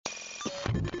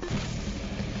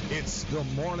It's the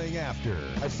morning after.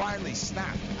 I finally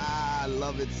snapped. I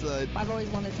love it, son. I've always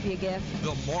wanted to be a gift.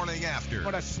 The morning after. I'm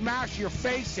gonna smash your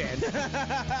face in. It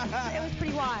was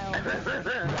pretty wild.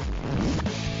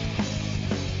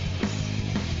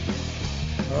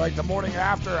 All right, the morning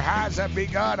after has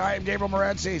begun. I am Gabriel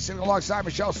Morency, sitting alongside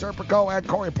Michelle Serpico and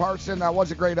Corey Parson. That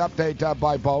was a great update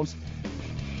by Bones.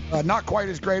 Not quite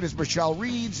as great as Michelle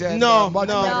Reed's, and much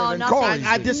better than Corey's.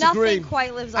 I disagree. Nothing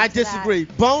quite lives up I to disagree.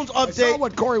 that. Bones I saw update.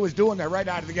 what Corey was doing there right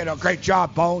out of the gate. Great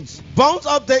job, Bones. Bones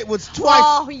update was twice.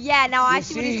 Oh, yeah. Now I You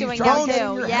see what he's doing trying now, to get in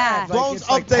too. your Yeah. head, like Bones it's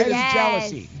like update- petty Yes.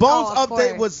 jealousy. Bones Oh, of update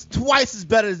course. was twice as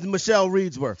better as Michelle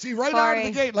Reed's were. See, right out of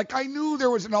the Corey. gate, like I knew there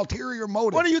was an ulterior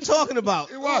motive. What are you talking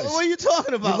about? It was. What are you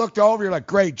talking about? You looked over, you're like,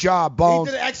 great job, he Bones.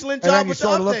 did an excellent And job then you with the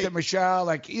sort of looked update. at Michelle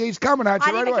like, he's coming at I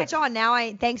you didn't right even away. catch on now.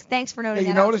 Thanks for Yeah, noting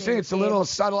you that. out notice to it? me, It's a Steve. little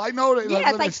subtle. I know it. Yeah,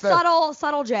 it's like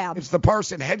subtle jab. It's the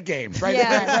person head games, right?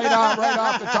 Yeah. right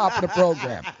off the top of the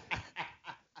program.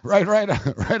 Right off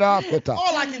the top.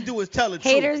 All I can do is tell the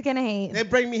truth. Haters gonna hate. They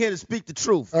bring me here to speak the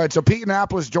truth. All right, so Pete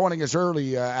Annapolis joining us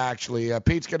early, actually.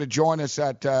 Pete's going to join us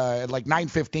at like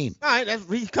 9:15. All right,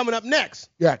 he's coming up next.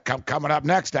 Yeah, coming up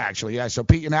next, actually. Yeah, so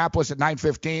Pete Annapolis at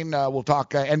 9:15. We'll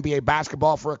talk NBA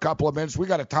basketball for a couple of minutes. We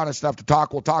got a ton of stuff to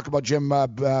talk. We'll talk about Jim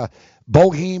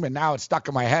Boeheim, and now it's stuck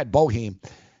in my head, Boeheim.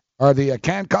 Are the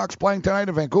Cancocks playing tonight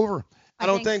in Vancouver? I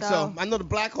don't think so. I know the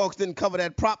Blackhawks didn't cover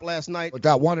that prop last night. With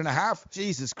that 1.5?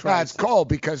 Jesus That's Christ. cold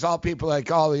because all people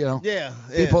Yeah.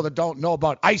 people that don't know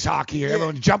about ice hockey,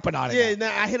 everyone's jumping on it. Yeah,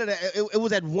 now. I hit it. It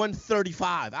was at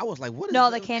 135. I was like, what is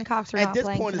No, this? the Cancocks are At not this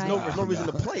playing point, tonight. there's no reason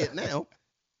to play it now.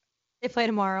 They play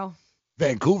tomorrow.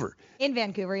 Vancouver. In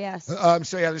Vancouver, yes.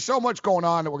 So, yeah, there's so much going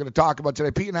on that we're going to talk about today.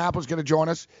 Pete Annapolis is going to join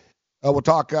us. We'll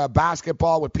talk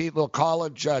basketball with Pete, little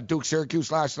college, Duke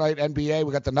Syracuse last night, NBA.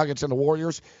 We got the Nuggets and the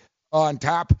Warriors on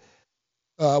tap.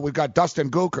 We've got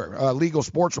Dustin Gooker,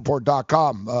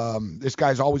 LegalSportsReport.com. This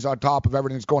guy's always on top of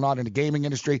everything that's going on in the gaming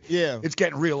industry. Yeah. It's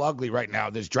getting real ugly right now,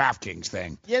 this DraftKings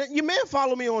thing. Yeah, your man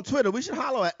follow me on Twitter. We should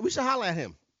holler at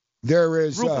him. There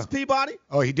is Rufus Peabody?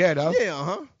 Oh, he did, huh? Yeah,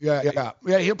 uh-huh.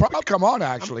 Yeah, he'll probably come on,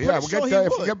 actually. I'm pretty sure he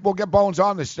would. We'll get Bones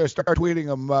on this. Start tweeting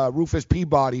him, Rufus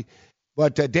Peabody.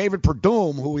 But David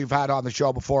Perdue, who we've had on the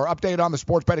show before, update on the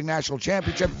Sports Betting National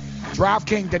Championship.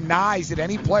 DraftKings denies that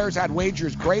any players had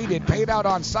wagers graded, paid out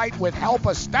on site with help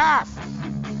of staff.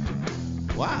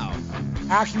 Wow.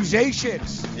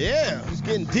 Accusations. Yeah, it's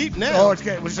getting deep now.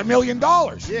 It was $1 million.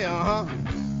 Yeah, uh-huh.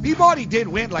 Peabody did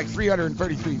win like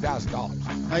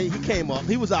 $333,000. He came up.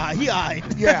 He was he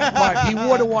eyed. Yeah, but he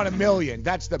would have won $1 million.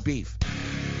 That's the beef.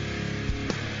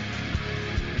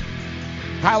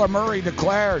 Kyler Murray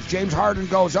declares, James Harden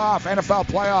goes off, NFL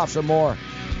playoffs and more.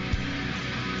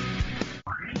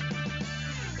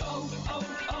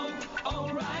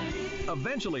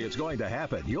 Eventually, it's going to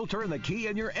happen. You'll turn the key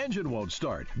and your engine won't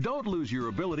start. Don't lose your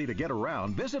ability to get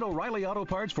around. Visit O'Reilly Auto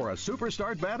Parts for a Super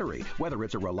Start battery. Whether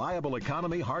it's a reliable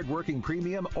economy, hardworking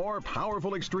premium, or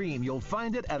powerful extreme, you'll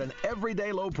find it at an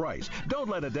everyday low price. Don't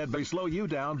let a dead battery slow you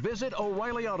down. Visit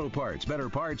O'Reilly Auto Parts. Better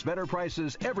parts, better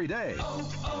prices every day.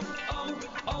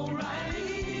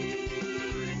 O'Reilly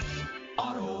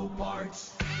Auto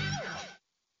Parts.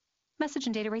 Message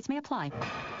and data rates may apply.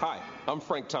 Hi, I'm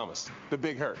Frank Thomas, the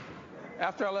Big Hurt.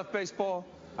 After I left baseball,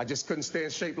 I just couldn't stay in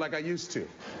shape like I used to.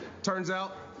 Turns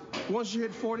out, once you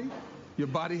hit 40, your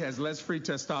body has less free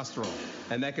testosterone,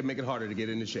 and that can make it harder to get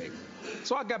into shape.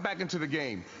 So I got back into the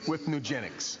game with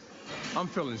Nugenics. I'm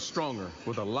feeling stronger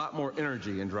with a lot more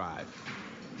energy and drive.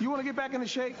 You want to get back into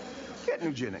shape? Get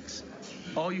Nugenics.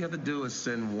 All you have to do is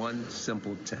send one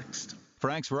simple text.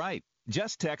 Frank's right.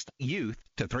 Just text YOUTH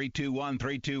to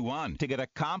 321321 to get a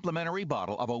complimentary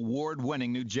bottle of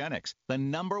award-winning Nugenics, the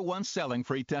 #1 selling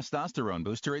free testosterone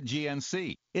booster at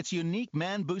GNC. Its unique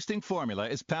man-boosting formula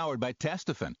is powered by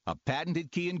Testofen, a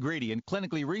patented key ingredient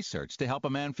clinically researched to help a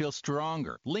man feel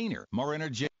stronger, leaner, more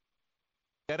energetic,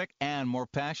 and more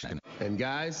passionate. And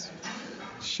guys,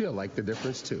 she'll like the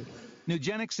difference too.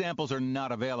 Nugenics samples are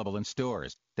not available in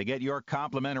stores. To get your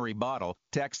complimentary bottle,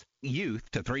 text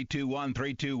YOUTH to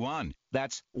 321321.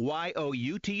 That's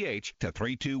YOUTH to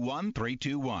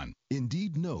 321321.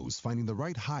 Indeed knows finding the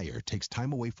right hire takes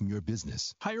time away from your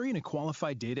business. Hiring a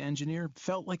qualified data engineer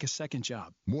felt like a second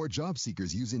job. More job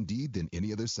seekers use Indeed than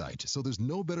any other site, so there's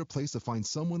no better place to find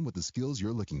someone with the skills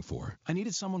you're looking for. I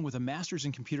needed someone with a master's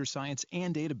in computer science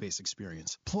and database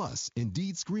experience. Plus,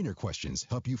 Indeed screener questions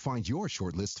help you find your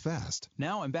shortlist fast.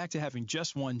 Now I'm back to having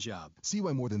just one job. See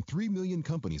why more than than 3 million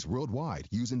companies worldwide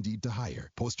use Indeed to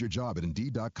hire. Post your job at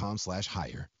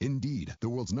Indeed.com/hire. Indeed, the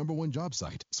world's #1 job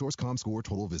site. Source.com score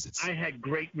total visits. I had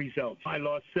great results. I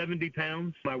lost 70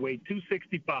 pounds. I weighed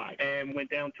 265 and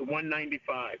went down to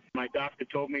 195. My doctor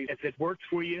told me, if it works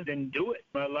for you, then do it.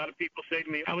 A lot of people say to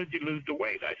me, how did you lose the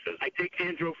weight? I said, I take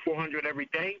Andro 400 every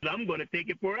day. I'm going to take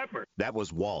it forever. That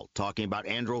was Walt talking about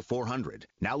Andro 400.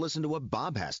 Now listen to what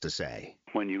Bob has to say.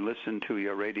 When you listen to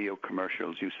your radio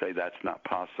commercials, you say that's not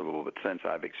possible, but since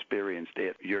I've experienced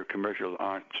it, your commercials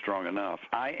aren't strong enough.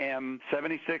 I am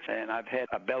 76, and I've had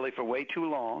a belly for way too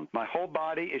long. My whole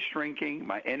body is shrinking.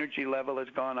 My energy level has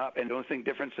gone up, and the only thing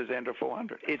difference is Andro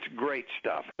 400. It's great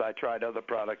stuff. I tried other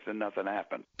products, and nothing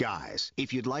happened. Guys,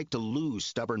 if you'd like to lose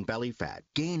stubborn belly fat,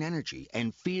 gain energy,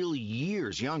 and feel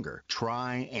years younger,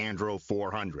 try Andro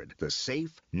 400, the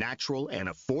safe, natural, and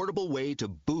affordable way to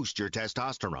boost your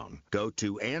testosterone. Go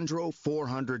to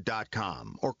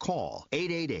andro400.com or call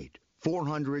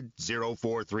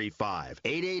 888-400-0435.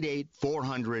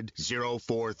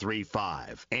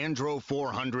 888-400-0435.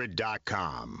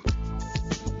 andro400.com.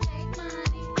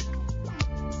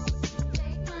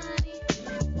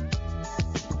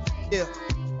 Yeah.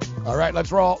 All right,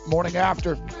 let's roll. Morning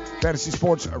After, Fantasy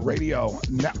Sports Radio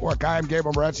Network. I am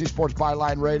Gabriel Morency, Sports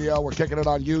Byline Radio. We're kicking it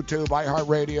on YouTube,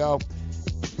 iHeartRadio,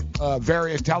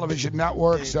 various television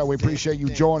networks. We appreciate you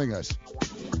joining us.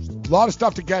 A lot of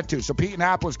stuff to get to. So Pete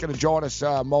Napoli is going to join us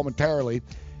momentarily.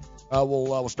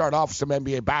 We'll start off with some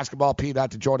NBA basketball. Pete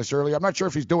had to join us earlier. I'm not sure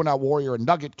if he's doing that Warrior and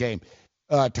Nugget game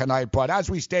tonight, but as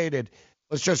we stated,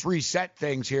 let's just reset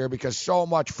things here because so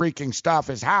much freaking stuff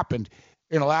has happened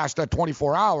in the last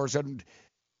 24 hours, and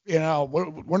we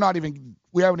haven't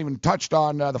even touched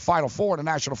on the Final Four in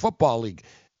the National Football League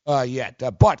yet.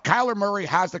 But Kyler Murray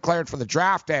has declared for the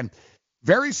draft, and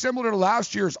very similar to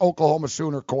last year's Oklahoma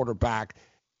Sooner quarterback,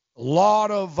 a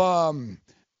lot of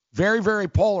very, very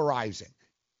polarizing.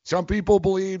 Some people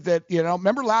believe that,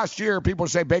 remember last year people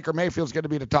would say Baker Mayfield's going to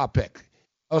be the top pick.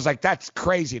 I was like, that's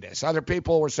craziness. Other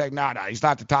people were saying, no, he's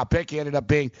not the top pick. He ended up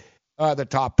being the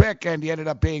top pick, and he ended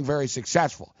up being very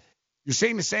successful. You're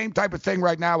seeing the same type of thing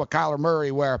right now with Kyler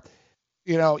Murray where,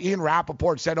 Ian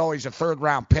Rappaport said, he's a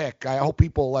third-round pick. I hope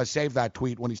people save that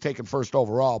tweet when he's taken first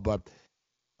overall. But,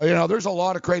 there's a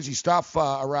lot of crazy stuff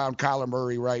around Kyler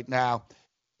Murray right now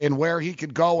and where he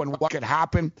could go and what could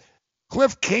happen.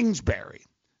 Cliff Kingsbury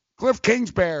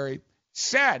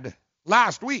said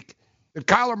last week that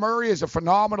Kyler Murray is a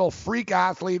phenomenal freak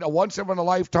athlete, a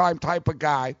once-in-a-lifetime type of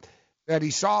guy, that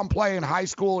he saw him play in high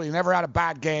school, he never had a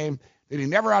bad game, that he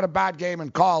never had a bad game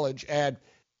in college, and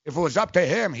if it was up to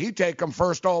him, he'd take him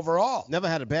first overall. Never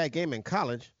had a bad game in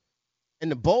college. In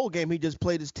the bowl game, he just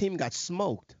played his team, got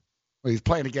smoked. Well, he's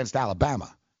playing against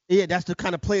Alabama. Yeah, that's the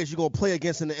kind of players you're going to play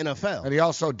against in the NFL. And he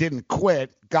also didn't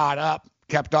quit, got up,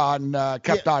 kept on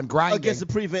grinding. Against the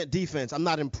prevent defense. I'm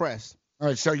not impressed. All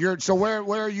right, so where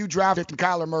are you drafting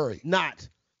Kyler Murray? Not.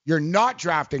 You're not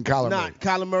drafting Kyler Murray?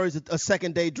 Kyler Murray's a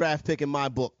second-day draft pick in my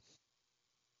book.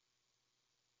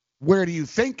 Where do you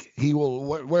think he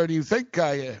will? Where do you think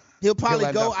he'll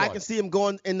probably go? I can see him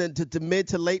going in the mid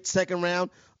to late second round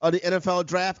of the NFL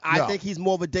draft. I think he's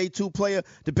more of a day two player.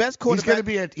 The best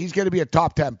quarterback. He's going to be a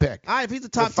top 10 pick. All right, if he's a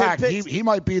top 10 pick, he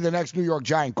might be the next New York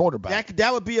Giant quarterback.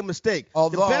 That would be a mistake.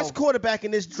 The best quarterback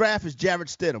in this draft is Jarrett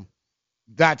Stidham.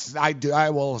 I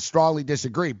will strongly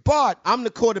disagree, but I'm the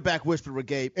quarterback whisperer,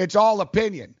 Gabe. It's all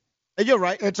opinion. You're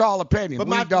right. It's all opinion. But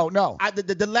we don't know.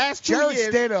 The last 2 years,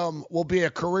 Jarrett Stidham will be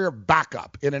a career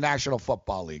backup in the National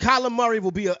Football League. Kyler Murray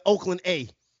will be an Oakland A.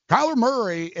 Kyler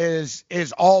Murray is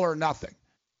all or nothing.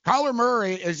 Kyler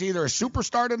Murray is either a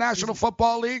superstar in the National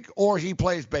Football League or he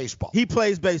plays baseball. He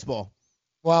plays baseball.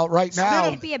 Well, right now,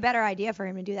 it'd be a better idea for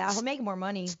him to do that. He'll make more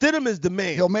money. Stidham is the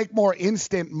man. He'll make more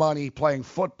instant money playing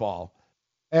football.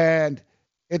 And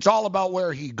it's all about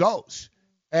where he goes.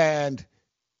 And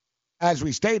as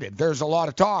we stated, there's a lot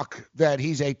of talk that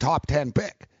he's a top 10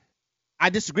 pick. I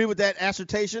disagree with that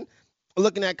assertion.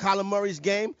 Looking at Kyler Murray's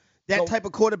game, type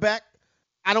of quarterback,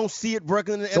 I don't see it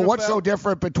working in the NFL. So what's so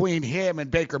different between him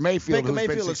and Baker Mayfield, Baker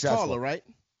Mayfield been successful? Is taller, right?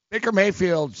 Baker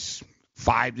Mayfield's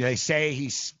 5. They say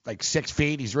he's like 6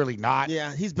 feet. He's really not.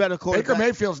 Yeah, he's better quarterback. Baker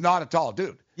Mayfield's not a tall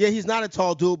dude. Yeah, he's not a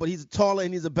tall dude, but he's taller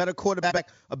and he's a better quarterback,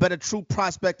 a better true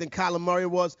prospect than Kyler Murray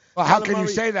was. Well, how can you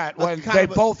say that when they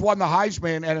both won the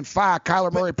Heisman, and in fact,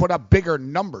 Kyler Murray put up bigger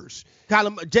numbers?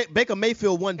 Baker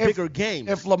Mayfield won bigger games.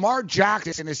 If Lamar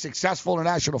Jackson is successful in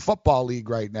the National Football League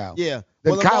right now, then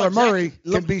Kyler Murray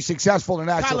can be successful in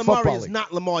the National Football League. Kyler Murray is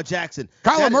not Lamar Jackson.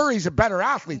 Kyler Murray's a better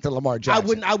athlete than Lamar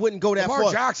Jackson. I wouldn't go that far.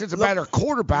 Lamar Jackson's a better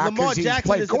quarterback because he's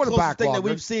played quarterback longer. Lamar Jackson is the closest thing that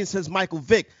we've seen since Michael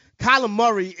Vick. Kyler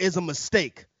Murray is a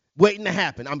mistake. waiting to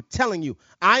happen. I'm telling you,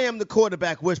 I am the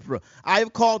quarterback whisperer. I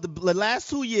have called the last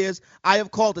 2 years, I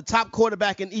have called the top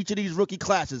quarterback in each of these rookie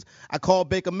classes. I called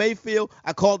Baker Mayfield.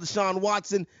 I called Deshaun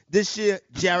Watson. This year,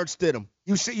 Jarrett Stidham.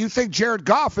 You think Jared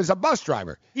Goff is a bus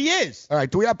driver? He is. All right.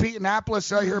 Do we have Pete Annapolis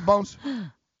here, Bones?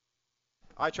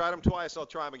 I tried him twice. I'll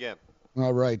try him again.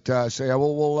 All right. So yeah,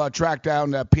 we'll track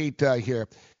down Pete here.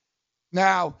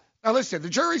 Now, listen, the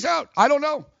jury's out. I don't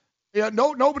know.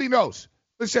 Nobody knows.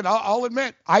 Listen, I'll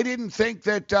admit, I didn't think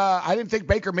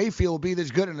Baker Mayfield would be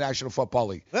this good in the National Football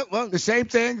League. Well, the same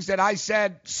things that I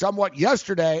said somewhat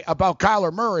yesterday about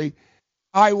Kyler Murray,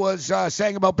 I was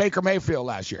saying about Baker Mayfield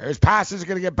last year. His passes are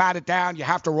going to get batted down. You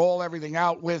have to roll everything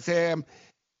out with him.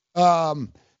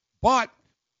 But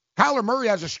Kyler Murray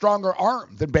has a stronger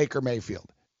arm than Baker Mayfield.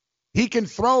 He can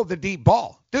throw the deep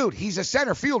ball. Dude, he's a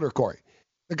center fielder, Corey.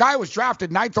 The guy was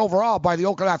drafted 9th overall by the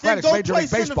Oakland Athletics, Major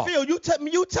League Baseball.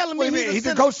 You telling me he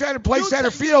can go play center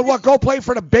field? What, go play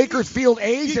for the Bakersfield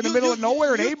A's in the middle of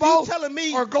nowhere in A-ball?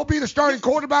 Or go be the starting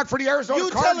quarterback for the Arizona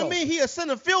Cardinals? You telling me he a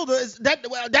center fielder?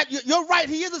 You're right,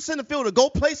 he is a center fielder. Go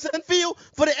play center field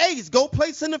for the A's. Go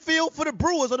play center field for the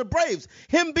Brewers or the Braves.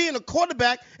 Him being a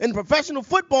quarterback in the Professional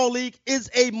Football League is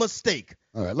a mistake.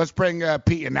 All right, let's bring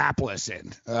Pete Annapolis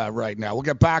in right now. We'll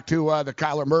get back to the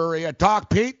Kyler Murray talk.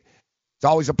 Pete? It's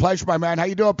always a pleasure, my man. How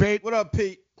you doing, Pete? What up,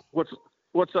 Pete?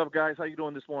 What's up, guys? How you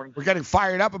doing this morning? We're getting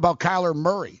fired up about Kyler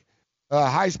Murray,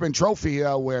 Heisman Trophy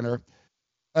winner.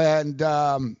 And,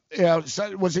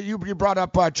 was it you brought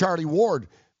up Charlie Ward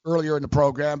earlier in the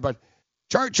program, but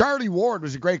Charlie Ward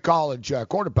was a great college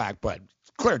quarterback, but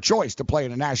clear choice to play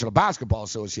in the National Basketball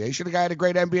Association. The guy had a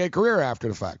great NBA career after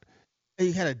the fact.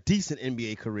 He had a decent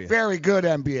NBA career. Very good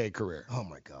NBA career. Oh,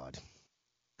 my God.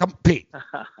 Come, Pete.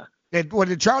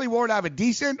 Did Charlie Ward have a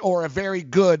decent or a very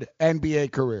good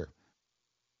NBA career?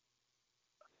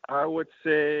 I would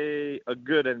say a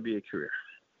good NBA career.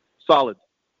 Solid.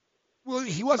 Well,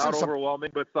 he wasn't not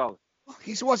overwhelming, but solid.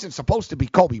 He wasn't supposed to be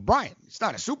Kobe Bryant. He's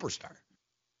not a superstar.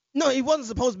 No, he wasn't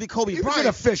supposed to be Kobe Bryant. He was an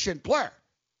efficient player.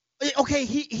 Okay,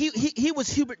 he was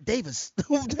Hubert Davis.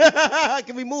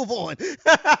 Can we move on?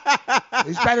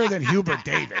 He's better than Hubert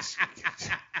Davis.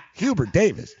 Hubert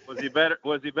Davis. Was he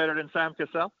better than Sam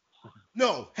Cassell?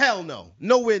 No, hell no.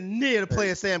 Nowhere near the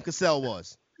player Sam Cassell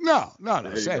was. No.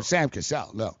 Sam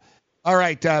Cassell, no. All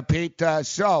right, Pete.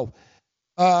 So,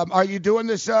 are you doing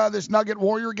this Nugget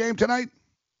Warrior game tonight?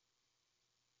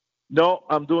 No,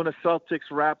 I'm doing a Celtics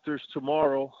Raptors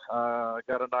tomorrow. I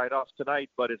got a night off tonight,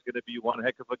 but it's going to be one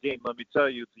heck of a game. Let me tell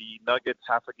you, the Nuggets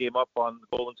half a game up on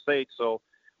Golden State. So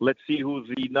let's see who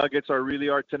the Nuggets really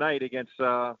are tonight against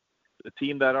the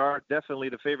team that are definitely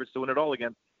the favorites to win it all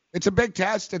again. It's a big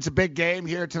test. It's a big game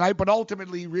here tonight, but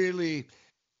ultimately, really,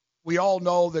 we all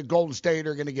know that Golden State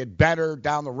are going to get better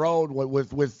down the road with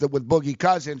Boogie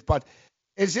Cousins. But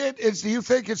do you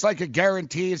think it's like a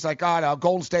guarantee? It's like,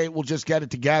 Golden State will just get it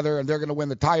together and they're going to win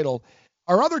the title.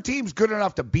 Are other teams good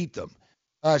enough to beat them?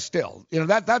 Still,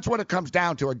 that's what it comes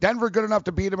down to. Are Denver good enough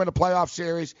to beat them in a playoff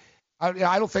series?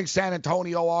 I don't think San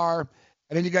Antonio are.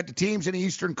 And then you got the teams in the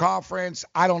Eastern Conference.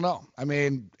 I don't know. I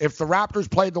mean, if the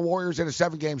Raptors played the Warriors in a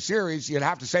 7-game series, you'd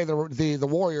have to say the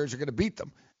Warriors are going to beat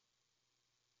them.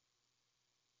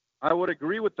 I would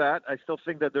agree with that. I still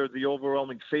think that they're the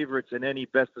overwhelming favorites in any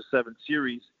best-of-7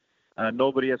 series.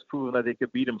 Nobody has proven that they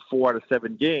could beat them 4 out of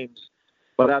 7 games.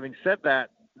 But having said that,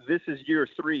 this is year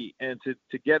 3, and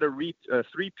to get a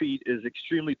three-peat is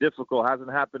extremely difficult. Hasn't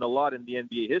happened a lot in the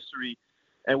NBA history.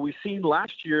 And we've seen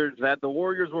last year that the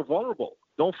Warriors were vulnerable.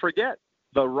 Don't forget,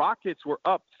 the Rockets were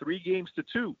up 3-2.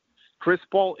 Chris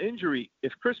Paul injury.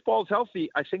 If Chris Paul's healthy,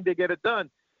 I think they get it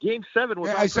done. Game 7 was.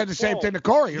 Yeah, I said the same thing to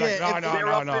Corey. You're like,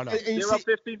 no. They're up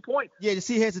 15 points. Yeah, you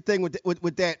see, here's the thing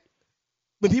with that.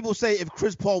 When people say if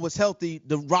Chris Paul was healthy,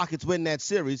 the Rockets win that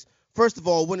series. First of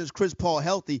all, when is Chris Paul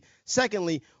healthy?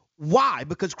 Secondly, why?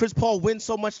 Because Chris Paul wins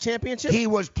so much championships? He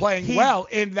was playing well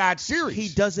in that series. He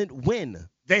doesn't win.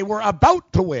 They were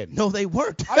about to win. No, they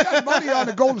weren't. I got money on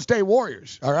the Golden State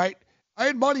Warriors, all right? I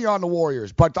had money on the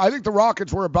Warriors, but I think the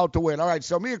Rockets were about to win. All right,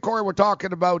 so me and Corey were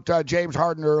talking about James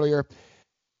Harden earlier.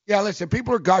 Yeah, listen,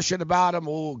 people are gushing about him.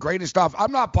 Oh, greatest stuff.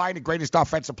 I'm not buying the greatest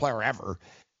offensive player ever.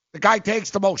 The guy takes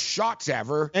the most shots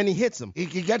ever. And he hits them. He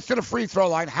gets to the free throw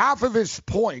line. Half of his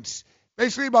points,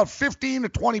 basically about 15 to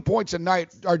 20 points a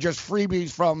night, are just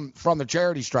freebies from the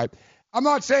charity stripe. I'm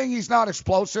not saying he's not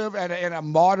explosive and a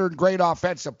modern great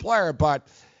offensive player, but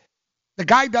the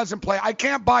guy doesn't play. I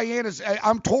can't buy in.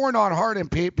 I'm torn on Harden,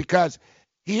 Pete, because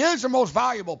he is the most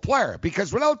valuable player.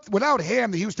 Because without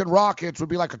him, the Houston Rockets would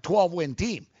be like a 12-win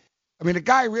team. I mean, the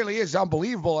guy really is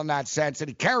unbelievable in that sense, and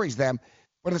he carries them.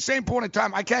 But at the same point in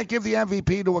time, I can't give the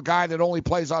MVP to a guy that only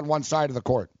plays on one side of the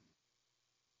court.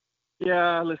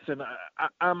 Yeah, listen,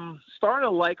 I'm starting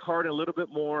to like Harden a little bit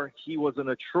more. He was an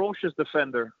atrocious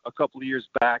defender a couple of years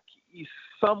back. He's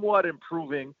somewhat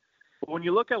improving. But when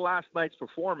you look at last night's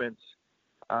performance,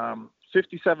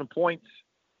 57 points,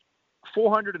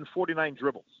 449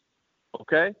 dribbles,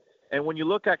 okay? And when you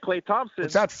look at Klay Thompson...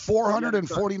 Is that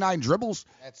 449 dribbles?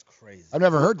 That's crazy. I've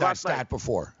never heard that stat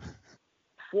before.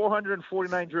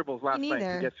 449 dribbles last night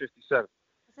to get 57.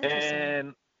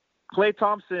 And Klay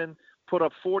Thompson put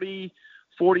up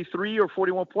 43 or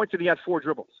 41 points, and he had 4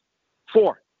 dribbles.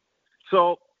 4.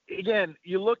 So, again,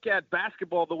 you look at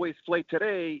basketball the way it's played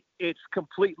today, it's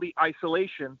completely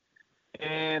isolation.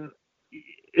 And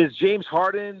is James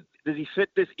Harden, does he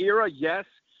fit this era? Yes.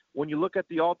 When you look at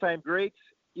the all-time greats,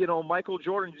 you know, Michael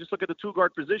Jordan, just look at the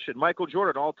two-guard position. Michael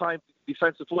Jordan, all-time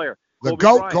defensive player. The Kobe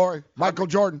GOAT, Bryant, Corey. Michael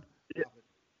Jordan.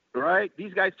 Right?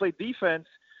 These guys play defense.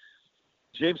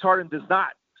 James Harden does not.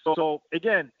 So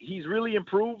again, he's really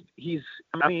improved. He's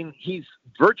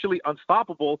virtually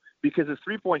unstoppable because his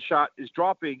three-point shot is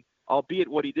dropping, albeit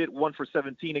what he did 1 for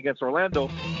 17 against Orlando,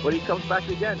 but he comes back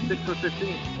again, 6 for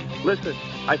 15. Listen,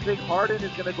 I think Harden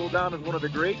is going to go down as one of the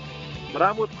greats, but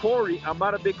I'm with Corey. I'm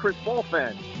not a big Chris Paul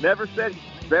fan. Never said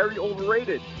he's very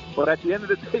overrated, but at the end of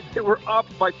the day, they were up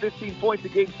by 15 points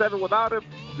in Game 7 without him.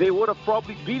 They would have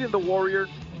probably beaten the Warriors.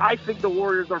 I think the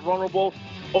Warriors are vulnerable.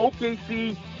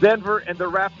 OKC, Denver, and the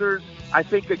Raptors, I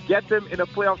think, could get them in a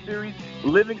playoff series.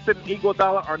 Livingston and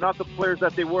Iguodala are not the players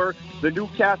that they were. The new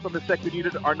cast on the second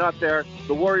unit are not there.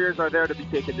 The Warriors are there to be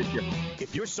taken this year.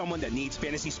 If you're someone that needs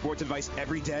fantasy sports advice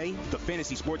every day, the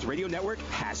Fantasy Sports Radio Network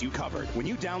has you covered. When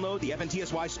you download the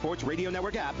FNTSY Sports Radio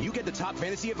Network app, you get the top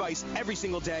fantasy advice every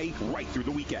single day, right through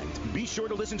the weekend. Be sure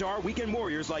to listen to our weekend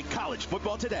warriors like College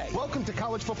Football Today. Welcome to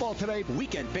College Football Today.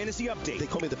 Weekend Fantasy Update. They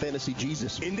call me the Fantasy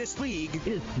Jesus. In this league, it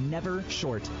is never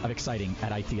short of exciting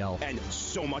at ITL. And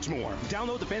so much more.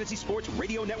 Download the Fantasy Sports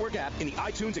Radio Network app in the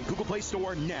iTunes and Google Play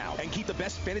Store now and keep the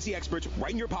best fantasy experts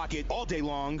right in your pocket all day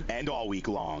long and all week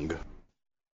long.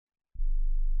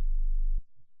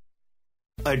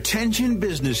 Attention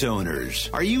business owners.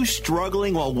 Are you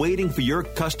struggling while waiting for your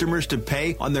customers to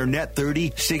pay on their net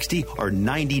 30, 60, or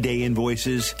 90-day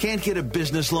invoices? Can't get a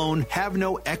business loan? Have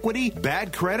no equity?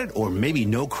 Bad credit? Or maybe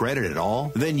no credit at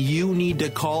all? Then you need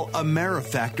to call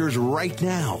AmeriFactors right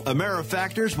now.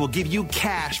 AmeriFactors will give you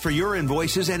cash for your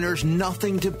invoices and there's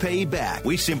nothing to pay back.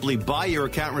 We simply buy your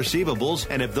account receivables,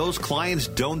 and if those clients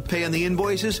don't pay on the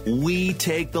invoices, we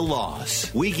take the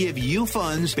loss. We give you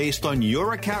funds based on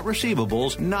your account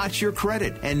receivables, not your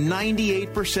credit. And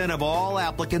 98% of all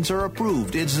applicants are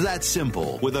approved. It's that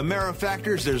simple. With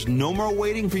AmeriFactors, there's no more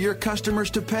waiting for your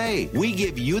customers to pay. We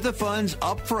give you the funds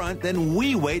up front, then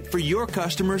we wait for your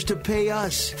customers to pay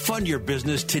us. Fund your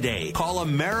business today. Call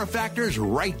AmeriFactors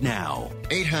right now.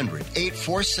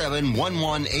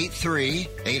 800-847-1183.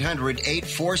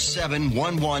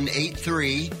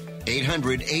 800-847-1183.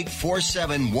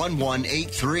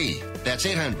 800-847-1183. That's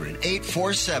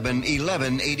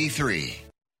 800-847-1183.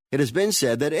 It has been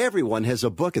said that everyone has a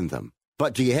book in them.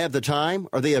 But do you have the time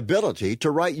or the ability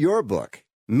to write your book?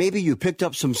 Maybe you picked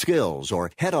up some skills or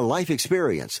had a life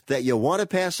experience that you want to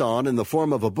pass on in the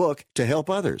form of a book to help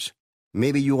others.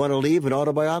 Maybe you want to leave an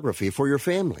autobiography for your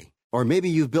family. Or maybe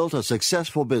you've built a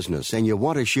successful business and you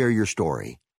want to share your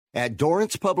story. At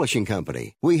Dorrance Publishing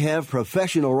Company, we have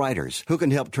professional writers who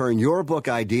can help turn your book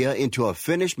idea into a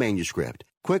finished manuscript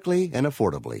quickly and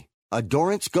affordably. A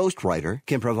Dorrance ghostwriter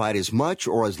can provide as much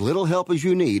or as little help as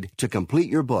you need to complete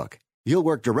your book. You'll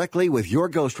work directly with your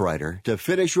ghostwriter to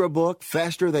finish your book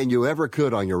faster than you ever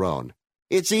could on your own.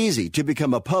 It's easy to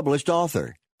become a published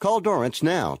author. Call Dorrance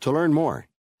now to learn more.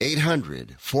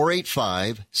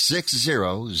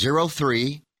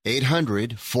 800-485-6003.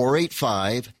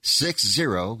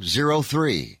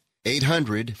 800-485-6003.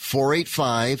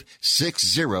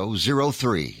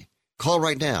 800-485-6003. Call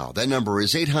right now. That number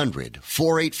is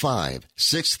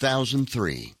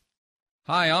 800-485-6003.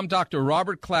 Hi, I'm Dr.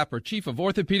 Robert Clapper, Chief of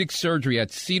Orthopedic Surgery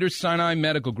at Cedars-Sinai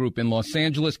Medical Group in Los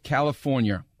Angeles,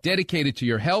 California. Dedicated to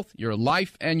your health, your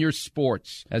life, and your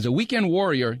sports. As a weekend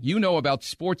warrior, you know about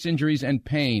sports injuries and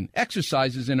pain.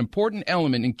 Exercise is an important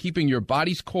element in keeping your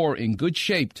body's core in good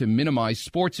shape to minimize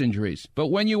sports injuries. But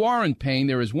when you are in pain,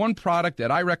 there is one product that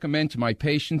I recommend to my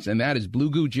patients, and that is Blue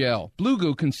Goo Gel. Blue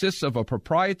Goo consists of a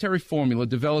proprietary formula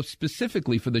developed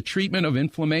specifically for the treatment of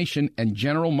inflammation and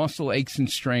general muscle aches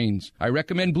and strains. I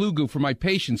recommend Blue Goo for my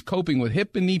patients coping with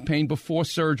hip and knee pain before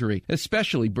surgery,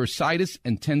 especially bursitis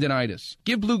and tendinitis.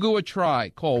 Give Blue Goo a try.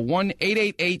 Call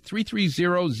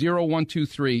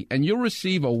 1-888-330-0123 and you'll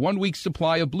receive a 1-week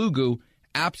supply of Blue Goo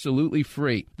absolutely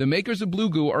free. The makers of Blue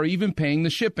Goo are even paying the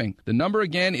shipping. The number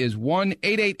again is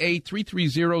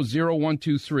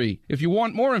 1-888-330-0123. If you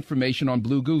want more information on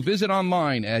Blue Goo, visit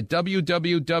online at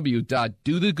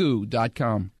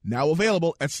www.dothegoo.com. Now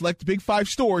available at select Big 5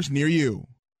 stores near you.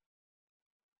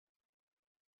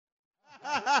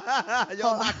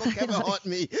 Y'all not gonna Kevin Hart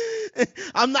me.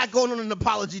 I'm not going on an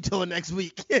apology tour next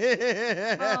week.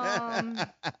 Yeah,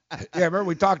 remember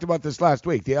we talked about this last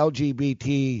week. The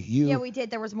LGBTU. Yeah, we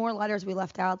did. There was more letters we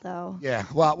left out though. Yeah,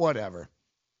 well, whatever.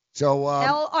 So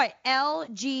all right,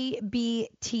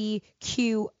 LGBTQIA.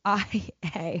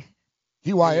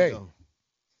 QIA.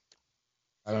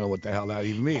 I don't know what the hell that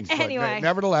even means. Anyway. But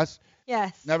nevertheless.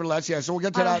 Yes. Nevertheless, yeah. So we'll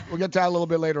get to that. We'll get to that a little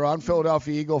bit later on.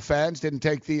 Philadelphia Eagle fans didn't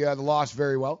take the loss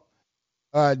very well.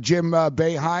 Jim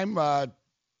Boeheim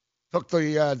took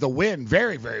the win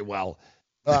very, very well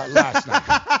last night.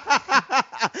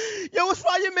 Yo, what's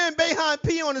wrong? Your man Boeheim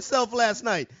pee on himself last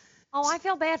night. Oh, I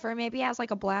feel bad for him. Maybe he has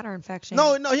like a bladder infection.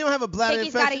 No, he don't have a bladder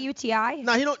infection. Think he's got a UTI?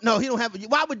 No, he don't. No, he don't have.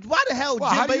 Why the hell Jim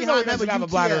Boeheim have a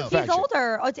bladder UTI? infection? He's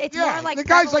older. It's more like the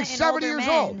guy's like prevalent 70 in years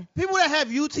older old. men. People that have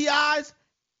UTIs.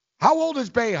 How old is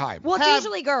Boeheim? Well, it's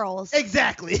usually girls.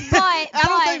 Exactly. But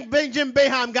I don't think Jim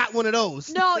Boeheim got one of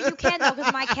those. No, you can't though,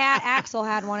 because my cat Axel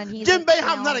had one, and he's Jim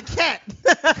Boeheim's not a cat.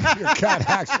 Your cat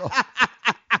Axel.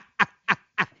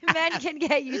 Men can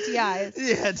get UTIs.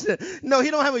 Yeah, no, he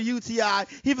don't have a UTI.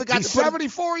 He forgot. He's to put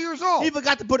 74 years old. He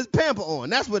forgot to put his pamper on.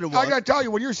 That's what it was. I gotta tell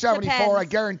you, when you're 74, Depends. I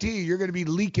guarantee you, you're gonna be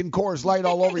leaking Coors Light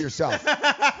all over yourself.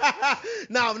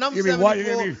 No, when I'm You're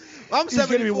 74, I'm he's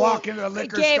gonna be walking to the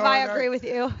liquor Gabe, store. I there. agree with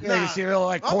you. Yeah, you see a little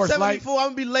like I'm Coors 74. Light. I'm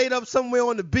gonna be laid up somewhere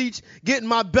on the beach, getting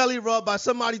my belly rubbed by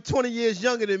somebody 20 years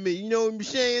younger than me. You know what I'm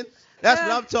saying? That's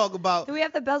what I'm talking about. Do we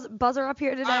have the buzzer up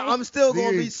here today? I'm still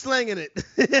gonna be slinging it.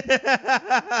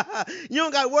 You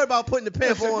don't got to worry about putting the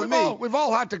pamper on me. We've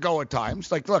all had to go at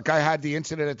times. Like, look, I had the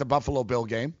incident at the Buffalo Bill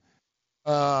game.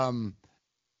 But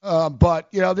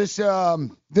you know, this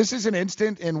is an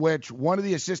instant in which one of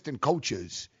the assistant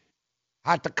coaches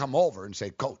had to come over and say,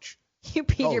 "Coach, you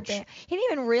peed your pants." He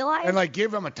didn't even realize. And like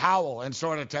give him a towel and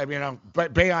sort of tell him, you know,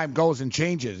 Boeheim goes and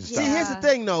changes. See, here's the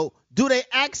thing though. Do they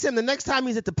ask him the next time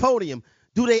he's at the podium?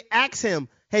 Do they ask him,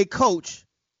 "Hey, coach,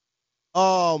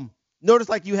 notice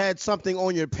like you had something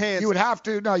on your pants"? You'd have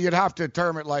to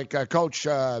term it like, Coach,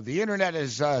 the internet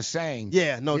is saying.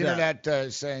 Yeah, no the doubt. internet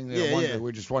is saying. Yeah.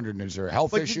 We're just wondering, is there a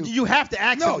health But issue? you have to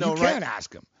ask no, him, though, you right? can't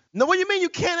ask him. No, what do you mean you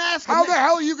can't ask him? How the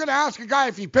hell are you going to ask a guy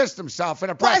if he pissed himself in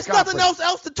a press There's conference? nothing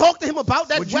else to talk to him about.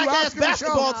 That Would you whack-ass ask him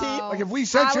yourself? basketball team. Like if we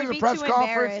sent I you would to the be press too conference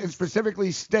embarrassed. and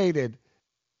specifically stated,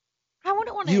 I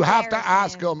wouldn't want to. you have to embarrass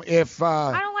ask him if.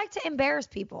 I don't like to embarrass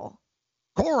people.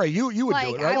 Corey, you would Like,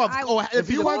 do it, right? if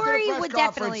you went to the Corey press would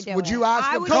conference, definitely do would it. you ask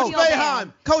I him, would Coach feel bad.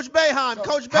 Boeheim, Coach Boeheim,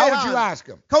 Coach Boeheim. How would you ask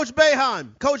him? Coach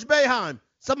Boeheim.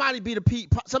 Somebody be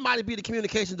the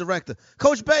communications director.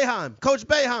 Coach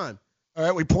Boeheim. All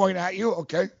right, we point at you,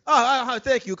 okay?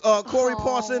 Thank you. Corey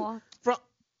Parson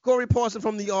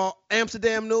from the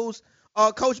Amsterdam News.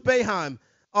 Coach Boeheim.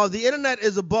 The internet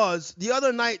is abuzz. The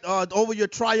other night, over your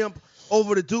triumph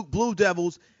over the Duke Blue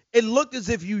Devils, it looked as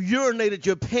if you urinated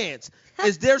your pants.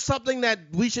 Is there something that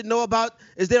we should know about?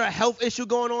 Is there a health issue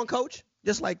going on, Coach?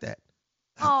 Just like that.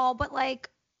 Oh, but like,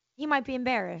 he might be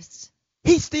embarrassed.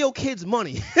 He steal kids'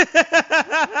 money.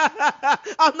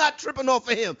 I'm not tripping off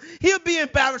of him. He'll be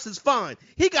embarrassed as fine.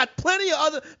 He got plenty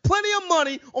of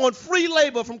money on free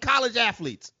labor from college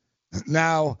athletes.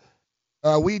 Now,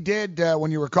 we did,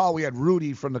 when you recall, we had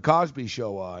Rudy from the Cosby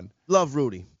Show on. Love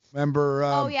Rudy. Remember?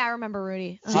 Oh yeah, I remember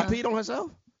Rudy. She peed on herself?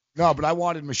 No, but I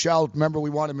wanted Michelle. Remember, we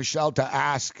wanted Michelle to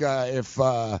ask if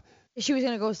She was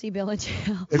gonna go see Bill in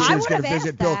jail. she I was going would've to visit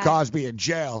asked Bill that. Cosby in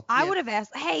jail. I would have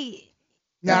asked, hey.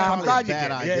 No, I'm probably glad a you bad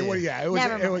did. idea. It was.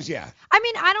 Never It mind. was. Yeah. I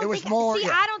mean, I don't It was think. more-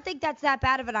 yeah. I don't think that's that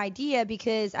bad of an idea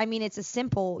because I mean, it's a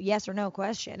simple yes or no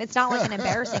question. It's not like an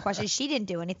embarrassing question. She didn't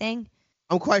do anything.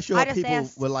 I'm quite sure I just people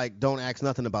asked- were like, don't ask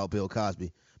nothing about Bill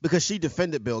Cosby. Because she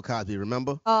defended Bill Cosby,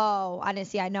 remember? Oh, I didn't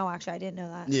see. I know actually, I didn't know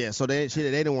that. Yeah, so they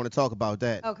didn't want to talk about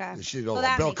that. Okay. She Well, goes,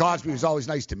 that Bill makes sense Cosby was always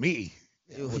nice to me.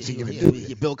 What's he going to Yeah, do?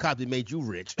 yeah, Bill Cosby made you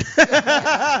rich.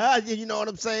 You know what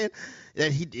I'm saying?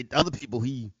 That he did other people,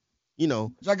 you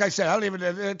know. Like I said, I don't even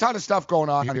a ton of stuff going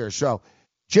on here. So,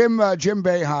 Jim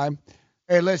Boeheim,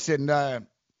 hey, listen,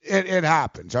 it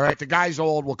happens. All right, the guy's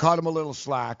old. We'll cut him a little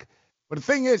slack. But the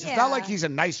thing is, it's not like he's a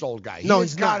nice old guy. No,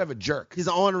 He's he's kind not. of a jerk. He's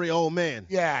an ornery old man.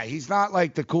 Yeah, he's not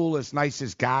like the coolest,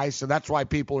 nicest guy. So that's why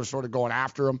people are sort of going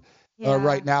after him Yeah.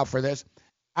 right now for this.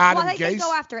 Adam Well, they Gase.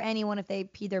 go after anyone if they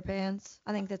pee their pants.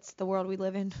 I think that's the world we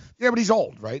live in. Yeah, but he's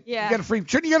old, right? Yeah.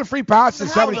 Shouldn't you get a free pass at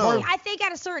 74? I think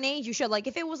at a certain age you should. Like,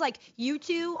 if it was like you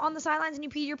two on the sidelines and you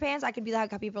peed your pants, I could be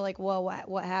like, people are like, whoa,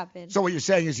 what happened? So what you're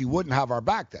saying is you wouldn't have our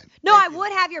back then? No, I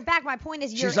would have your back. My point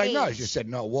is your She's like, age. no. She said,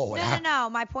 no, whoa. What happened? No.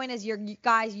 My point is you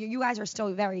guys are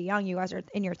still very young. You guys are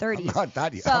in your 30s. I'm not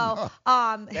that young. So,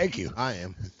 Thank you. I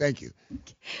am. Thank you.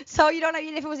 So you don't know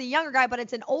if it was a younger guy, but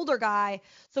it's an older guy,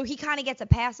 so he kind of gets a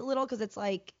pass a little because it's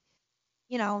like,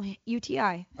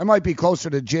 UTI. I might be closer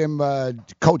to Jim,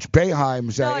 Coach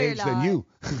Boeheim's No, age you're than not. you.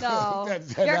 No.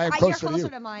 I'm You're closer closer to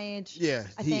to my age. Yeah,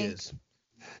 I he think. is.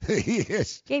 He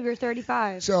is. Gabe, you're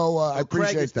 35. So I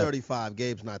appreciate Craig is that. 35.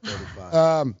 Gabe's not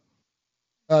 35.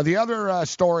 The other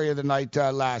story of the night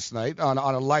last night, on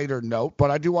a lighter note,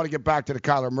 but I do want to get back to the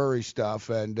Kyler Murray stuff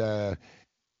and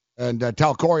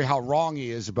tell Corey how wrong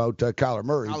he is about Kyler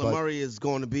Murray. Kyler Murray is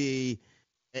going to be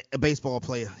a baseball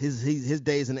player. His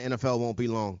days in the NFL won't be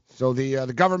long. So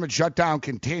the government shutdown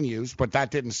continues, but that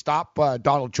didn't stop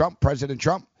Donald Trump, President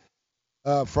Trump,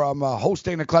 from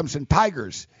hosting the Clemson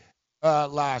Tigers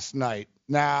last night.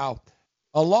 Now,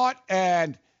 a lot,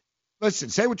 and listen,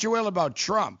 say what you will about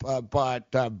Trump, but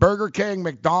Burger King,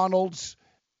 McDonald's,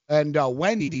 and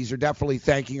Wendy's are definitely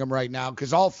thanking him right now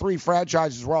because all three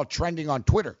franchises were all trending on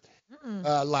Twitter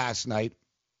last night.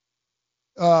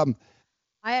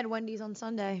 I had Wendy's on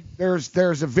Sunday. There's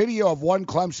a video of one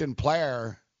Clemson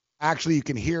player. Actually, you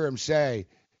can hear him say,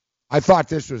 "I thought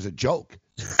this was a joke."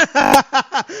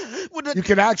 You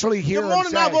can actually hear him say. The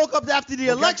morning I woke up after the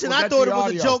election, I thought it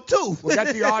was a joke too. We'll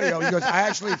get the audio. He goes, "I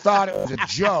actually thought it was a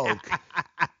joke."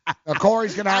 Now,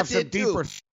 Corey's going to have some deeper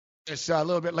this a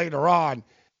little bit later on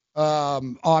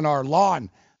our lawn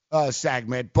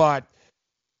segment. But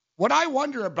what I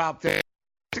wonder about this,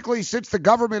 basically, since the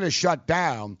government is shut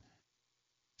down,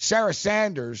 Sarah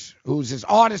Sanders, who's as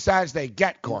honest as they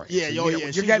get, Corey. Yeah, You're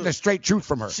getting the straight truth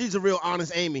from her. She's a real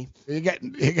honest Amy. You're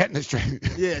getting the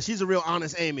straight. Yeah, she's a real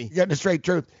honest Amy. You're getting the straight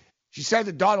truth. She said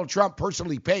that Donald Trump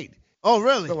personally paid. Oh,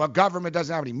 really? So our government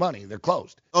doesn't have any money. They're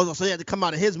closed. Oh, so he had to come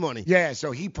out of his money. Yeah,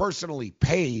 so he personally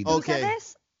paid. Okay. Who said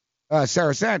this?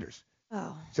 Sarah Sanders.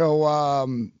 Oh. So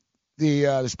the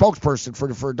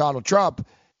spokesperson for Donald Trump,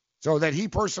 so that he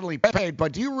personally paid.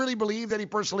 But do you really believe that he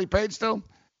personally paid still?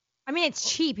 I mean, it's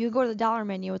cheap. You go to the dollar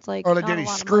menu, it's like. Or not did a he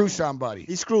lot of screw money. somebody?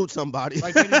 He screwed somebody.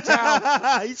 Like, did he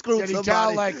tell? He screwed did he somebody.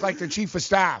 tell like the chief of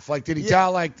staff? Like, did he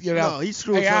tell No, he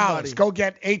screwed hey, somebody. Alex, go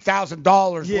get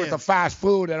 $8,000 Yeah. worth of fast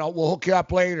food and we'll hook you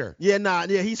up later. Yeah,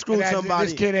 he screwed And somebody.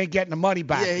 This kid ain't getting the money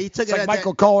back. Yeah, he took it's it like at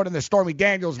Michael Cohen and the Stormy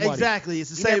Daniels money. Exactly.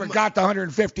 It's the he same. never got the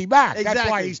 $150 back. Exactly. That's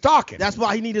why he's talking. That's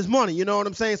why he need his money. You know what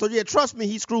I'm saying? So yeah, trust me,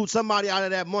 he screwed somebody out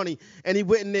of that money, and he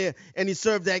went in there and he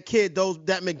served that kid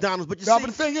that McDonald's. But but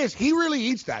the thing is, he really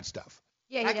eats that stuff.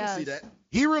 Yeah, he I does. can see that.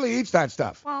 He really eats that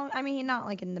stuff. Well, I mean, he's not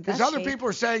like in the best Because other shape. people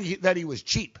are saying that he was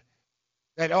cheap.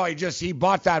 That he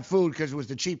bought that food because it was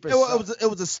the cheapest. It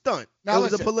was a stunt. Now it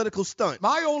was listen, a political stunt.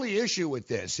 My only issue with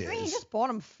this is. I mean, he just bought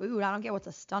him food. I don't get what's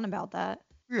a stunt about that.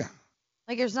 Yeah.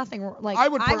 Like, there's nothing like.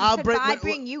 I'd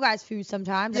bring you guys food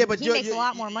sometimes. Yeah, and but he makes a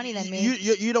lot more money than me.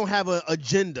 You don't have an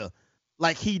agenda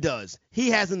like he does.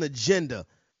 He has an agenda.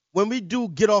 When we do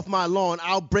Get Off My Lawn,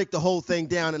 I'll break the whole thing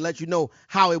down and let you know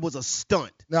how it was a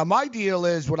stunt. Now, my deal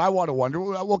is what I want to wonder,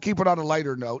 we'll keep it on a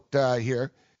lighter note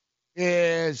here,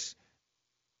 is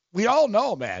we all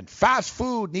know, man, fast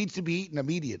food needs to be eaten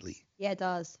immediately. Yeah, it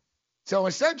does. So,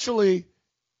 essentially,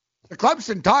 the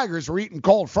Clemson Tigers were eating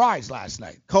cold fries last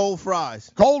night. Cold fries.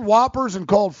 Cold Whoppers and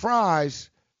cold fries.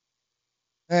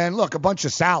 And, look, a bunch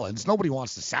of salads. Nobody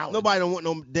wants the salad. Nobody don't want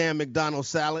no damn McDonald's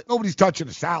salad. Nobody's touching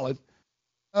the salad.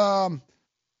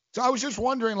 So I was just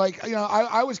wondering,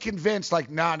 I was convinced,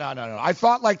 no. I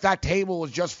thought, that table was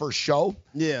just for show.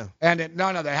 Yeah. And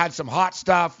they had some hot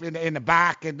stuff in the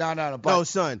back, and no. But, no,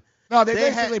 son. No, they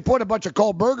basically put a bunch of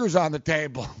cold burgers on the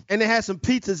table. And they had some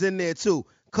pizzas in there, too.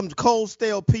 Comes cold,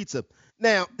 stale pizza.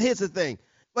 Now, here's the thing.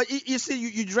 But you see,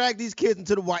 you drag these kids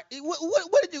into the white.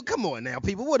 What did you? Come on now,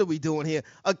 people. What are we doing here?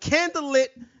 A candlelit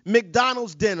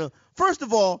McDonald's dinner. First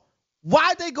of all,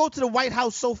 why'd they go to the White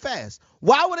House so fast?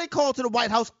 Why were they called to the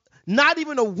White House not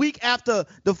even a week after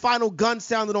the final gun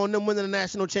sounded on them winning the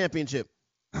national championship?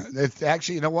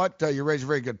 Actually, you know what? You raise a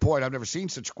very good point. I've never seen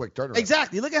such a quick turnaround.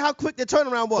 Exactly. Look at how quick the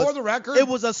turnaround was. For the record, it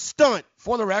was a stunt.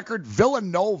 For the record,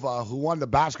 Villanova, who won the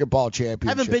basketball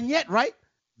championship, haven't been yet, right?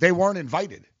 They weren't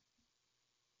invited.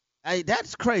 Hey,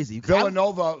 that's crazy.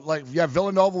 Villanova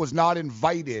was not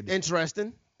invited.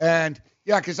 Interesting. And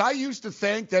because I used to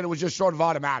think that it was just sort of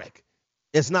automatic.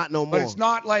 It's not no more. But it's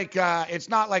not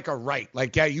like a right.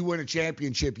 Like, you win a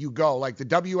championship, you go. Like the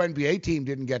WNBA team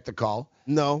didn't get the call.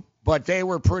 No. but they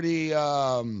were pretty.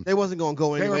 They wasn't going to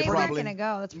go anywhere. They weren't probably. going to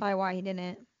go. That's probably why he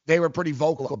didn't. They were pretty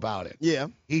vocal about it. Yeah.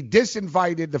 He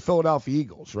disinvited the Philadelphia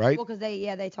Eagles, right? Well, because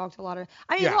they talked a lot of.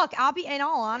 I mean, Yeah. look, I'll be in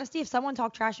all honesty. If someone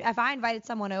talked trash, if I invited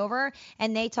someone over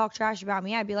and they talk trash about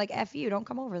me, I'd be like, "F you, don't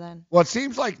come over then." Well, it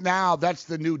seems like now that's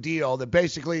the new deal. That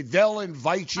basically they'll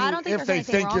invite you I don't think if there's they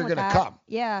anything think wrong you're with going to that. come.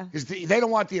 Yeah. Because they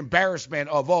don't want the embarrassment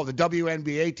of, the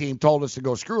WNBA team told us to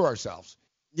go screw ourselves.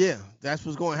 Yeah, that's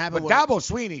what's going to happen. But Dabo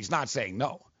Sweeney's not saying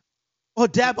no. Oh,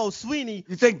 Dabo Sweeney.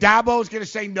 You think Dabo's going to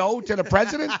say no to the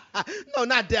president? No,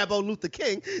 not Dabo Luther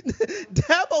King.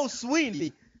 Dabo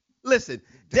Sweeney. Listen,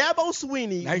 Dabo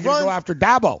Sweeney Now you're going to go after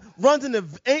Dabo.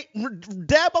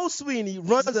 Dabo Sweeney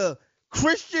runs a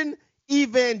Christian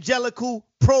evangelical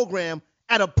program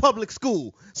at a public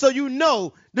school. So you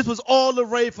know this was all the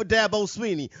rave for Dabo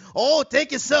Sweeney. Oh,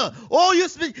 thank you, sir. Oh, you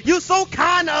so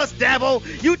kind to us, Dabo.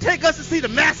 You take us to see the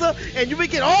massa, and we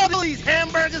get all these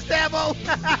hamburgers, Dabo.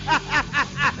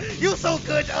 You so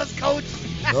good to us, Coach.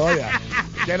 Oh, yeah.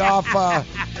 Get off. I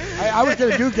was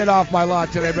going to get off my lawn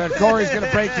today, but Corey's going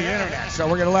to break the internet, so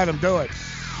we're going to let him do it.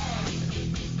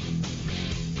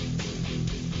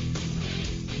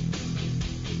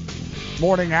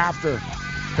 Morning after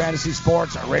Fantasy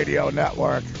Sports Radio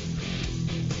Network.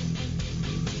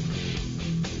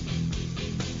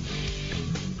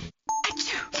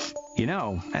 You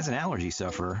know, as an allergy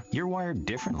sufferer, you're wired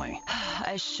differently.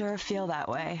 I sure feel that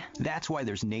way. That's why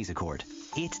there's Nasacort.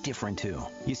 It's different too.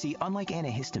 You see, unlike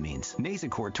antihistamines,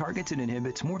 Nasacort targets and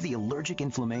inhibits more of the allergic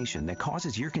inflammation that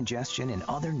causes ear congestion and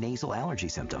other nasal allergy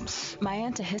symptoms. My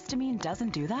antihistamine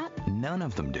doesn't do that? None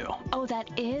of them do. Oh,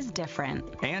 that is different.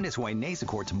 And it's why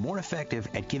Nasacort's more effective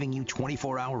at giving you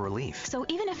 24-hour relief. So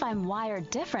even if I'm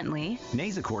wired differently,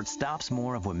 Nasacort stops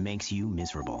more of what makes you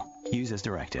miserable. Use as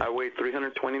directed. I weighed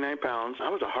 329 pounds. I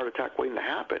was a heart attack waiting to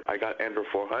happen. I got Andro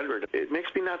 400. It makes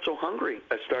me not so hungry.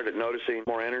 I started noticing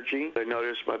more energy. I noticed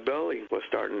my belly was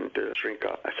starting to shrink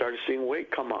up. I started seeing weight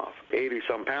come off.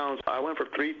 80-some pounds. I went from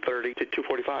 330 to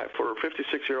 245. For a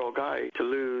 56-year-old guy to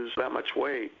lose that much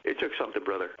weight, it took something,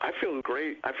 brother. I feel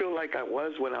great. I feel like I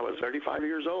was when I was 35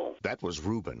 years old. That was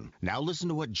Ruben. Now listen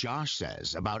to what Josh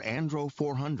says about Andro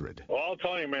 400. Well, I'll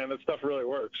tell you, man, that stuff really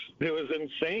works. It was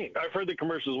insane. I've heard the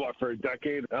commercials, for a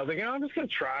decade. I was like, I'm just going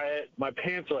to try it. My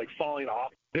pants are, falling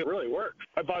off. It really works.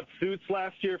 I bought suits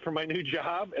last year for my new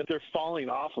job, and they're falling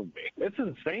off of me. It's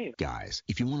insane. Guys,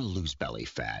 if you want to lose belly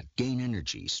fat, gain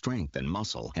energy, strength, and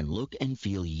muscle, and look and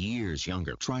feel years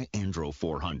younger, try Andro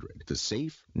 400, the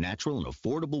safe, natural, and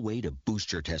affordable way to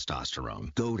boost your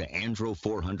testosterone. Go to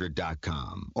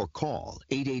andro400.com or call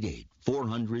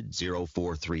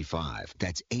 888-400-0435.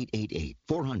 That's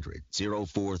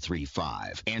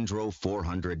 888-400-0435.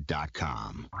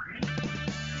 Andro400.com.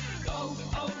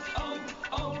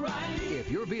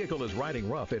 If your vehicle is riding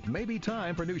rough, it may be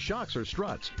time for new shocks or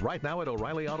struts. Right now at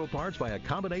O'Reilly Auto Parts, buy a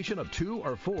combination of 2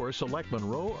 or 4 select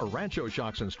Monroe or Rancho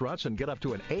shocks and struts and get up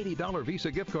to an $80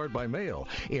 Visa gift card by mail.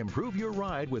 Improve your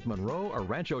ride with Monroe or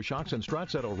Rancho shocks and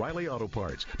struts at O'Reilly Auto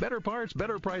Parts. Better parts,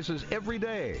 better prices every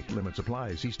day. Limit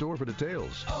supply. See store for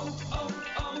details.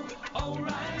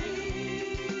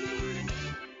 O'Reilly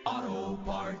Auto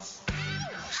Parts.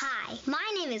 Hi,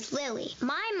 my name is Lily.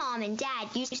 My mom and dad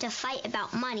used to fight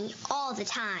about money all the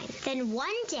time. Then one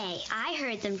day, I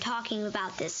heard them talking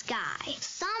about this guy,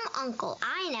 some uncle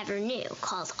I never knew,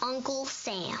 called Uncle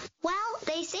Sam. Well,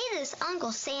 they say this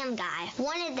Uncle Sam guy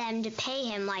wanted them to pay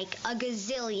him like $1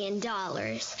 gazillion,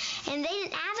 and they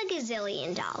didn't have $1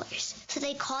 gazillion. So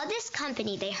they called this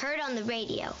company they heard on the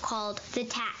radio called the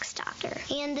Tax Doctor.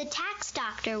 And the Tax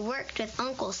Doctor worked with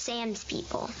Uncle Sam's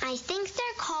people. I think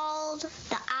they're called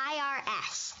the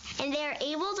IRS. And they're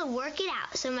able to work it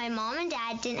out so my mom and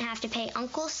dad didn't have to pay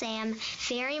Uncle Sam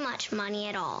very much money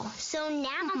at all. So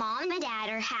now mom and dad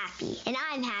are happy, and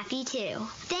I'm happy too.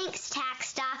 Thanks,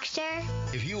 Tax Doctor.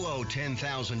 If you owe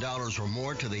 $10,000 or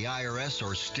more to the IRS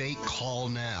or state, call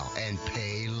now and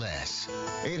pay less.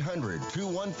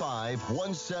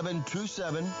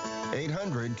 800-215-1727.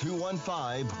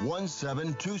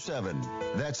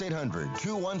 800-215-1727. That's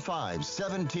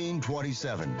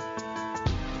 800-215-1727.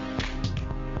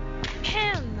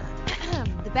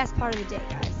 The best part of the day,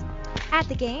 guys. At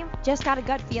the game, just got a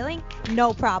gut feeling?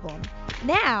 No problem.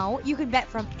 Now you can bet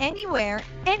from anywhere,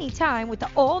 anytime with the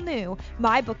all-new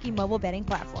MyBookie mobile betting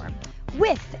platform.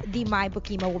 With the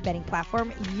MyBookie mobile betting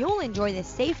platform, you'll enjoy the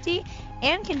safety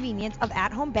and convenience of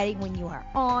at-home betting when you are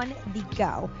on the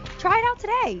go. Try it out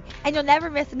today, and you'll never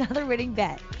miss another winning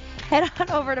bet. Head on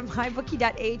over to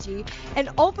mybookie.ag and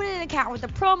open an account with the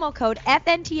promo code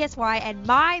FNTSY, and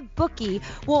MyBookie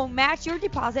will match your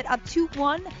deposit up to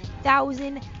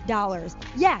 $1,000.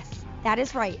 Yes, that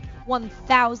is right.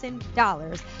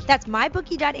 $1,000. That's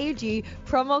mybookie.ag,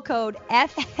 promo code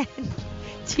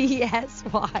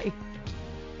FNTSY.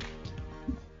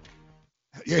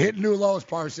 You're hitting new lows,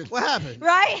 Parson. What happened?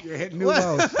 Right? You're hitting new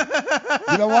lows.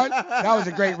 You know what? That was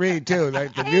a great read, too.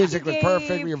 The music was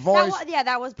perfect. Your voice.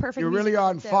 That was perfect. You're really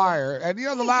on fire. And,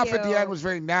 the laugh at the you. end was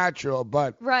very natural,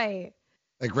 but. Right.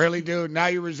 Like, really, dude? Now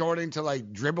you're resorting to,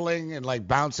 like, dribbling and, like,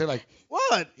 bouncing? Like,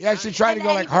 what? You actually trying to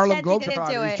go, like, Harlem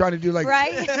Globetrotter. He's trying to do, like.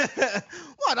 Right?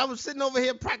 What? I was sitting over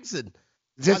here practicing.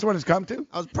 Is this what it's come to?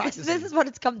 I was practicing. This is what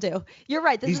it's come to. You're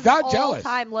right. This He's is not an jealous.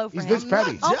 all-time low for He's him. this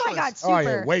petty. Oh, my God. Super. Oh,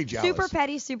 yeah, way jealous. Super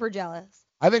petty, super jealous.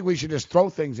 I think we should just throw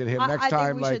things at him next time. I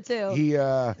think we should, too. He,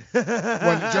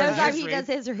 Next time he does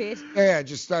his read. Yeah,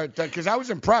 just start, because I was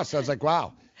impressed. I was like,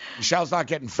 wow. Michelle's not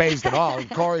getting phased at all.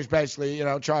 Corey's basically,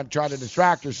 trying to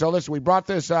distract her. So, listen, we brought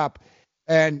this up,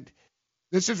 and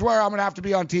this is where I'm going to have to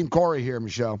be on Team Corey here,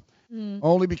 Michelle.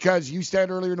 Only because you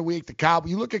said earlier in the week,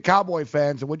 you look at Cowboy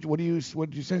fans, and what did you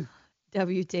say?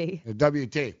 WT.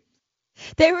 WT.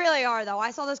 They really are, though.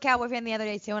 I saw this Cowboy fan the other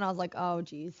day, too, and I was like, oh,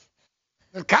 geez.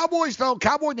 The Cowboys, though,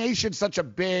 Cowboy Nation's such a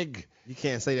big. You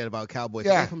can't say that about Cowboys.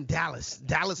 Yeah. They're from Dallas.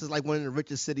 Dallas is like one of the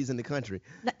richest cities in the country.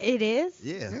 It is?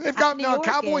 Yeah. They've got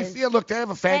Cowboys. Yeah, look, they have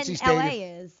a fancy stadium.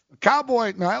 LA is.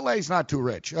 LA's not too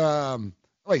rich.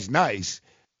 LA's nice,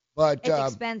 but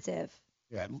it's expensive.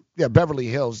 Yeah, Beverly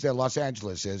Hills, Los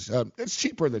Angeles is. It's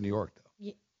cheaper than New York,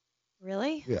 though.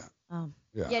 Really? Yeah.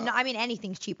 Yeah. No, I mean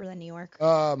anything's cheaper than New York.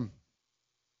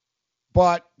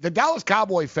 But the Dallas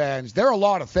Cowboy fans, they're a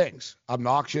lot of things.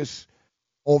 Obnoxious,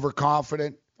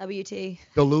 overconfident, WT,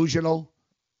 delusional.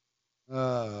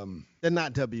 They're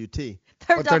not WT.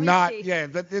 But they're not. Yeah,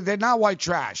 they're not white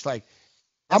trash. Like,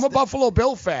 I'm a Buffalo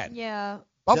Bill fan. Yeah.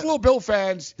 Buffalo Bill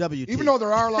fans, WT. even though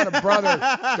there are a lot of brothers,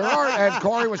 and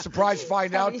Corey was surprised to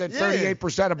find out that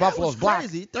 38% of Buffalo is black.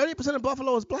 Crazy. 30% of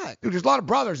Buffalo is black. Dude, there's a lot of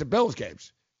brothers at Bills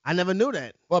games. I never knew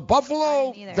that. But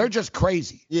Buffalo, they're just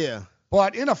crazy. Yeah.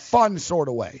 But in a fun sort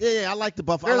of way. Yeah, I like the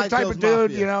Buffalo. They're I like the type Bill's of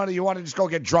dude, Mafia. that you want to just go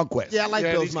get drunk with. Yeah, I like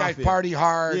Bill's These guys Mafia. party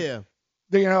hard. Yeah.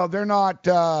 They're not.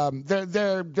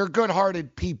 They're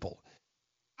good-hearted people.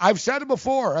 I've said it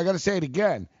before. I got to say it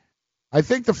again. I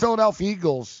think the Philadelphia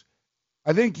Eagles.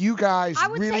 I think you guys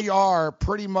really are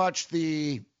pretty much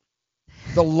the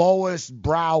lowest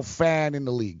brow fan in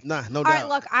the league. Nah, no doubt. All right,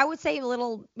 look, I would say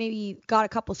maybe got a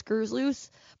couple screws loose,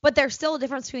 but there's still a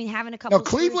difference between having a couple. No,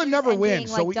 Cleveland never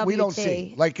wins, so we don't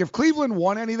see. Like if Cleveland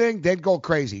won anything, they'd go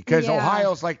crazy because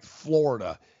Ohio's like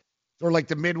Florida, or like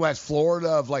the Midwest Florida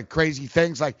of like crazy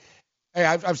things. Like, hey,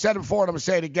 I've said it before and I'm gonna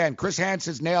say it again. Chris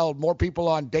Hansen's nailed more people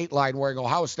on Dateline wearing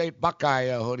Ohio State Buckeye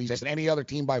hoodies than any other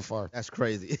team by far. That's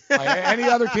crazy. any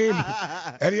other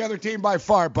team by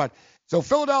far. But so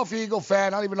Philadelphia Eagle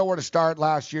fan, I don't even know where to start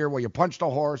last year where you punched a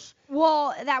horse.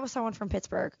 Well, that was someone from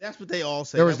Pittsburgh. That's what they all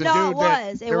say. There was the no,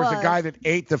 dude there was a guy that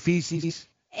ate the feces.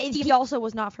 He also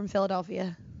was not from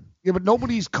Philadelphia. Yeah, but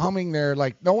nobody's coming there.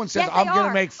 Like, no one says, Yes, I'm going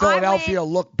to make Philadelphia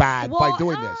look bad by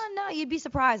doing this. No, you'd be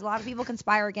surprised. A lot of people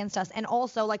conspire against us. And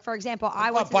also, like, for example, I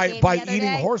went to the by game by the other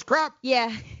eating day. horse crap?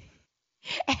 Yeah.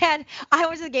 And I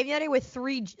went to the game the other day with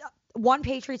one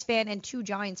Patriots fan and 2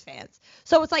 Giants fans.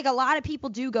 So it's like a lot of people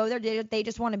do go there. They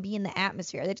just want to be in the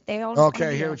atmosphere. They don't. Okay,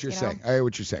 I hear what you're saying. I hear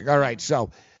what you're saying. All right, so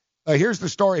here's the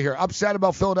story here. Upset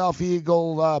about Philadelphia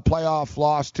Eagle playoff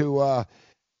loss to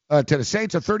the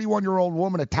Saints. A 31-year-old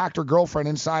woman attacked her girlfriend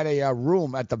inside a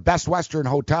room at the Best Western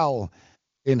Hotel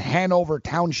in Hanover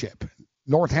Township,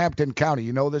 Northampton County.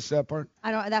 You know this part?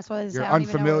 I don't. That's what it is. You're I don't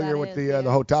even know unfamiliar what with that is.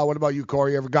 the hotel. What about you,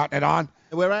 Corey? You ever gotten it on?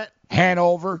 Where at?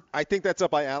 Hanover. I think that's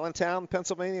up by Allentown,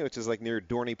 Pennsylvania, which is like near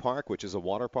Dorney Park, which is a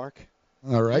water park.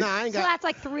 All right. Nah, I ain't So got. that's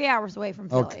like 3 hours away from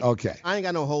Philly. Okay. I ain't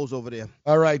got no holes over there.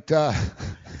 All right. I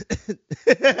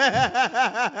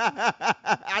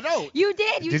don't. You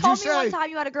did. You Did told you me one say- time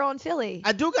you had a girl in Philly.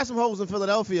 I do got some holes in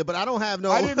Philadelphia, but I don't have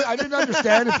no. I didn't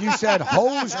understand if you said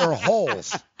hose or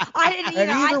holes. I didn't either.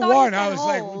 And I either thought one, you I said was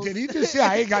holes. like, did he just say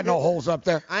I ain't got no holes up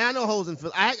there? I got no holes in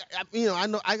Philly. I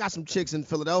know I got some chicks in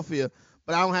Philadelphia,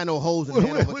 but I don't have no holes in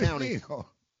Hanover What do you County. mean?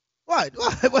 What?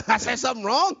 I said something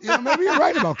wrong? Yeah, maybe you're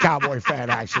right about Cowboy fan,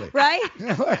 actually. Right?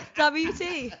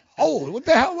 WT. Oh, what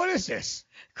the hell? What is this?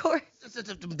 Corey.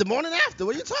 The morning after.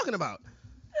 What are you talking about?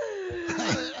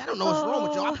 I don't know what's wrong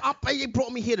with y'all. They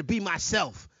brought me here to be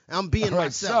myself. I'm being All right,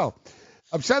 myself. so,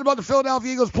 upset about the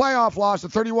Philadelphia Eagles playoff loss. A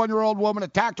 31-year-old woman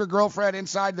attacked her girlfriend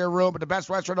inside their room at the Best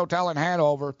Western Hotel in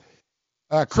Hanover.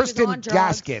 Kristen on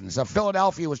drugs. Gaskins of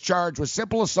Philadelphia was charged with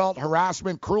simple assault,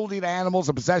 harassment, cruelty to animals,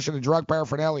 and possession of drug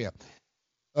paraphernalia.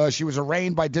 She was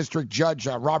arraigned by District Judge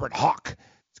Robert Hawk.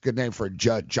 It's a good name for a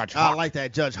judge. Judge Hawk. I like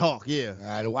that, Judge Hawk, yeah.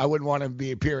 I wouldn't want to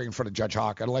be appearing in front of Judge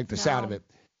Hawk. I don't like the sound of it.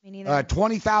 Me neither.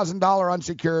 $20,000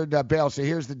 unsecured bail. So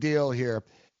here's the deal here.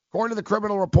 According to the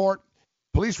criminal report,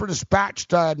 police were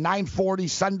dispatched 9:40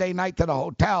 Sunday night to the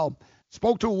hotel.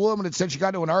 Spoke to a woman and said she got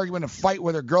into an argument and fight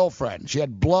with her girlfriend. She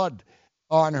had blood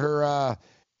on her.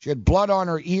 She had blood on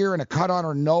her ear and a cut on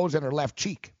her nose and her left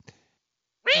cheek.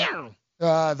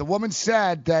 The woman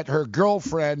said that her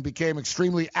girlfriend became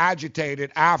extremely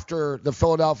agitated after the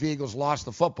Philadelphia Eagles lost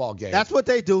the football game. That's what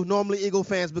they do. Normally, Eagle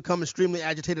fans become extremely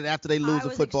agitated after they lose a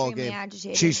football game.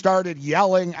 Agitated. She started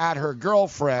yelling at her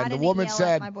girlfriend. I didn't the woman yell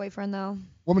said, at my boyfriend though.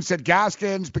 Woman said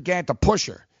Gaskins began to push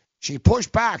her. She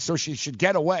pushed back so she should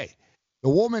get away. The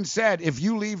woman said, "If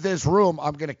you leave this room,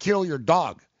 I'm going to kill your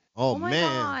dog." Oh, my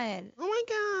man. God. Oh, my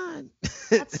God.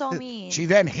 That's so mean. She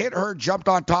then hit her, jumped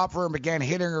on top of her, and began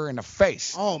hitting her in the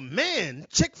face. Oh, man.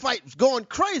 Chick fight was going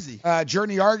crazy. During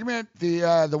the argument,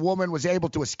 the woman was able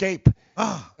to escape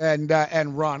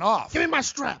and run off. Give me my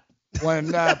strap. When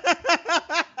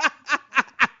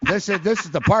this is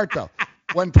the part, though.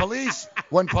 When police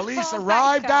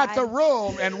arrived at the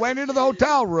room and went into the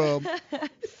hotel room,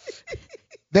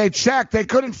 they checked. They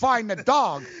couldn't find the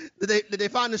dog. Did they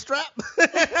find the strap?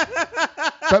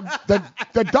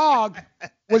 The dog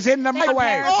was in the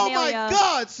microwave. Oh, my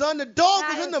God, son. The dog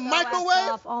was in the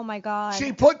microwave? Oh, my God.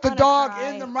 She put the dog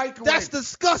in the microwave. That's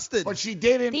disgusting. But she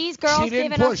didn't. These girls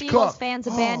giving up Eagles fans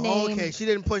a bad name. Okay, she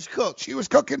didn't push Cook. She was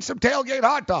cooking some tailgate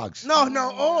hot dogs. No.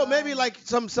 Oh, maybe like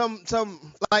some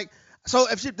like. So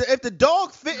if the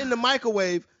dog fit in the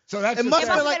microwave, so that's it must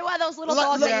have been like one of those little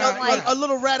dogs that like a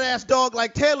little rat ass dog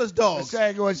like Taylor's dog.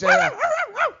 Saying it was a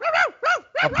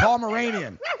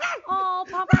Pomeranian. Oh,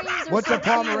 Pomeranians are What's so a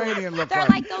Pomeranian look They're like?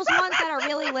 like those ones that are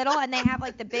really little and they have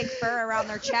like the big fur around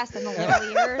their chest and the little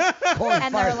ears,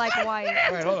 and they're like white.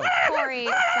 Wait, hold on. Corey,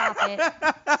 stop it.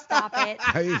 Stop it.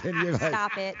 You're like,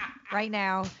 Stop it right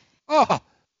now. Oh.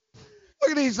 Look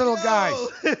at these little guys.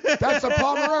 That's a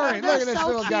Pomeranian. Look at this so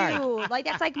little cute. guy. Like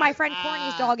that's like my friend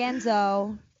Corny's dog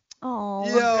Enzo. Oh.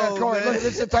 Yo, Corey, look, this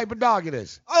is the type of dog it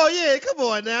is. Oh yeah, come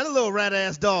on now, the little rat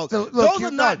ass dogs. So, look, those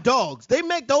are not dogs. They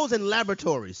make those in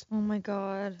laboratories. Oh my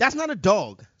God. That's not a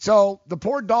dog. So the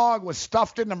poor dog was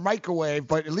stuffed in the microwave,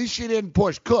 but at least she didn't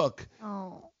push Cook.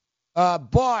 Oh.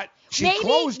 But she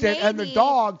closed it, and the maybe.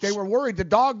 dog, they were worried. The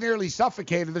dog nearly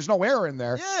suffocated. There's no air in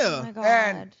there. Yeah. Oh my God.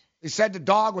 And they said the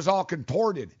dog was all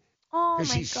contorted Oh my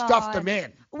because she God. stuffed him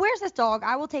in. Where's this dog?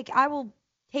 I will take No,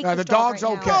 this the dog dog's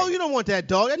right okay. now. No, you don't want that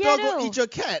dog. That Yeah, dog I will do. eat your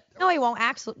cat. No, he won't.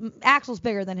 Axel's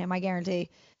bigger than him, I guarantee.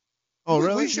 Oh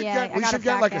really? We should Yeah, I get got a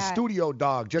fat like a cat. studio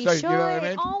dog. Just We like, should. you know what I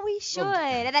mean? Oh, we should.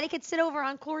 And then he could sit over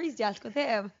on Corey's desk with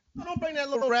him. Don't bring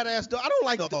that little rat ass dog. I don't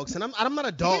like dogs, and I'm not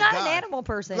a dog You're not guy. an animal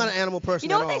person. I'm not an animal person.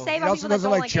 You know at what they all. say He about also people that doesn't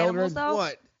don't like like children. animals, though?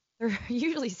 What? They're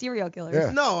usually serial killers.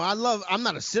 Yeah. No, I'm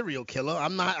not a serial killer.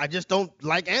 I just don't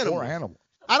like animals. Or animal.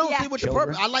 I don't Yeah. see what the Children.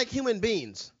 purpose. I like human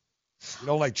beings. You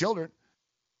don't like children.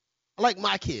 I like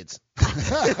my kids.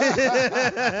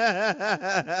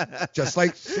 Just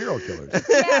like serial killers.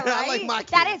 Yeah, right? I like my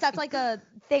kids. That's like a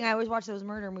thing. I always watch those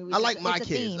murder movies. I like my It's a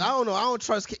kids. theme. I don't know. I don't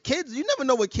trust kids. You never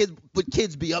know what kids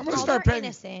be up I'm to. gonna Oh, start they're paying.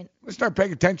 innocent. Let's start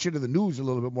paying attention to the news a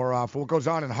little bit more often. What goes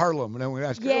on in Harlem, and then we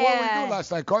ask, hey, what did we Yeah. do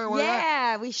last night, Corey? What was that?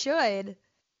 Yeah, we should.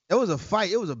 It was a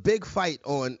fight. It was a big fight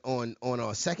on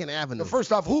 2nd Avenue. So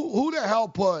first off, who the hell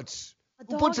puts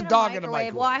Who puts a dog in the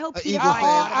microwave? Well, I hope An Peter Eagle finds fan.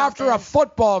 out about After a this.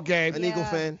 football game, An Eagle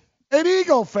fan. an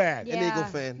Eagle fan. Yeah. An Eagle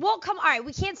fan. Well, come on. All right,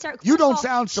 we can't start. You first don't of all,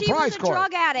 sound surprised, She Corey. was a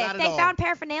drug addict. Not at They all. found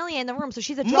paraphernalia in the room, so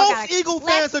she's a drug Most addict. Eagle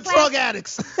fans are Let's drug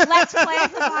addicts. Let's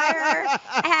classify her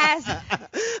as.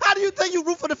 How do you think you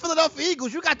root for the Philadelphia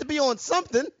Eagles? You got to be on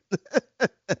something.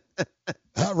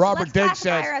 Robert Let's Diggs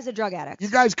classify her says, as a drug addict. you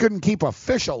guys couldn't keep a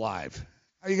fish alive.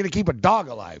 How are you going to keep a dog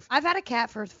alive? I've had a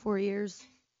cat for 4 years.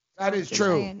 That is Just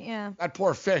true. saying, yeah. That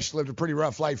poor fish lived a pretty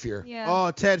rough life here. Yeah.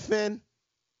 Oh, Ted Finn.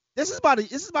 This is about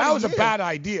That was a year. bad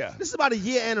idea. This is about a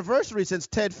year anniversary since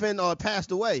Ted Finn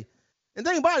passed away. And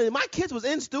think about it, my kids was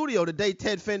in studio the day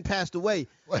Ted Finn passed away.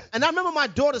 What? And I remember my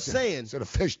daughter saying, So the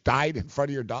fish died in front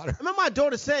of your daughter? I remember my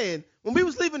daughter saying, when we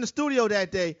was leaving the studio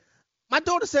that day, my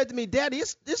daughter said to me, Daddy,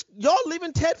 it's y'all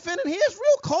leaving Ted Finn in here? It's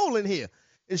real cold in here.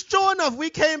 And sure enough, we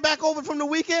came back over from the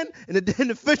weekend, and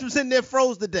the fish was in there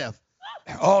froze to death.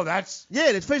 Oh, that's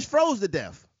Yeah, the fish froze to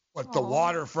death. what, the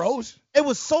water froze? It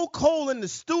was so cold in the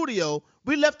studio,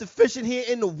 we left the fish in here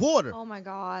in the water. Oh my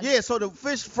God. Yeah, so the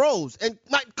fish froze. And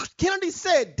Kennedy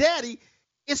said, Daddy,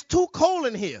 it's too cold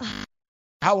in here.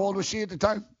 How old was she at the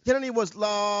time? Kennedy was,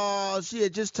 she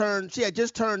had just turned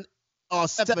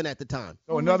 7 at the time.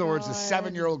 So in other words, the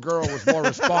 7-year-old girl was more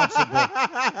responsible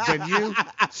than you,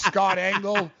 Scott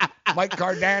Engel, Mike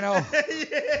Cardano.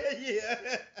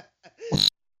 yeah.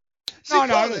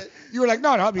 No. You were like,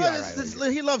 no, I'll be all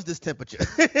right. He loves this temperature.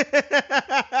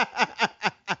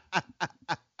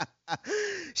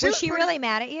 Was she really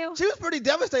mad at you? She was pretty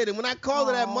devastated when I called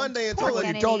her that Monday and told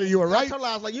her. You told her you were right. I told her,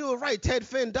 I was like, you were right. Ted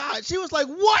Finn died. She was like,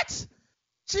 what?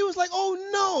 She was like, oh,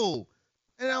 no.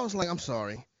 And I was like, I'm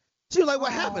sorry. She was like,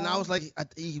 what happened? I was like,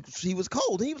 he was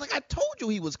cold. And he was like, I told you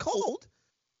he was cold.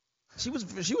 She was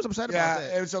upset about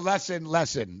that. Yeah, it was a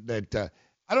lesson that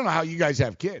I don't know how you guys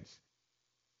have kids.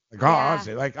 Like,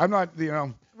 honestly, like, I'm not,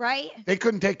 Right? They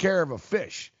couldn't take care of a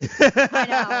fish. I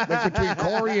know. Like, between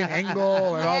Corey and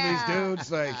Engel and all these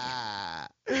dudes, like,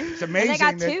 it's amazing.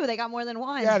 And they got two. They got more than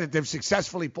one. Yeah, that they've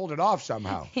successfully pulled it off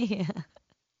somehow. Yeah.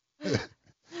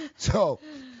 So,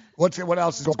 what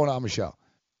else is going on, Michelle?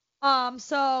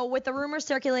 So with the rumors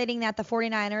circulating that the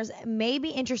 49ers may be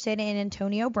interested in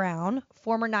Antonio Brown,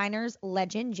 former Niners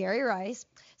legend Jerry Rice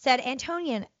said,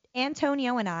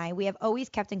 Antonio and I, we have always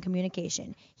kept in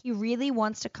communication. He really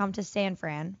wants to come to San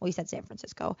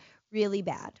Francisco, really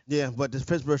bad. Yeah, but the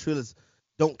Pittsburgh Steelers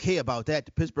don't care about that.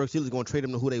 The Pittsburgh Steelers are going to trade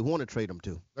him to who they want to trade him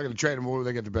to. They're going to trade him who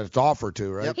they get the best offer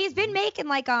to, right? Yep. He's been making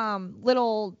like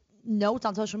little notes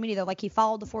on social media though, like he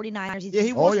followed the 49ers.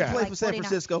 He wants to play for San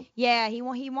Francisco. Yeah, he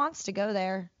wants to go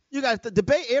there. You guys, the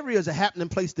Bay Area is a happening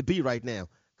place to be right now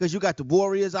because you got the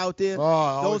Warriors out there.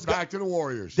 Oh, back to the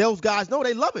Warriors. Those guys, no,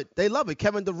 they love it. They love it.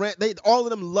 Kevin Durant, all of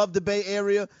them love the Bay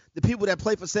Area. The people that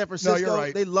play for San Francisco, you're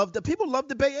right. People love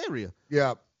the Bay Area.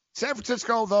 Yeah. San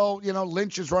Francisco, though,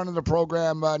 Lynch is running the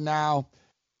program now.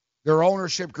 Their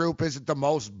ownership group isn't the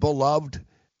most beloved.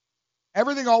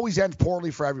 Everything always ends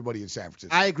poorly for everybody in San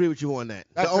Francisco. I agree with you on that.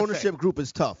 The ownership group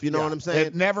is tough. You know what I'm saying?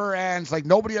 It never ends. Like,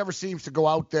 nobody ever seems to go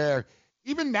out there.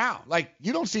 Even now, like,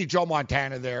 you don't see Joe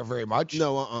Montana there very much.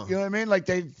 No, You know what I mean? Like,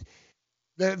 the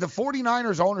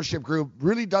 49ers ownership group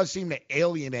really does seem to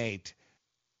alienate.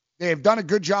 They have done a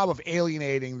good job of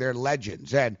alienating their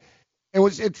legends. And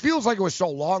it feels like it was so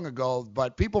long ago,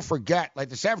 but people forget. Like,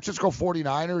 the San Francisco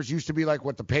 49ers used to be like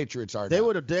what the Patriots are now. They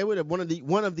were one of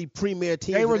the premier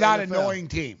teams. They were in that the NFL. annoying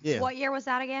team. Yeah. What year was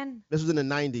that again? This was in the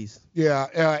 90s. Yeah,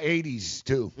 80s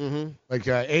too. Mm-hmm. Like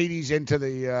 80s into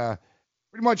the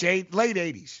pretty much late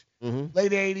 80s. Mm-hmm.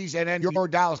 Late 80s, and then your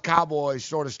Dallas Cowboys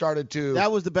sort of started to.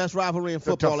 That was the best rivalry in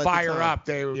football. To fire up,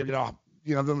 they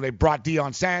they brought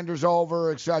Deion Sanders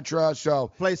over, etc.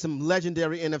 So play some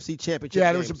legendary NFC championship.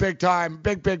 Yeah, games. there was a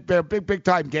big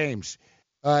time games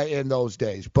in those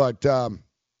days. But the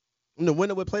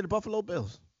winner would play the Buffalo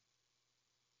Bills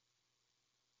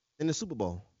in the Super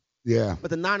Bowl. Yeah, but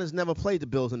the Niners never played the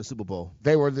Bills in the Super Bowl.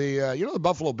 They were the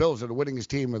Buffalo Bills are the winningest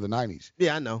team of the 90s.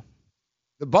 Yeah, I know.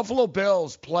 The Buffalo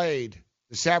Bills played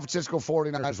the San Francisco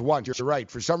 49ers once. You're right.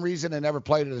 For some reason, they never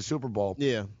played in the Super Bowl.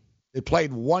 Yeah. They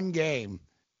played one game,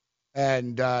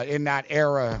 and in that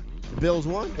era, the Bills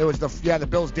won. It was the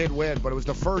Bills did win, but it was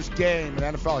the first game in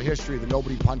NFL history that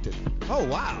nobody punted. Oh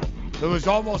wow! It was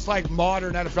almost like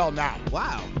modern NFL now.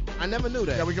 Wow, I never knew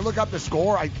that. Yeah, we can look up the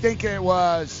score. I think it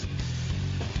was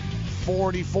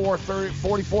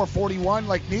 44-41.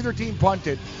 Like neither team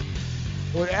punted.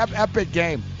 It was an epic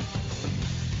game.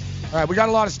 All right, we got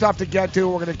a lot of stuff to get to.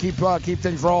 We're going to keep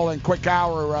things rolling. Quick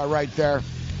hour right there.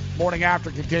 Morning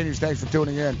After continues. Thanks for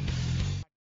tuning in.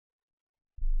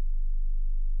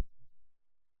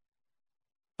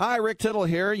 Hi, Rick Tittle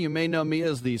here. You may know me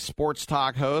as the sports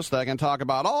talk host that can talk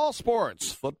about all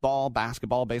sports: football,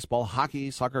 basketball, baseball,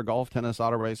 hockey, soccer, golf, tennis,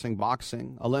 auto racing,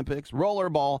 boxing, Olympics,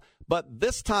 rollerball. But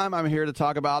this time I'm here to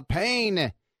talk about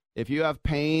pain. If you have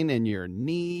pain in your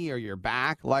knee or your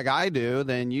back like I do,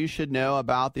 then you should know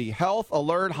about the Health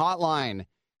Alert Hotline.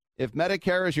 If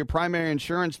Medicare is your primary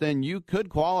insurance, then you could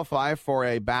qualify for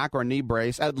a back or knee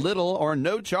brace at little or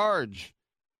no charge.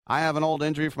 I have an old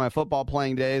injury from my football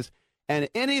playing days, and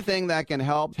anything that can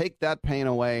help take that pain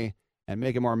away and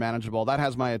make it more manageable, that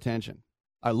has my attention.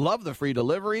 I love the free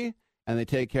delivery, and they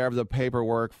take care of the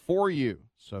paperwork for you.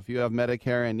 So if you have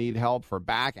Medicare and need help for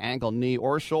back, ankle, knee,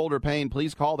 or shoulder pain,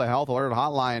 please call the Health Alert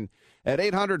Hotline at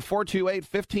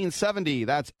 800-428-1570.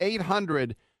 That's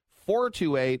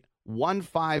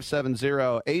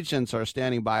 800-428-1570. Agents are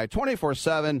standing by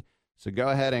 24/7, so go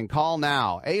ahead and call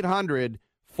now.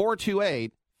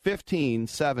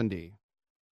 800-428-1570.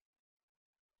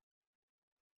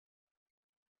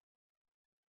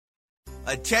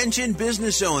 Attention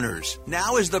business owners.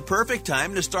 Now is the perfect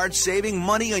time to start saving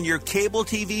money on your cable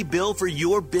TV bill for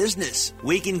your business.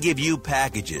 We can give you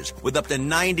packages with up to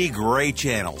 90 great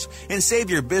channels and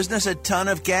save your business a ton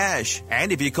of cash.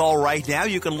 And if you call right now,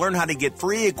 you can learn how to get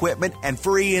free equipment and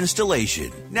free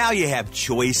installation. Now you have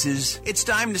choices. It's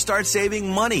time to start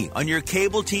saving money on your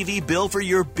cable TV bill for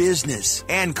your business.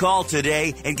 And call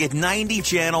today and get 90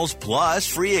 channels plus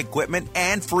free equipment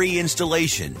and free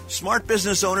installation. Smart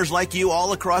business owners like you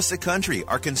all across the country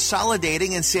are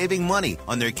consolidating and saving money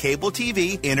on their cable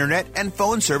TV, internet, and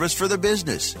phone service for their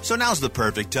business. So now's the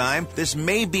perfect time. This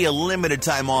may be a limited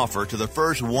time offer to the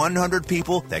first 100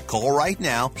 people that call right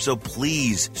now. So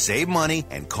please save money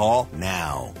and call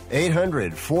now.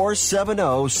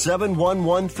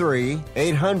 800-470-7113.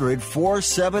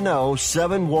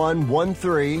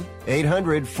 800-470-7113.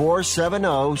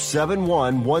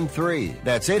 800-470-7113.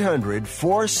 That's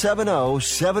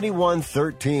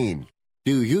 800-470-7113.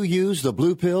 Do you use the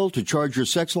Blue Pill to charge your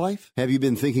sex life? Have you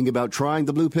been thinking about trying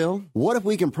the Blue Pill? What if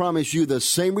we can promise you the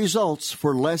same results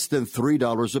for less than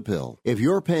 $3 a pill? If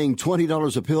you're paying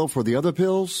 $20 a pill for the other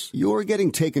pills, you're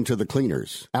getting taken to the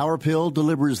cleaners. Our pill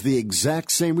delivers the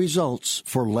exact same results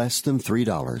for less than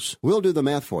 $3. We'll do the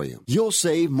math for you. You'll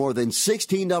save more than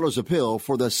 $16 a pill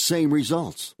for the same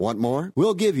results. Want more?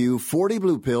 We'll give you 40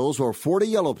 blue pills or 40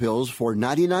 yellow pills for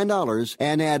 $99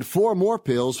 and add 4 more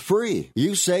pills free.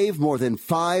 You save more than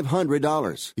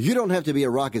 $500. You don't have to be a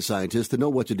rocket scientist to know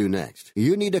what to do next.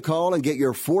 You need to call and get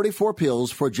your 44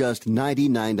 pills for just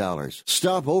 $99.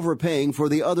 Stop overpaying for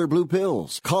the other blue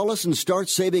pills. Call us and start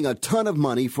saving a ton of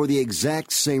money for the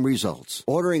exact same results.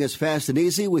 Ordering is fast and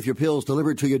easy with your pills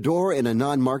delivered to your door in a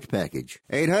non-marked package.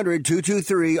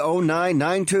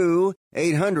 800-223-0992.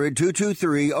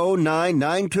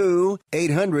 800-223-0992.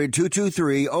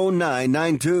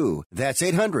 800-223-0992. That's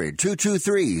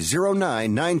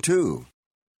 800-223-0992.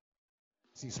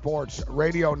 Sports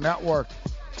Radio Network.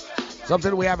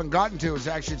 Something we haven't gotten to is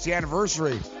actually it's the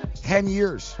anniversary. 10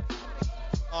 years.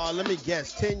 Let me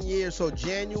guess. 10 years. So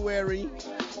January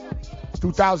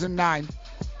 2009.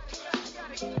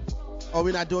 Oh,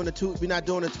 we're not doing the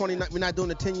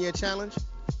 10-year challenge?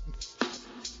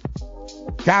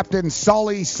 Captain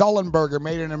Sully Sullenberger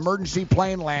made an emergency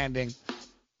plane landing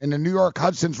in the New York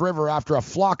Hudson's River after a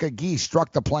flock of geese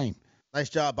struck the plane. Nice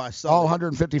job by Sully. All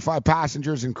 155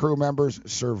 passengers and crew members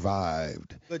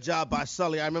survived. Good job by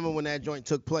Sully. I remember when that joint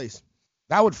took place.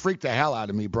 That would freak the hell out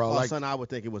of me, bro. Oh, son, I would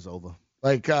think it was over.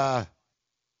 Like, I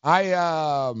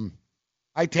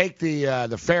take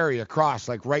the ferry across,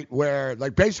 like right where,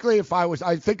 like basically if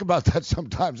I think about that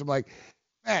sometimes. I'm like,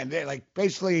 man, they like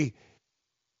basically.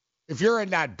 If you're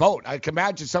in that boat, I can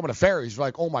imagine some of the ferries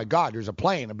like, oh, my God, there's a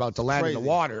plane about to land in the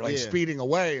water, like speeding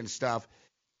away and stuff.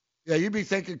 Yeah, you'd be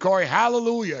thinking, Corey,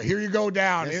 hallelujah, here you go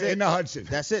down in the Hudson.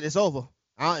 That's it. It's over.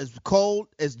 It's cold.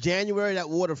 It's January. That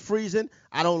water freezing.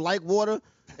 I don't like water.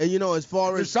 And, as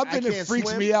far There's as something that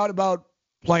freaks me out about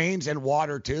planes and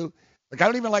water, too. Like, I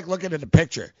don't even like looking at the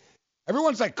picture.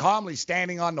 Everyone's, like, calmly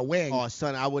standing on the wing. Oh,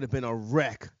 son, I would have been a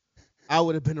wreck.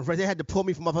 They had to pull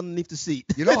me from up underneath the seat.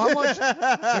 You know how much? You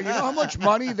know how much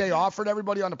money they offered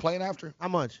everybody on the plane after? How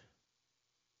much?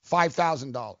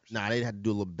 $5,000. Nah, they had to do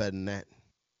a little better than that.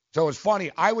 So it's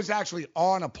funny. I was actually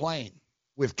on a plane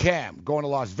with Cam going to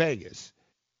Las Vegas,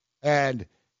 and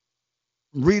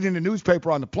reading the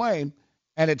newspaper on the plane,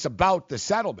 and it's about the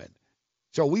settlement.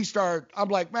 So I'm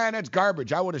like, man, that's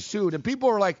garbage. I would have sued. And people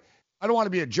were like, I don't want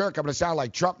to be a jerk. I'm going to sound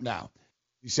like Trump now.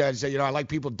 He says, I like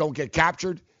people don't get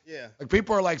captured. Yeah. Like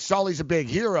people are like, Sully's a big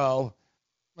hero.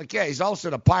 Like, yeah, he's also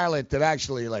the pilot that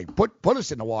actually like put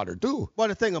us in the water too. Well,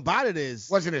 the thing about it is,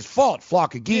 wasn't his fault.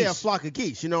 Flock of geese. Yeah, flock of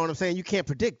geese. You know what I'm saying? You can't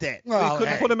predict that. Well, he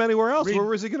couldn't put them anywhere else. Where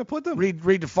was he going to put them?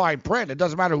 Read the fine print. It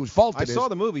doesn't matter whose fault it is. I saw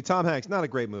the movie. Tom Hanks, not a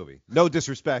great movie. No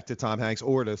disrespect to Tom Hanks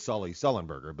or to Sully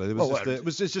Sullenberger, but it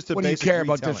was just a what do you basic care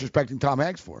retelling. about disrespecting Tom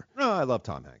Hanks for? No, I love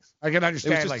Tom Hanks. I can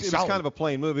understand. It was kind of a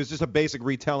plain movie. It was just a basic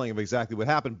retelling of exactly what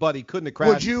happened. But he couldn't have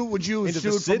crashed. Would you into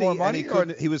sue the city, for more money?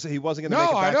 He wasn't going to make it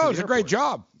No, back I know. to the It's a great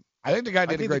job. I think the guy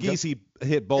did a great job. I think the geese he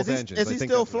hit both engines. Is he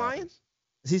still flying?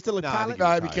 Is he still a pilot?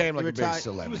 No, he became like a big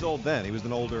celebrity. He was old then. He was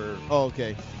an older. Oh,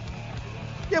 okay.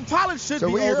 Yeah, pilots should be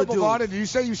older dudes. So Bavada, did you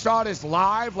say you saw this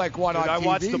live, like what, on TV? I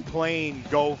watched the plane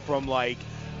go from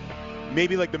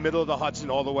maybe the middle of the Hudson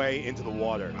all the way into the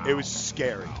water. Wow. It was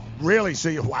scary. Really?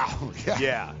 So wow. Yeah.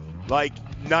 Yeah. Like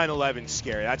 9/11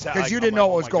 scary. That's how. Because you didn't know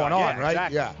what was going on, right?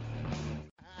 Exactly. Yeah.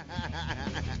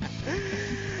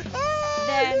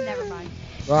 Then never mind.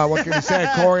 What can you say?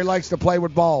 Corey likes to play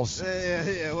with balls.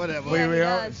 Yeah, whatever.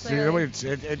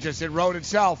 It wrote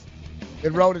itself.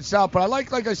 It wrote itself. But I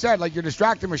like I said, like you're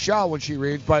distracting Michelle when she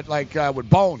reads, but like with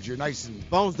Bones, you're nice and.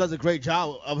 Bones does a great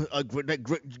job.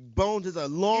 Bones is a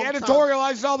long. He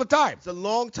editorializes all the time. It's a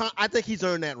long time. I think he's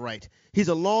earned that right. He's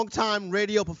a long-time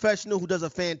radio professional who does a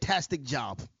fantastic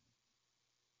job.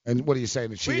 And what are you saying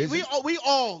that she is? We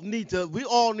all need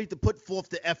to put forth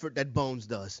the effort that Bones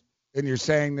does. And you're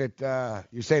saying that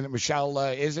Michelle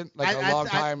isn't like a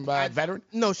long-time veteran?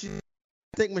 No, I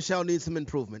think Michelle needs some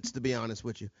improvements. To be honest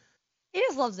with you. He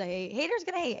just loves to hate. Haters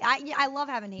gonna hate. I love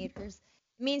having haters.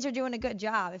 It means you're doing a good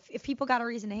job. If people got a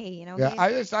reason to hate, you know. Yeah,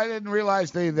 I didn't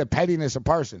realize the pettiness of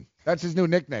Parson. That's his new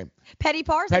nickname. Petty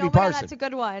Parson. Petty Parson. Parson. That's a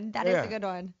good one. That is a good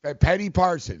one. Petty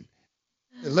Parson.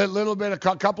 A little bit, a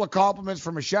couple of compliments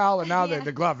for Michelle, and now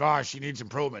the glove. Oh, she needs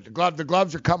improvement. The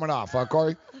gloves are coming off, huh,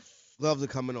 Corey? Gloves are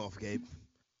coming off, Gabe.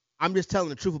 I'm just telling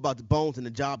the truth about the Bones and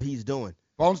the job he's doing.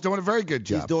 Bones doing a very good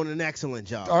job. He's doing an excellent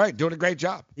job. All right, doing a great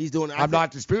job. I'm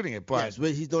not disputing it, but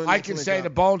yes, he's doing. I can say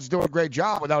the Bones doing a great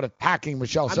job without attacking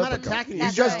Michelle Serpico. I'm not attacking you.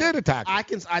 You just did attack her.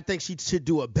 I think she should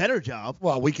do a better job.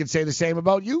 Well, we can say the same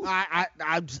about you.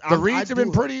 The reads have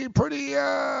been pretty.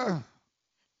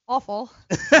 Awful.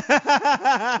 Mediocre.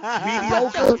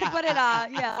 To put it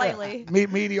lightly.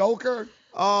 Mediocre.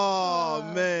 Oh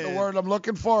man. The word I'm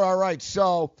looking for. All right,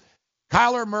 so.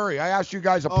 Kyler Murray, I asked you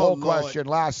guys a poll question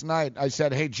last night. I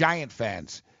said, hey, Giant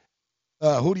fans,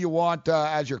 who do you want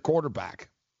as your quarterback?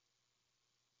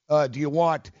 Do you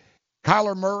want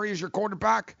Kyler Murray as your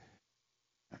quarterback?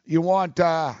 You want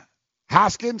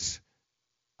Haskins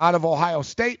out of Ohio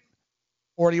State?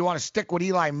 Or do you want to stick with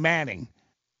Eli Manning?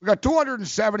 We got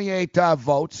 278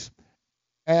 votes.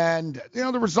 And,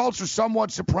 the results are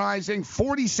somewhat surprising.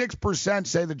 46%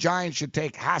 say the Giants should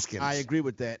take Haskins. I agree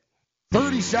with that.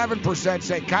 37%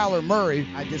 say Kyler Murray.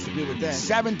 I disagree with that.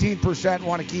 17%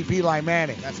 want to keep Eli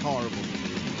Manning. That's horrible.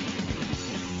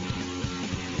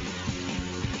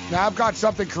 Now, I've got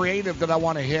something creative that I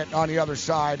want to hit on the other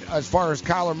side as far as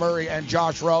Kyler Murray and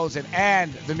Josh Rosen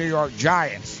and the New York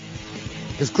Giants.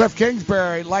 Because Cliff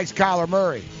Kingsbury likes Kyler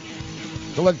Murray.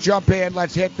 So let's jump in.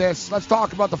 Let's hit this. Let's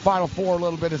talk about the Final Four a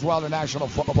little bit as well in the National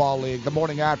Football League. The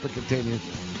morning after continues.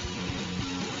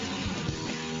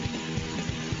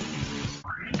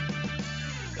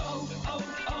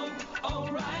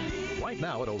 Right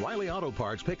now at O'Reilly Auto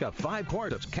Parts, pick up 5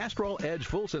 quarts of Castrol Edge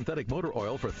Full Synthetic Motor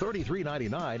Oil for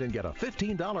 $33.99 and get a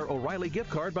 $15 O'Reilly gift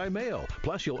card by mail.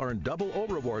 Plus, you'll earn double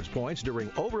O-Rewards points during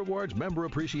O-Rewards Member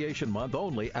Appreciation Month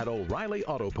only at O'Reilly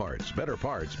Auto Parts. Better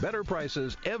parts, better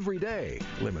prices every day.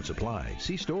 Limits apply.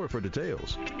 See store for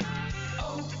details.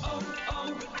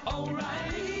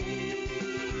 O'Reilly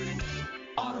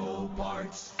Auto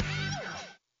Parts.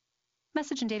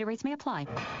 Message and data rates may apply.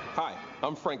 Hi,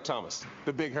 I'm Frank Thomas,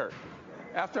 the Big Hurt.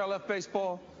 After I left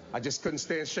baseball, I just couldn't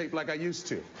stay in shape like I used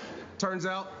to. Turns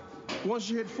out, once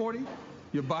you hit 40,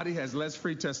 your body has less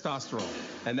free testosterone,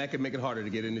 and that can make it harder to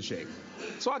get into shape.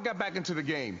 So I got back into the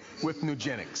game with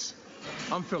Nugenics.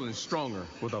 I'm feeling stronger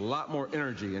with a lot more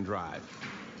energy and drive.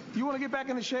 You want to get back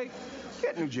into shape?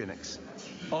 Get Nugenics.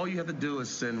 All you have to do is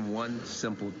send one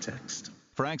simple text.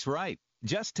 Frank's right.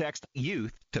 Just text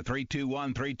YOUTH to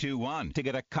 321-321 to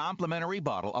get a complimentary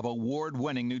bottle of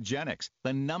award-winning Nugenics, the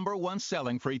 #1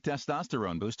 selling free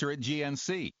testosterone booster at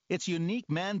GNC. Its unique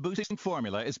man-boosting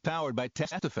formula is powered by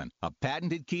testofen, a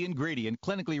patented key ingredient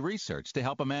clinically researched to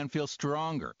help a man feel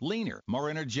stronger, leaner,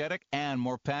 more energetic, and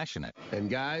more passionate. And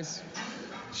guys,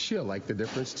 she'll like the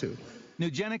difference too.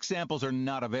 Nugenics samples are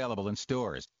not available in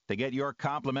stores. To get your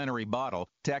complimentary bottle,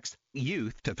 text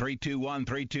YOUTH to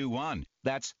 321-321.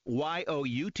 That's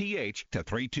YOUTH to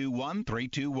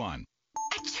 321-321.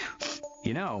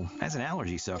 As an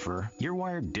allergy sufferer, you're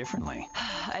wired differently.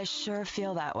 I sure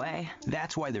feel that way.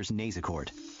 That's why there's Nasacort.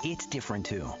 It's different,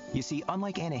 too. You see,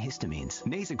 unlike antihistamines,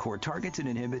 Nasacort targets and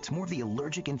inhibits more of the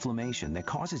allergic inflammation that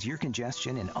causes ear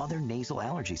congestion and other nasal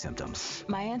allergy symptoms.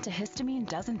 My antihistamine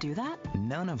doesn't do that?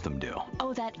 None of them do.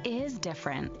 Oh, that is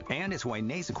different. And it's why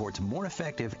Nasacort's more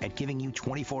effective at giving you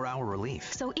 24-hour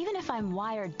relief. So even if I'm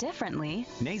wired differently,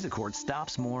 Nasacort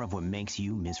stops more of what makes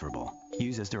you miserable.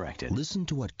 Use as directed. Listen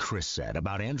to what Chris said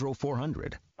about Andro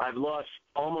 400. I've lost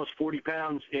almost 40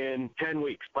 pounds in 10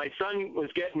 weeks. My son was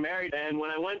getting married, and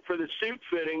when I went for the suit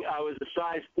fitting, I was a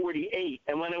size 48.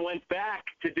 And when I went back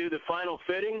to do the final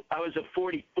fitting, I was a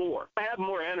 44. I have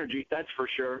more energy, that's for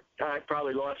sure. I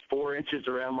probably lost 4 inches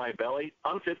around my belly.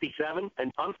 I'm 57,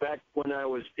 and I'm back when I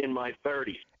was in my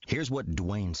 30s. Here's what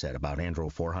Dwayne said about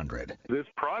Andro 400. This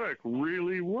product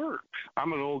really works.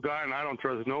 I'm an old guy and I don't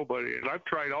trust nobody. And I've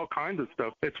tried all kinds of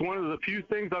stuff. It's one of the few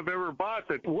things I've ever bought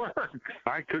that works.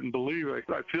 I couldn't believe it.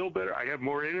 I feel better. I have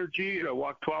more energy. I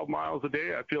walk 12 miles a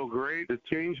day. I feel great. It's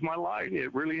changed my life.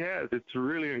 It really has. It's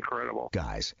really incredible.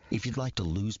 Guys, if you'd like to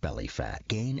lose belly fat,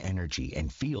 gain energy,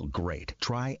 and feel great,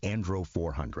 try Andro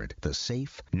 400, the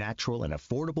safe, natural, and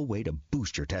affordable way to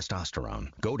boost your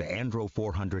testosterone. Go to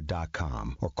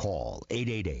andro400.com or call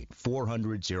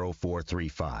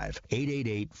 888-400-0435.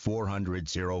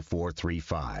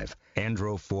 888-400-0435.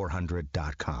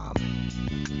 andro400.com.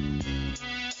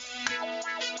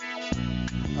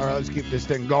 All right, let's keep this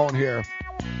thing going here.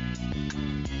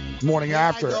 Morning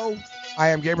after. I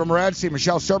am Gabriel Morency.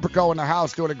 Michelle Serpico in the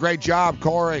house doing a great job.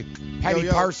 Corey, Petty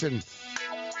Parson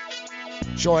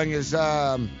showing his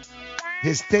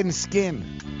thin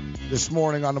skin this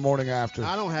morning on the morning after.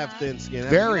 I don't have thin skin.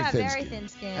 Very thin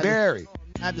skin. Very.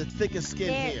 I have the thickest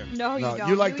skin here. No, you don't.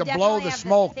 You like to blow the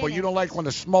smoke, but you don't like when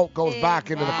the smoke goes back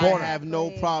into the corner. I have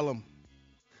no problem.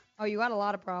 Oh, you got a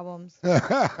lot of problems.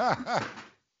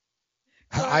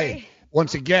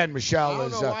 Once again, Michelle I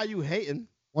don't know why you hating.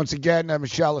 Once again,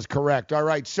 Michelle is correct. All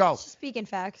right, so. Speaking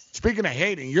facts. Speaking of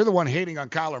hating, you're the one hating on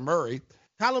Kyler Murray.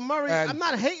 Kyler Murray, I'm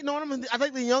not hating on him. I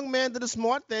think the young man did a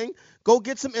smart thing. Go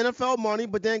get some NFL money,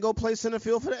 but then go play center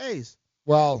field for the A's.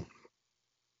 Well,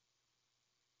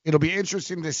 it'll be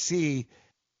interesting to see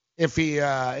if he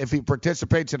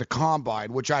participates in a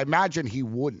combine, which I imagine he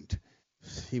wouldn't.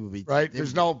 He would be right.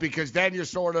 Because then you're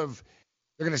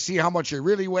they're going to see how much he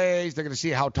really weighs. They're going to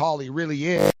see how tall he really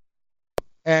is.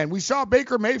 And we saw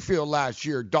Baker Mayfield last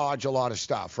year dodge a lot of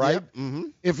stuff, right? Yep. Mm-hmm.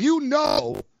 If you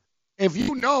know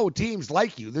teams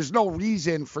like you, there's no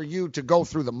reason for you to go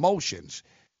through the motions.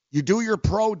 You do your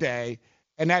pro day,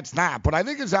 and that's that. But I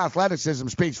think his athleticism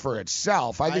speaks for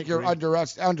itself. I think you're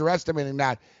underestimating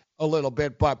that a little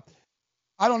bit. But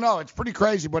I don't know. It's pretty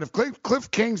crazy. But if Cliff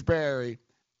Kingsbury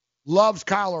loves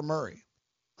Kyler Murray,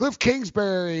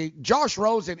 Josh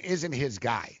Rosen isn't his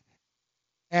guy.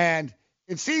 And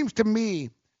it seems to me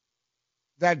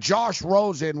that Josh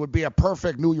Rosen would be a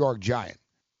perfect New York Giant.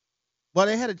 Well,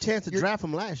 they had a chance to draft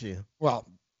him last year. Well,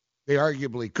 they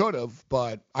arguably could have,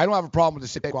 but I don't have a problem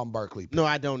with the Saquon Barkley pick. No,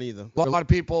 I don't either. A lot of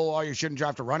people, you shouldn't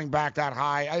draft a running back that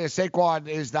high. Saquon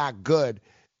is that good,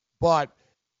 but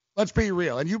let's be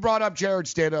real. And you brought up Jarrett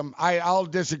Stidham. I'll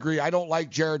disagree. I don't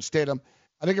like Jarrett Stidham.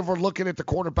 I think if we're looking at the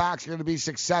quarterbacks going to be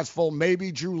successful,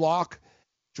 maybe Drew Lock.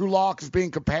 Drew Lock is being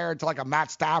compared to like a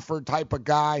Matt Stafford type of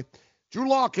guy. Drew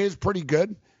Lock is pretty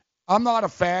good. I'm not a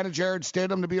fan of Jarrett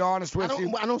Stidham, to be honest with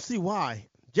you. I don't see why.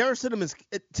 Jarrett Stidham is,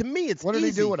 to me, it's What did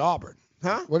easy. he do at Auburn?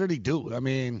 Huh? What did he do? I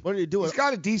mean, what did he do? He's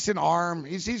got a decent arm.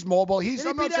 He's mobile.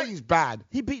 I'm not saying he's bad.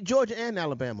 He beat Georgia and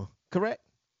Alabama, correct?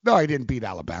 No, he didn't beat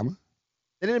Alabama.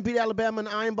 They didn't beat Alabama in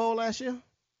the Iron Bowl last year?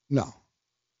 No.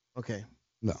 Okay.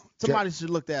 No. Somebody should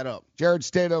look that up. Jarrett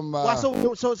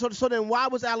Stidham. So then why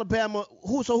was Alabama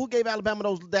who gave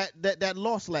Alabama that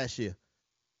loss last year?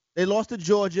 They lost to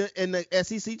Georgia in the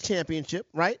SEC championship,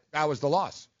 right? That was the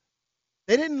loss.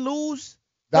 They didn't lose.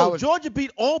 Georgia beat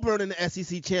Auburn in the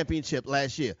SEC championship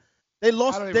last year. They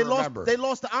lost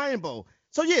the Iron Bowl.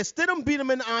 So yeah, Stidham beat him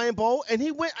in the Iron Bowl, and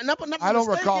he went. I don't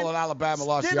recall that Alabama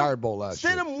lost the Iron Bowl last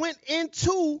year. Stidham went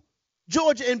into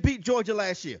Georgia and beat Georgia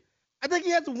last year. I think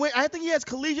he has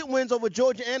collegiate wins over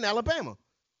Georgia and Alabama.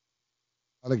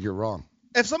 I think you're wrong.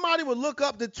 If somebody would look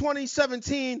up the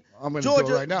 2017 I'm going to Georgia,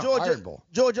 do it right now. Georgia, Iron Bowl.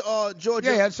 Georgia.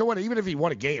 Yeah. So what? Even if he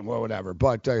won a game or whatever.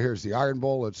 But here's the Iron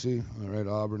Bowl. Let's see. All right,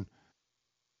 Auburn.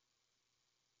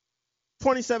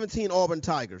 2017 Auburn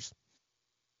Tigers.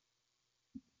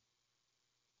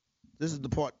 This is the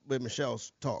part where Michelle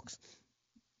talks.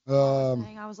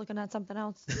 I was looking at something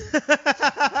else.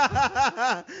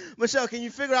 Michelle, can you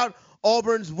figure out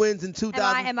Auburn's wins in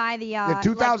 2000? Am I the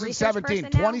 2017,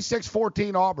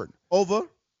 26-14 Auburn.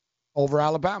 Over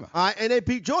Alabama. And they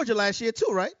beat Georgia last year too,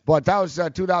 right? But that was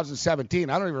 2017.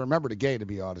 I don't even remember the game, to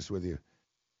be honest with you.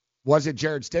 Was it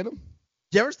Jarrett Stidham?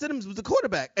 Jarrett Stidham was the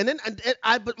quarterback. And then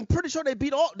I'm pretty sure they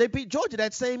beat Georgia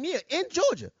that same year in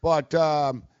Georgia. But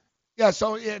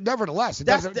nevertheless,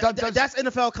 that's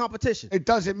NFL competition. It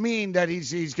doesn't mean that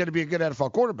he's going to be a good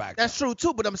NFL quarterback. That's true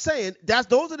too, but I'm saying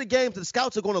those are the games the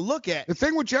scouts are going to look at. The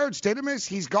thing with Jarrett Stidham is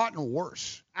he's gotten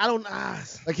worse.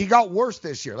 He got worse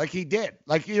this year. Like he did.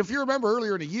 Like if you remember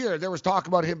earlier in the year, there was talk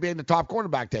about him being the top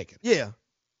quarterback taken. Yeah.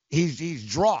 He's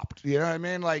dropped. You know what I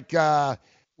mean? Like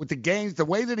with the games, the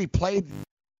way that he played,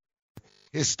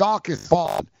 his stock has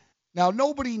fallen. Now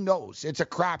nobody knows. It's a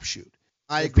crapshoot.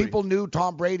 I agree. People knew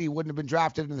Tom Brady wouldn't have been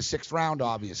drafted in the 6th round,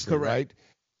 obviously, correct. Right?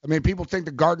 I mean, people think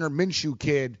the Gardner Minshew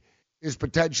kid is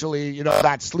potentially,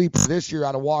 that sleeper this year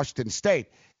out of Washington State.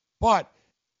 But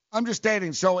I'm just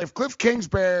stating, so if Cliff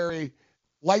Kingsbury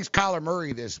likes Kyler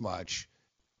Murray this much,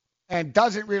 and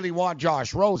doesn't really want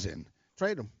Josh Rosen,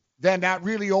 trade him. Then that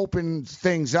really opens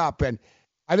things up. And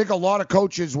I think a lot of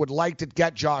coaches would like to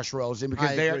get Josh Rosen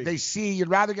because they see you'd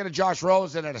rather get a Josh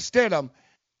Rosen and a Stidham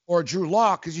or a Drew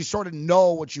Lock because you sort of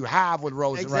know what you have with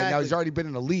Rosen right now. He's already been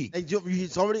in the league.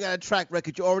 He's already got a track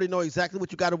record. You already know exactly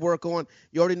what you got to work on.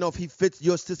 You already know if he fits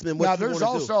your system and what you want to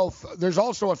do. There's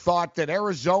also a thought that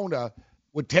Arizona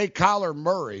would take Kyler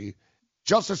Murray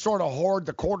just to sort of hoard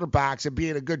the quarterbacks and be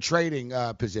in a good trading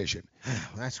position.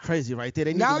 That's crazy right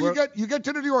there. Now you get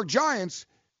to the New York Giants,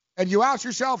 and you ask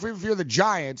yourself, if you're the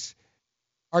Giants,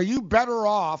 are you better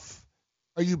off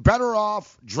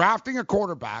drafting a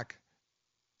quarterback,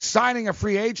 signing a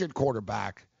free agent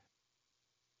quarterback,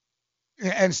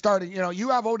 and starting, you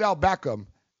have Odell Beckham.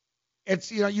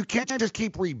 It's, you can't just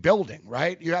keep rebuilding,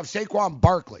 right? You have Saquon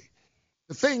Barkley.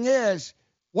 The thing is,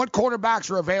 what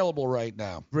quarterbacks are available right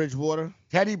now?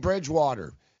 Teddy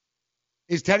Bridgewater.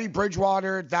 Is Teddy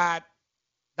Bridgewater that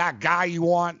guy you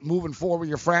want moving forward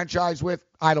your franchise with?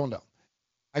 I don't know.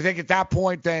 I think at that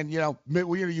point, then,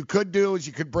 you could do is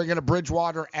you could bring in a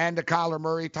Bridgewater and a Kyler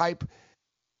Murray type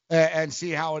and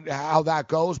see how that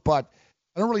goes. But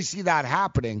I don't really see that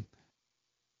happening.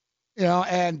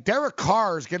 And Derek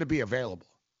Carr is going to be available.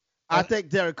 I think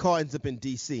Derek Carr ends up in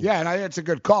D.C. Yeah, and I think it's a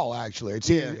good call, actually.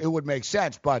 It would make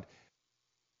sense, but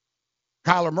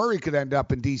Kyler Murray could end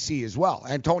up in D.C. as well.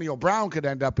 Antonio Brown could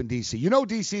end up in D.C.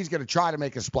 D.C. is going to try to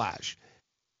make a splash.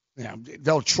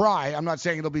 They'll try. I'm not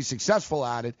saying they'll be successful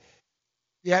at it.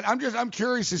 Yet I'm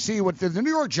curious to see what the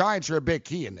New York Giants are a big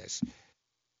key in this.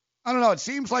 I don't know. It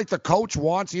seems like the coach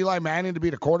wants Eli Manning to be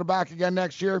the quarterback again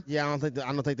next year. Yeah, I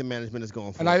don't think the management is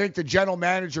going for it. And I think the general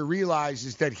manager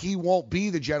realizes that he won't be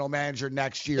the general manager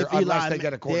next year unless they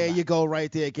get a quarterback. There you go,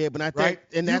 right there, Gabe. And I think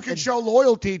you can show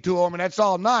loyalty to him, and that's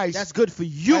all nice. That's good for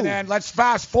you. And then let's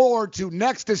fast forward to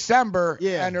next December,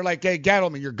 and they're like, "Hey,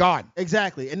 Gettleman, you're gone."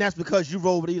 Exactly, and that's because you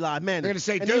rolled with Eli Manning. They're going to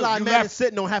say, and "Dude, Eli Manning's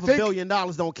sitting on $500 million.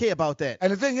 Don't care about that."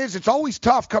 And the thing is, it's always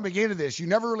tough coming into this. You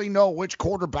never really know which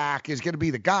quarterback is going to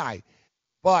be the guy.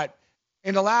 But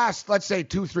in the last, let's say,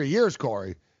 2-3 years,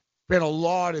 Corey, been a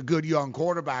lot of good young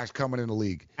quarterbacks coming in the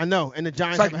league. I know, and the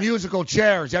Giants. It's like musical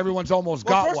chairs. Everyone's almost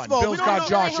got one. Bill's got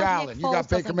Josh Allen. You got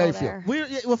Baker Mayfield.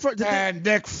 And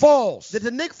Nick Foles.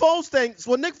 The Nick Foles thing.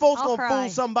 Well, Nick Foles gonna fool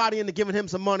somebody into giving him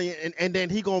some money, and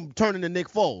then he gonna turn into Nick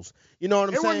Foles. You know what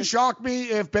I'm saying? It wouldn't shock me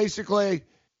if basically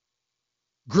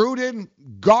Gruden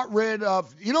got rid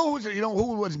of. You know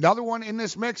who was another one in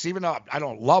this mix? Even though I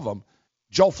don't love him,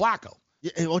 Joe Flacco.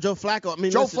 Yeah, well, Joe Flacco.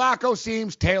 Flacco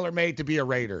seems tailor-made to be a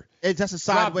Raider. It's just a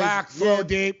sideways. Drop back, throw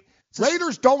deep.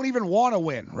 Raiders don't even want to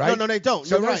win, right? No, they don't.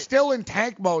 So they're still in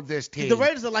tank mode, this team.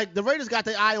 The Raiders got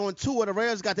their eye on Tua. The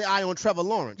Raiders got their eye on Trevor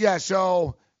Lawrence. Yeah,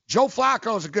 so Joe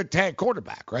Flacco is a good tank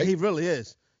quarterback, right? He really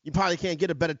is. You probably can't get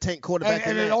a better tank quarterback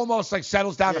and than it that. almost like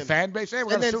settles down the fan base. Hey,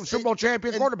 we got a Super Bowl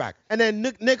champion quarterback. And then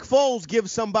Nick Foles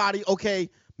gives somebody,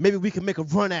 okay, maybe we can make a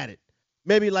run at it.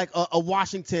 Maybe like a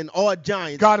Washington or a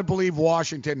Giants. Got to believe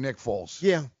Washington, Nick Foles.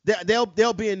 Yeah,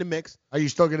 they'll be in the mix. Are you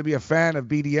still going to be a fan of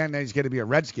BDN and he's going to be a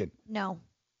Redskin? No.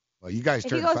 Well, you guys If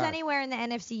turn he goes fast. anywhere in the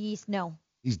NFC East, no.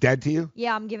 He's dead to you?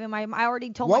 Yeah, I'm giving I already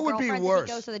told What my would be girlfriends worse? if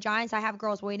he goes to the Giants, I have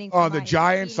girls waiting for Oh, the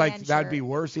Giants, like, that'd be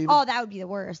worse even? Oh, that would be the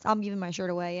worst. I'm giving my shirt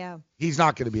away, yeah. He's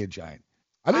not going to be a Giant.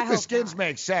 I think the Skins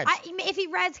make sense. If he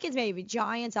Redskins, maybe.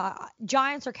 Giants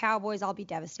or Cowboys, I'll be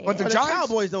devastated. But the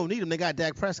Cowboys don't need him. They got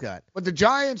Dak Prescott. But the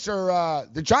Giants are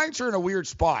in a weird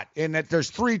spot in that there's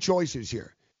three choices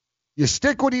here. You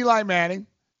stick with Eli Manning,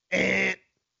 and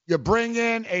you bring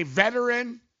in a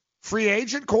veteran free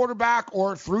agent quarterback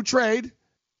or through trade,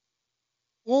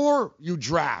 or you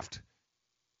draft.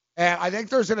 And I think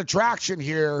there's an attraction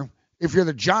here if you're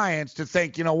the Giants to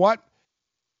think, you know what?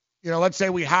 Let's say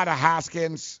we had a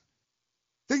Haskins.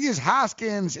 Thing is,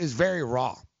 Haskins is very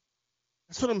raw.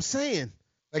 That's what I'm saying.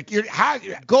 Like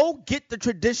go get the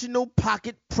traditional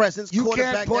pocket presence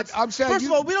quarterback. I'm saying first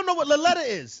of all, we don't know what Laletta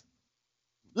is.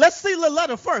 Let's see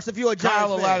Laletta first. If you're a Giants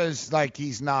Kyle Lalletta's like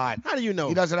he's not. How do you know?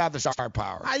 He doesn't have the star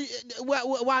power.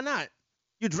 Why not?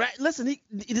 Listen,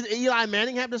 did Eli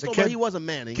Manning have this? But he wasn't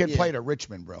Manning. Kid played at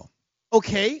Richmond, bro.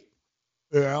 Okay.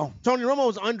 Yeah. Tony Romo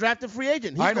was an undrafted free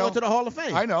agent. He's going to the Hall of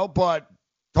Fame. I know, but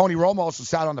Tony Romo also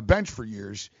sat on the bench for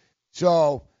years.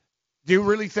 So, do you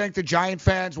really think the Giant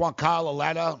fans want Kyle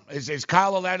Laletta? Is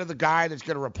Kyle Laletta the guy that's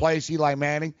going to replace Eli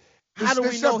Manning? How do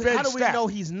we know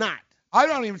he's not? I'm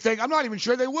not even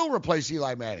sure they will replace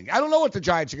Eli Manning. I don't know what the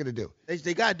Giants are going to do.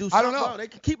 They got to do something. I don't know. They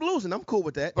can keep losing. I'm cool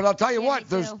with that. But I'll tell you what,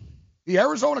 the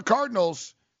Arizona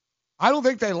Cardinals, I don't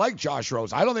think they like Josh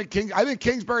Rosen. I think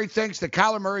Kingsbury thinks that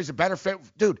Kyler Murray's a better fit.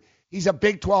 Dude, He's a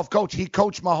Big 12 coach. He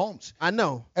coached Mahomes. I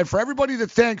know. And for everybody that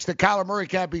thinks that Kyler Murray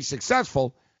can't be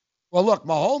successful, well, look,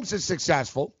 Mahomes is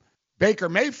successful. Baker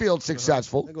Mayfield's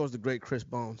successful. There goes the great Chris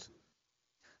Bones.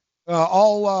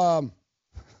 What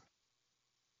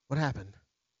happened?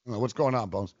 What's going on,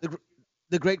 Bones?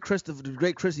 The great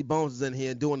Chrissy Bones is in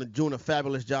here doing a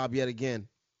fabulous job yet again.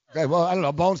 Okay, well, I don't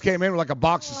know. Bones came in with like a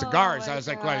box of cigars. I was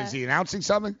like, what, is he announcing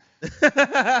something?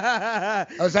 I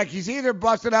was like, he's either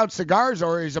busting out cigars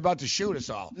or he's about to shoot us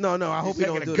all. No, I hope he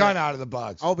don't do that. He's taking a gun out of the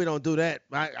box. I hope he don't do that.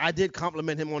 I did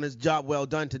compliment him on his job well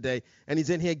done today, and he's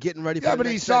in here getting ready for the but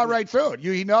he next saw segment. right through it.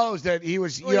 He knows that he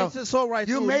was, He saw right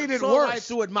you through made it saw worse. right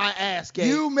through it, my ass, Gabe.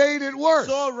 You made it worse.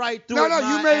 Saw right through it, No,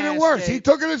 my you made ass, it worse. Gabe. He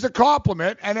took it as a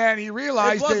compliment, and then he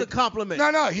realized It was that, a compliment.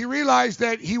 No, he realized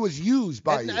that he was used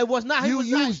by you. It was not. You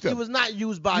used him. He was not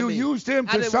used by You me. used him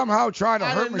I to didn't- somehow try to I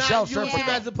hurt did Michelle not use Serpent. him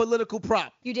as a political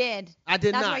prop. You did. I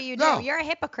did That's not. what you do. No. You're a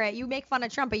hypocrite. You make fun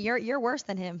of Trump, but you're worse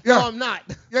than him. Yeah. No, I'm not.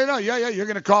 Yeah. You're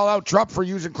going to call out Trump for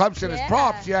using Clemson as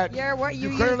props, yet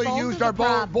you clearly Bones used as our a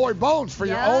prop. boy Bones for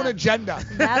your own agenda.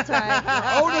 That's right.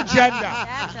 Your own agenda.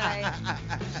 That's right.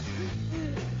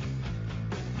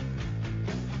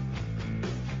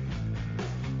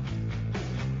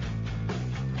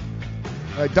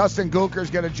 Dustin Gooker's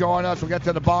going to join us. We'll get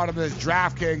to the bottom of this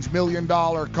DraftKings $1 million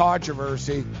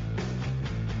controversy.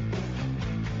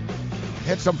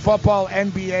 Hit some football,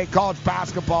 NBA, college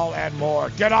basketball, and more.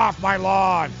 Get off my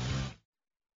lawn.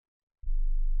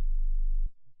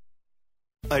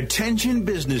 Attention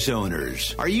business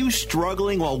owners. Are you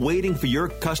struggling while waiting for your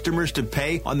customers to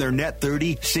pay on their net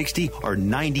 30, 60, or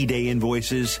 90-day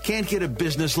invoices? Can't get a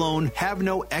business loan? Have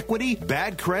no equity?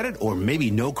 Bad credit? Or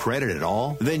maybe no credit at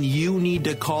all? Then you need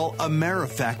to call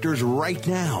AmeriFactors right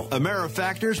now.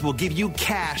 AmeriFactors will give you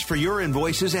cash for your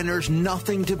invoices and there's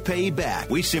nothing to pay back.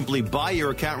 We simply buy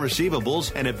your account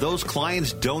receivables, and if those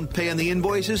clients don't pay on the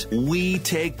invoices, we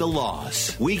take the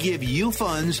loss. We give you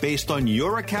funds based on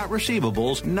your account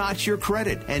receivables, not your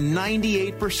credit. And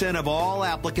 98% of all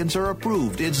applicants are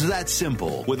approved. It's that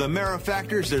simple. With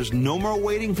AmeriFactors, there's no more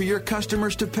waiting for your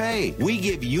customers to pay. We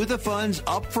give you the funds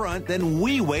up front, then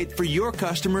we wait for your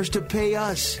customers to pay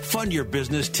us. Fund your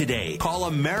business today. Call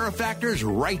AmeriFactors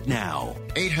right now.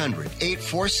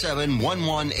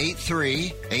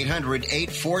 800-847-1183.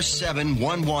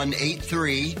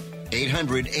 800-847-1183.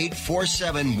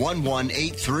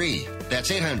 800-847-1183. That's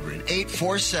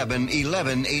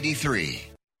 800-847-1183.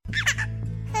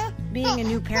 Being a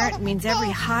new parent means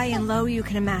every high and low you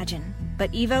can imagine.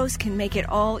 But Evos can make it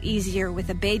all easier with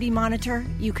a baby monitor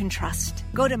you can trust.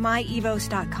 Go to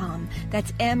myevos.com.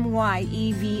 That's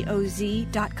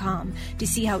MYEVOZ.com to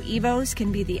see how Evos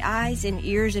can be the eyes and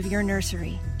ears of your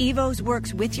nursery. Evos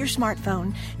works with your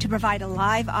smartphone to provide a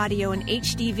live audio and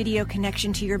HD video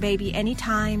connection to your baby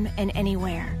anytime and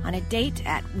anywhere. On a date,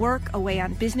 at work, away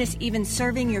on business, even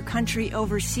serving your country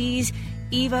overseas,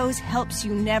 Evos helps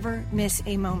you never miss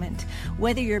a moment.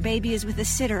 Whether your baby is with a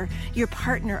sitter, your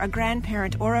partner, a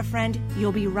grandparent, or a friend,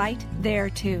 you'll be right there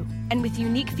too. And with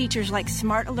unique features like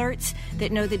smart alerts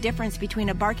that know the difference between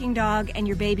a barking dog and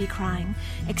your baby crying,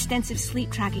 extensive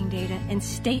sleep tracking data, and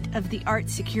state-of-the-art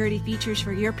security features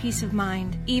for your peace of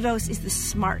mind, Evos is the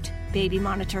smart baby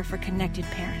monitor for connected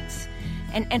parents.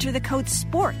 And enter the code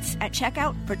SPORTS at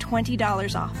checkout for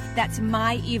 $20 off. That's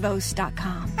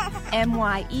myevos.com.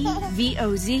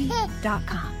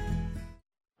 MYEVOZ.com.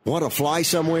 Want to fly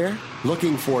somewhere?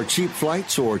 Looking for cheap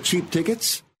flights or cheap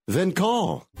tickets? Then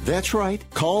call. That's right.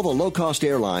 Call the low-cost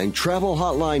airline travel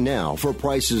hotline now for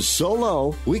prices so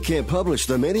low we can't publish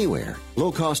them anywhere. Low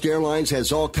Cost Airlines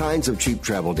has all kinds of cheap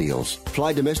travel deals.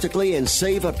 Fly domestically and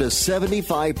save up to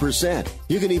 75%.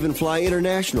 You can even fly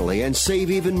internationally and save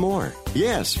even more.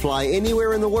 Yes, fly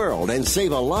anywhere in the world and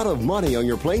save a lot of money on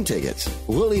your plane tickets.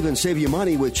 We'll even save you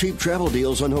money with cheap travel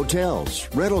deals on hotels,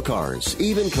 rental cars,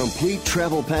 even complete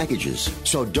travel packages.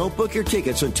 So don't book your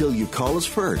tickets until you call us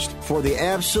first for the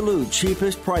absolute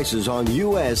cheapest prices on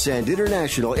U.S. and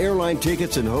international airline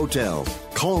tickets and hotels.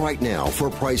 Call right now for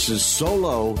prices so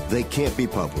low they can't be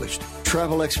published.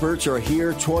 Travel experts are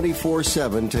here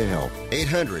 24/7 to help.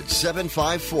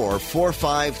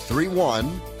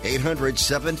 800-754-4531.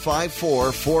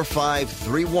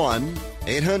 800-754-4531.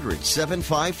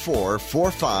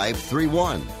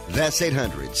 800-754-4531. That's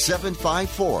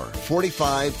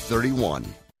 800-754-4531.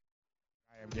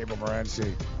 I am Gabriel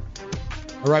Morency.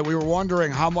 All right, we were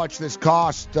wondering how much this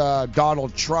cost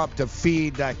Donald Trump to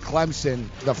feed Clemson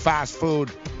the fast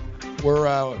food.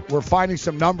 We're finding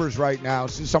some numbers right now.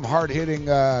 This is some hard-hitting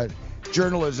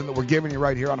journalism that we're giving you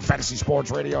right here on the Fantasy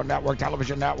Sports Radio Network,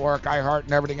 Television Network, iHeart,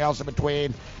 and everything else in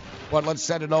between. But let's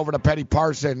send it over to Petty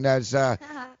Parson as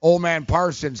old man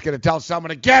Parsons going to tell someone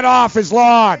to get off his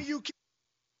lawn.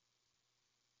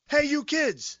 Hey, you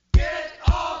kids. Get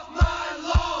off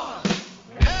my lawn.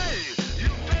 Hey, you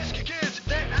pesky kids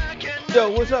that I can.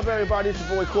 Yo, what's up, everybody? It's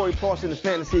your boy Corey Parson, the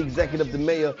fantasy executive, the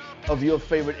mayor of your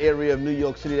favorite area of New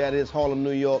York City, that is Harlem,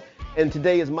 New York. And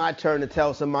today is my turn to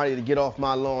tell somebody to get off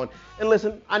my lawn. And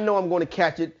listen, I know I'm going to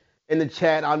catch it in the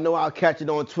chat. I know I'll catch it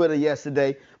on Twitter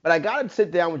yesterday. But I got to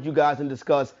sit down with you guys and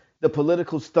discuss the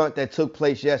political stunt that took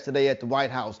place yesterday at the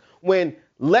White House when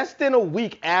less than a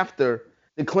week after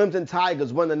the Clemson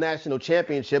Tigers won the national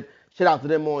championship, shout out to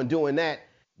them on doing that,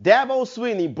 Dabo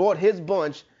Swinney brought his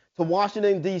bunch to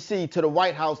Washington, D.C., to the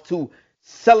White House to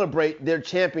celebrate their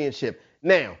championship.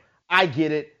 Now, I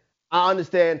get it. I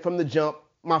understand from the jump.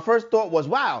 My first thought was,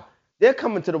 wow, they're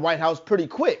coming to the White House pretty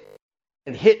quick.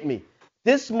 It hit me.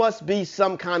 This must be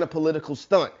some kind of political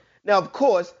stunt. Now, of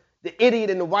course, the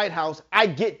idiot in the White House, I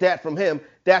get that from him.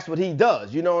 That's what he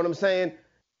does. You know what I'm saying?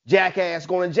 Jackass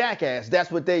going to jackass.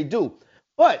 That's what they do.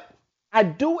 But I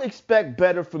do expect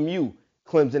better from you,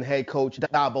 Clemson head coach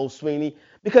Dabo Swinney.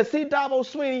 Because, see, Dabo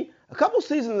Swinney, a couple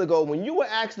seasons ago, when you were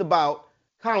asked about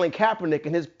Colin Kaepernick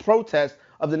and his protest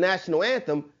of the national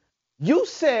anthem, you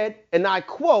said, and I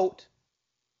quote,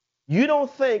 you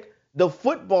don't think the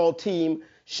football team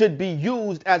should be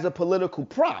used as a political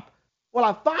prop. Well,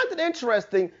 I find it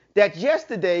interesting that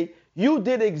yesterday you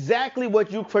did exactly what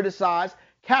you criticized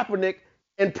Kaepernick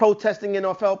and protesting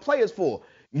NFL players for,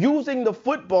 using the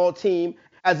football team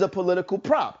as a political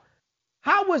prop.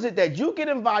 How is it that you get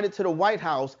invited to the White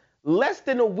House less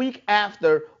than a week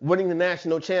after winning the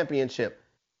national championship?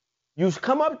 You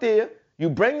come up there, you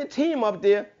bring the team up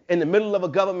there in the middle of a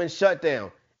government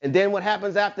shutdown. And then what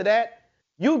happens after that?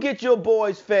 You get your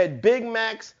boys fed Big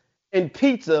Macs and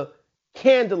pizza,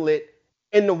 candlelit,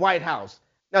 in the White House.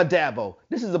 Now, Dabo,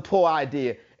 this is a poor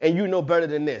idea, and you know better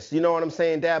than this. You know what I'm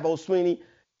saying, Dabo Swinney?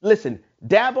 Listen,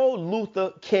 Dabo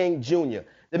Luther King Jr.,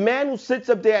 the man who sits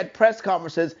up there at press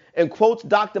conferences and quotes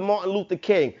Dr. Martin Luther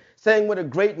King, saying what a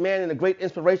great man and a great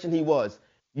inspiration he was.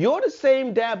 You're the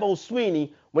same Dabo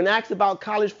Swinney when asked about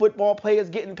college football players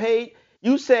getting paid.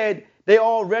 You said they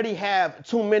already have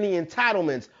too many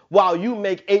entitlements while you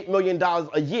make $8 million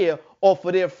a year off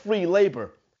of their free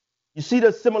labor. You see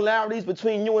the similarities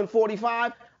between you and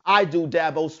 45? I do,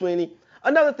 Dabo Swinney.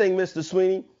 Another thing, Mr.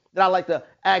 Swinney, that I'd like to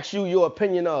ask you your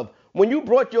opinion of. When you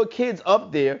brought your kids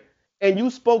up there and you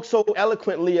spoke so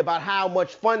eloquently about how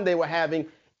much fun they were having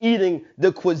eating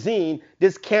the cuisine,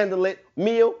 this candlelit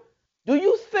meal, do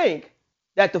you think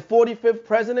that the 45th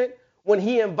president, when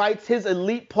he invites his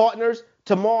elite partners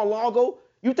to Mar-a-Lago,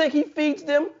 you think he feeds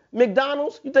them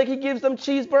McDonald's? You think he gives them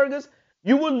cheeseburgers?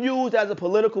 You were used as a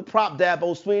political prop,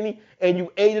 Dabo Swinney, and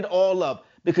you ate it all up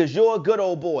because you're a good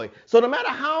old boy. So no matter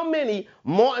how many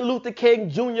Martin Luther King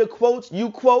Jr. quotes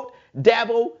you quote,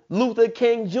 Dabo Luther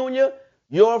King Jr.,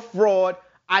 you're a fraud.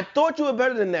 I thought you were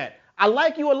better than that. I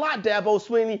like you a lot, Dabo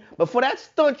Swinney, but for that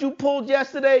stunt you pulled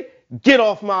yesterday, get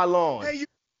off my lawn.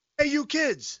 Hey, you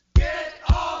kids. Get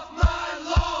off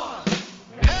my lawn.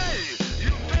 Hey,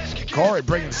 you pesky kids. Corey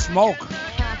bringing smoke.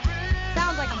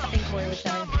 Sounds like something Corey would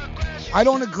say. I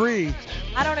don't agree.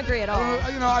 I don't agree at all.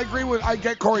 I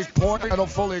get Corey's point. I don't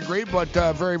fully agree, but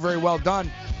very, very well done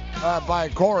by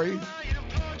Corey.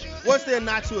 What's there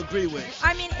not to agree with?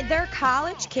 I mean, they're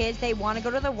college kids. They want to go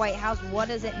to the White House. What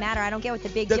does it matter? I don't get what the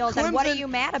big deal is. And what are you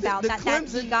mad about? That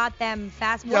he got them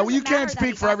fast food? Yeah, well, you can't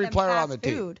speak for every player on the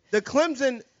team. The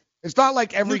Clemson... It's not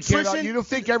like every kid. You don't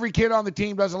think every kid on the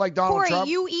team doesn't like Donald Corey, Trump?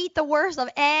 Corey, you eat the worst of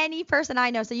any person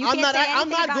I know, so you can't say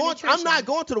anything about nutrition. I'm not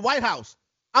going to the White House.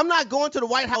 I'm not going to the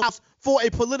White House for a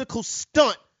political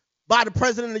stunt by the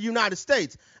President of the United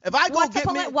States. If I go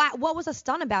what was a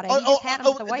stunt about it? He just had him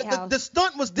at the White House. The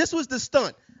stunt was, this was the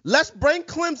stunt. Let's bring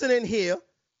Clemson in here,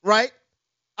 right?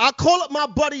 I'll call up my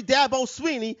buddy Dabo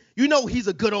Swinney. You know he's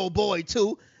a good old boy,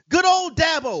 too. Good old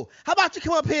Dabo. How about you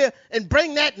come up here and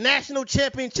bring that national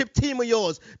championship team of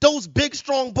yours, those big,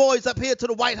 strong boys up here to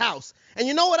the White House. And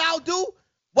you know what I'll do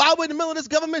while we're in the middle of this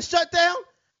government shutdown?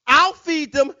 I'll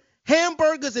feed them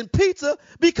hamburgers and pizza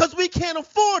because we can't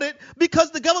afford it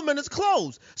because the government is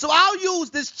closed. So I'll use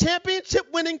this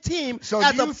championship-winning team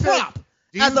as a prop.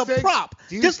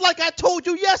 Just like I told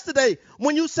you yesterday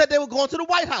when you said they were going to the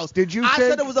White House. I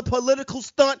said it was a political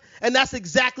stunt, and that's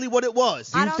exactly what it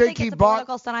was. I don't think it's a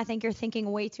political stunt. I think you're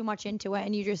thinking way too much into it,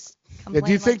 and you just complain.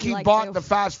 Do you think he bought the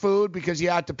fast food because he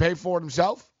had to pay for it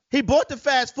himself? He bought the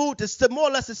fast food to more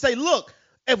or less to say, look,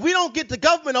 If we don't get the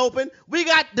government open, we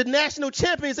got the national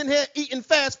champions in here eating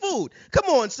fast food. Come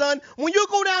on, son. When you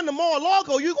go down to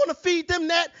Mar-a-Lago, you're going to feed them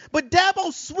that. But Dabo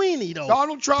Swinney, though.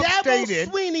 Donald Trump Dabo stated.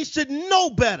 Swinney should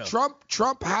know better.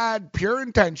 Trump had pure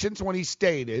intentions when he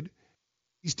stated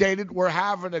we're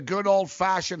having a good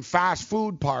old-fashioned fast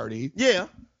food party. Yeah.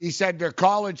 He said they're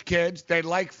college kids. They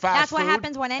like fast food. That's what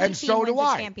happens when any and team so wins do the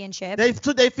I. championship. They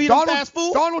feed them fast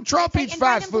food? Donald Trump eats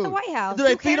fast food. To the White House. Do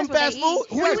they Who feed them cares what fast they food?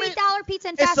 eat? You eat dollar pizza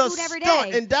and fast food every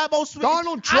day. And Dabo Swinney.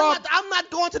 Donald Trump. I'm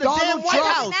not going to the Donald damn White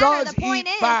Trump House. does The point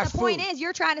eat is, fast the point food. is,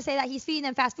 you're trying to say that he's feeding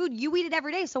them fast food. You eat it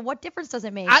every day, so what difference does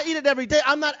it make? I eat it every day.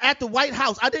 I'm not at the White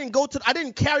House. I didn't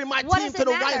carry my What team does to it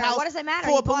the matter? White House What does it matter?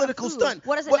 for You a bought political food. stunt.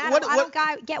 What does it matter? I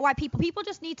don't get why people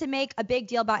just need to make a big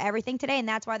deal about everything today, and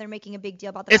that's why they're making a big deal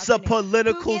about the It's a Palestinians.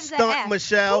 political Who gives a stunt, F?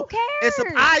 Michelle. Who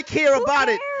cares? I care about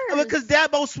it cares? because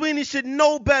Dabo Swinney should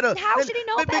know better. How should he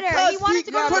know better? Because He wanted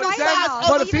to go to the White criticized House.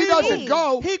 other But if he people. doesn't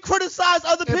go, He criticized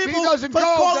other people. if he doesn't for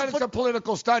go, calling- then it's a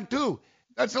political stunt too.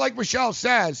 That's like Michelle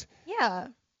says. Yeah.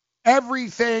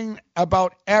 Everything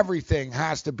about everything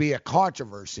has to be a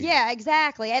controversy. Yeah,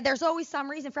 exactly. And there's always some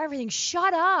reason for everything.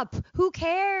 Shut up. Who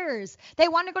cares? They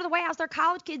want to go to the White House. They're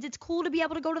college kids. It's cool to be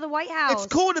able to go to the White House.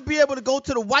 It's cool to be able to go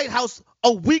to the White House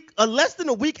less than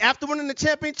a week after winning the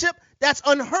championship. That's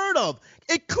unheard of.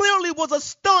 It clearly was a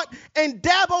stunt, and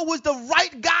Dabo was the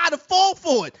right guy to fall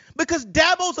for it because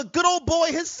Dabo's a good old boy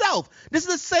himself. This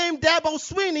is the same Dabo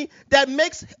Swinney that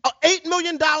makes $8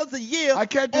 million a year. I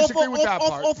can't disagree with that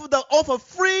part. Off of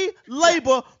free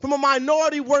labor from a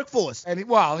minority workforce. And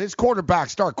his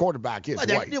star quarterback is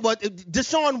white.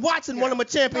 Deshaun Watson won him a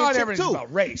championship Not everything's too.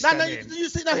 about race. Now, I mean,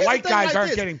 here's white the thing guys like aren't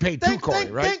this. getting paid too, Corey,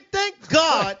 right? Thank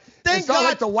God. It's not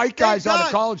like the white guys on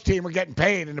the college team are getting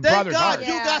paid and the brothers Thank God aren't.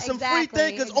 you got some free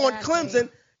thinkers on Clemson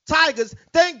Tigers.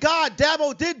 Thank God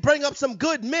Dabo did bring up some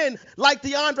good men like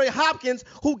DeAndre Hopkins,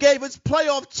 who gave his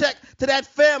playoff check to that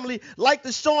family, like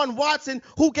Deshaun Watson,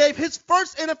 who gave his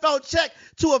first NFL check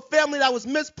to a family that was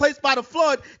misplaced by the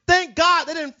flood. Thank God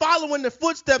they didn't follow in the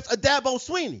footsteps of Dabo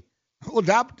Swinney. Well,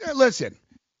 listen,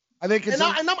 I think it's and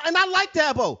I like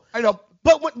Dabo. I know.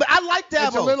 But I like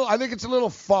Dabo. I think it's a little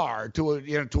far to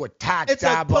attack it's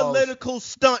Dabo. It's a political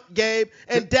stunt, Gabe,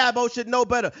 and Dabo should know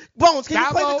better. Bones, can you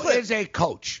play the clip? Dabo is a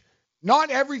coach. Not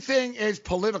everything is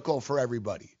political for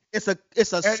everybody. It's a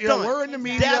stunt. We're in the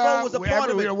media. Dabo was a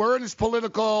part of it. We're in this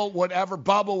political whatever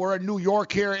bubble. We're in New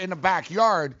York here in the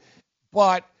backyard,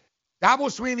 but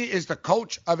Dabo Swinney is the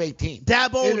coach of a team.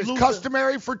 It is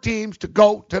customary for teams to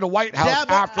go to the White House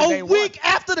after they won. A week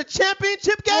after the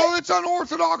championship game? Well, it's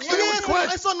unorthodox. It was quick.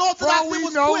 It's unorthodox. For all we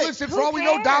know, listen, for all we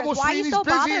know, Dabo Swinney's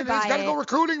busy and he's got to go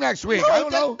recruiting next week. I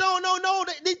don't know. No.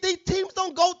 These teams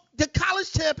don't go. The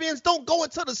college champions don't go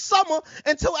until the summer,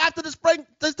 until after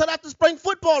spring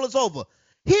football is over.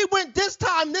 He went this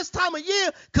time of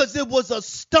year because it was a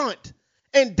stunt.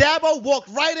 And Dabo walked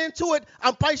right into it.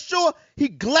 I'm quite sure he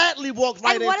gladly walked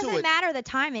right into it. And what does it matter, the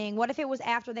timing? What if it was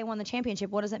after they won the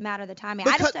championship? What does it matter, the timing?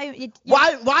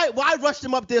 Why rush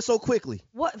them up there so quickly?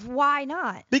 Why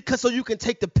not? Because so you can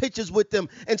take the pictures with them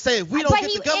and say, if we don't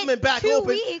get the government back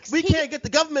open, we can't get the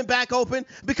government back open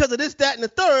because of this, that, and the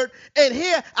third. And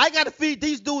here, I got to feed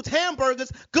these dudes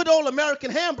hamburgers, good old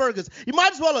American hamburgers. You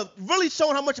might as well have really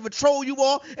shown how much of a troll you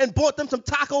are and bought them some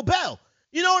Taco Bell.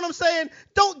 You know what I'm saying?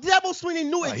 Dabo Swinney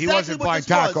knew exactly he wasn't what buying this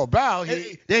Taco was. Bell.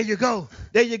 There you go.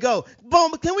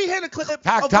 Boom, can we hear the clip?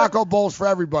 Taco bowls for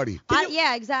everybody.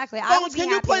 Yeah, exactly. Bones, can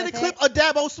you play the clip of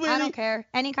Dabo Swinney? I don't care.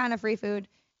 Any kind of free food.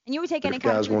 And you would take any If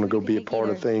kind of guys want to go food be a you part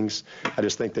either. of things, I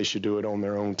just think they should do it on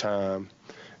their own time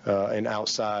and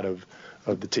outside of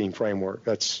the team framework.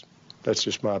 That's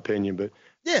just my opinion. But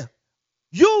yeah.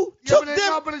 You took them.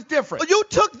 No, but it's different. You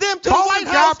took them to the White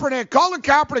House. Colin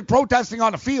Kaepernick protesting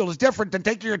on the field is different than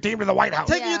taking your team to the White House.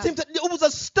 Taking your team to, it was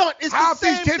a stunt. It's half the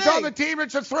same these kids thing. on the team,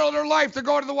 it's a thrill of their life to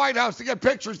go to the White House to get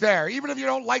pictures there, even if you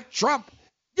don't like Trump.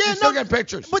 You still get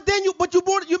pictures. But then you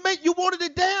watered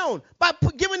it down by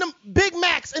giving them Big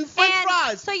Macs and French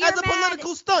fries as a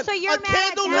political stunt. So you're a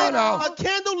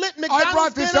candlelit McDonald's I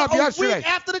brought this up yesterday. Week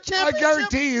after the championship. I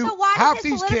guarantee you, so why half does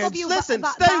this these kids. Listen,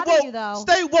 bother stay woke. you, though?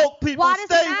 Stay woke, people. Why does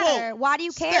stay it matter? woke. Why do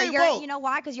you care? Stay woke. You know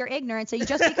why? Because you're ignorant. So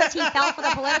just because he fell for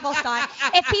the political stunt,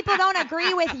 if people don't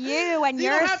agree with you and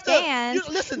your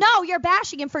stance, no, you're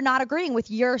bashing him for not agreeing with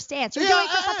your stance. You're doing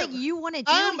something you want to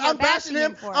do. I'm bashing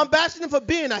him. I'm bashing him for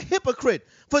being a hypocrite,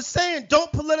 for saying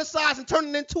don't politicize and turn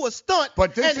it into a stunt.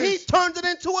 He turns it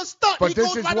into a stunt. But he this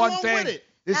goes is right one along thing. with it.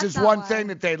 This is one thing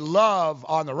that they love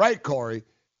on the right, Corey,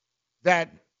 that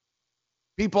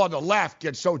people on the left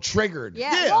get so triggered.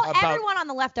 Yeah. Well, everyone on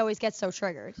the left always gets so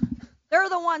triggered. They're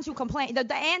the ones who complain.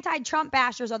 The anti-Trump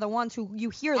bashers are the ones who you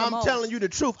hear the most. I'm telling you the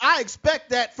truth. I expect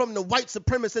that from the white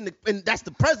supremacist, and that's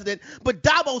the president. But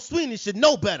Dabo Sweeney should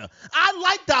know better. I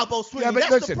like Dabo Sweeney. Yeah, but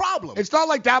that's listen, the problem. It's not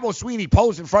like Dabo Sweeney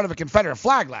posed in front of a Confederate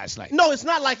flag last night. No, it's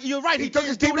not like you're right. He took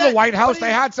his team to the White House.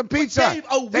 They had some pizza.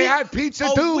 They had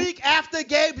pizza too. A week after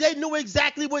Gabe, they knew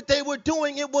exactly what they were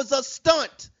doing. It was a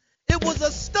stunt. It was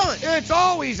a stunt. It's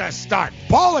always a stunt.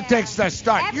 Politics is a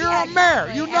stunt. You're a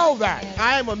mayor. You know that.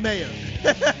 I am a mayor.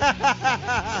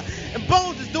 And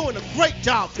Bones is doing a great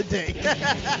job today.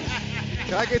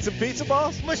 Can I get some pizza,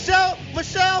 boss? Michelle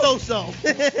so.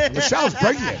 Michelle's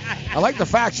brilliant. I like the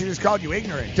fact she just called you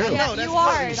ignorant, too. Yeah, that's you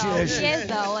are, funny. though. She is,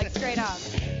 though, like straight up.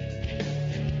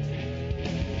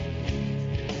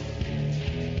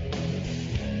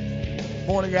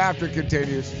 Morning After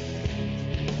continues.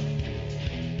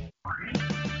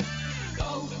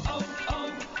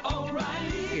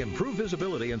 Improve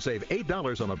visibility and save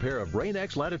 $8 on a pair of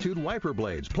Rain-X Latitude wiper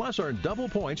blades. Plus, earn double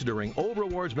points during Old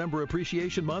Rewards Member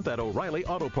Appreciation Month at O'Reilly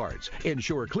Auto Parts.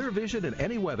 Ensure clear vision in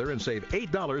any weather and save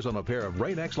 $8 on a pair of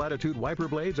Rain-X Latitude wiper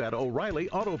blades at O'Reilly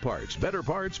Auto Parts. Better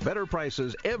parts, better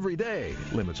prices every day.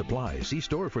 Limits apply. See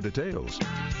store for details.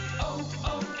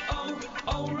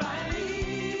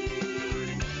 O'Reilly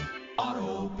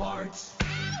Auto Parts.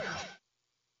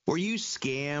 Were you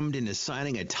scammed into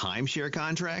signing a timeshare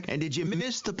contract? And did you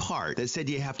miss the part that said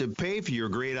you have to pay for your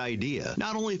great idea?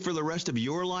 Not only for the rest of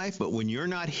your life, but when you're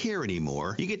not here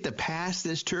anymore, you get to pass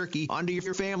this turkey onto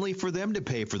your family for them to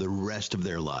pay for the rest of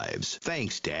their lives.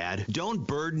 Thanks, Dad. Don't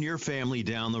burden your family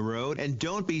down the road, and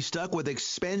don't be stuck with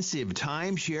expensive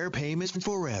timeshare payments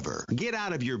forever. Get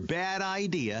out of your bad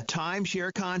idea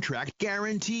timeshare contract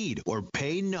guaranteed, or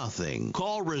pay nothing.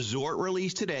 Call Resort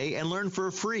Release today and learn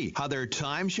for free how their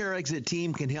timeshare exit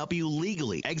team can help you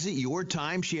legally exit your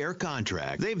timeshare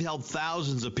contract. They've helped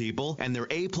thousands of people, and they're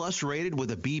A+ rated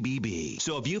with a BBB.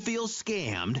 So if you feel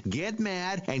scammed, get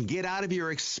mad and get out of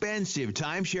your expensive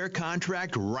timeshare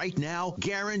contract right now,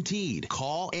 guaranteed.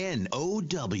 Call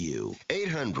NOW.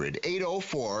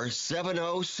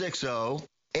 800-804-7060.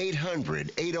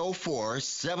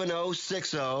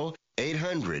 800-804-7060.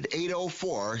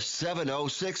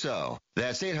 800-804-7060.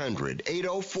 That's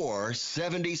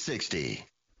 800-804-7060.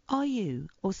 Are you,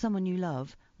 or someone you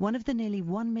love, one of the nearly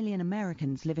 1 million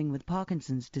Americans living with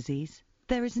Parkinson's disease?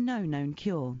 There is no known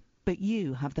cure, but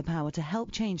you have the power to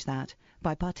help change that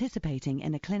by participating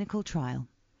in a clinical trial.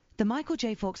 The Michael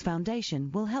J. Fox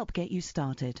Foundation will help get you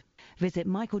started. Visit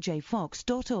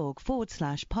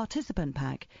michaeljfox.org/participant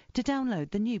pack to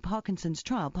download the new Parkinson's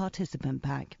Trial Participant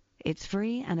Pack. It's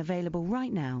free and available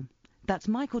right now. That's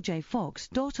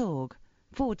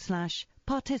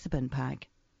michaeljfox.org/participant pack.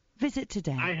 Visit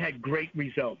today. I had great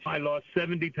results. I lost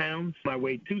 70 pounds. I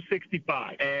weighed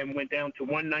 265 and went down to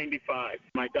 195.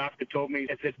 My doctor told me,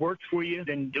 if it works for you,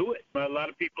 then do it. A lot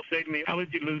of people say to me, how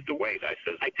did you lose the weight? I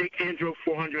said, I take Andro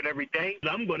 400 every day.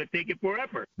 I'm going to take it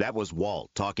forever. That was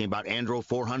Walt talking about Andro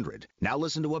 400. Now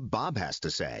listen to what Bob has to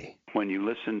say. When you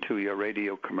listen to your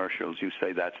radio commercials, you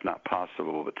say that's not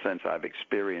possible, but since I've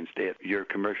experienced it, your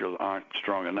commercials aren't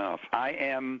strong enough. I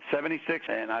am 76,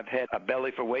 and I've had a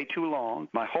belly for way too long.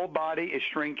 My whole body is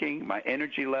shrinking. My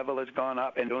energy level has gone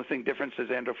up, and the only thing different is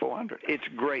Andro 400. It's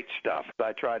great stuff.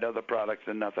 I tried other products,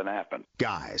 and nothing happened.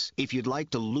 Guys, if you'd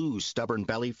like to lose stubborn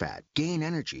belly fat, gain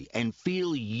energy, and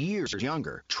feel years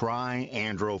younger, try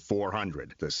Andro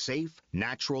 400, the safe,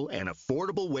 natural, and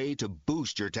affordable way to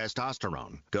boost your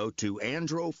testosterone. Go to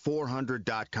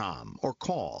andro400.com or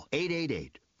call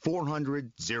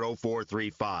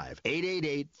 888-400-0435.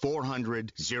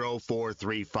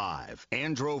 888-400-0435.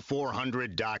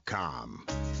 andro400.com.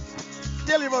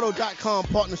 DailyRoto.com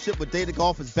partnership with Data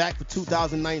Golf is back for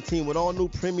 2019 with all new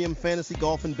premium fantasy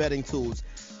golf and betting tools.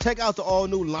 Check out the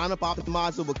all-new lineup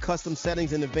optimizer with custom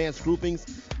settings and advanced groupings,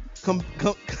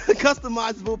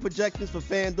 customizable projections for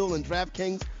FanDuel and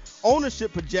DraftKings,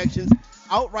 ownership projections,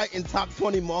 outright and top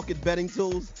 20 market betting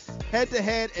tools,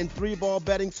 head-to-head and 3-ball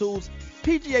betting tools,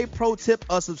 PGA Pro Tip,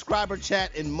 a subscriber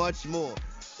chat, and much more.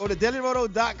 Go to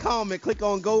DailyRoto.com and click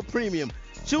on Go Premium.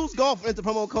 Choose golf and enter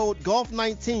promo code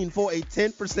GOLF19 for a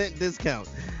 10% discount.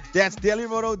 That's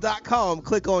DailyRoto.com.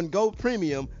 Click on Go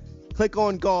Premium. Click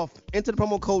on golf. Enter the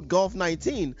promo code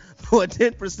GOLF19 for a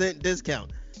 10%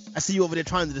 discount. I see you over there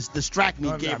trying to distract me,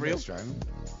 Gabriel.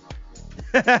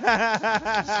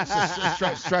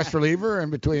 Stress reliever in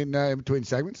between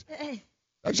segments.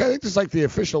 Actually, I think this is like the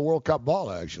official World Cup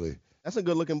ball, actually. That's a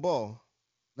good-looking ball.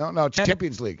 No,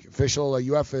 Champions League. Official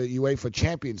UEFA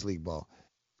Champions League ball.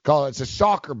 It's a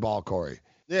soccer ball, Corey.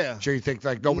 Yeah. Sure you think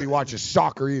like nobody watches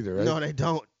soccer either, right? No, they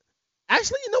don't.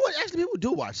 Actually, you know what? Actually, people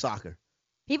do watch soccer.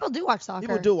 People do watch soccer.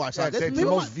 People do watch soccer. It's the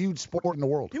most viewed sport in the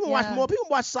world. People watch more. People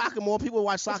watch soccer more. People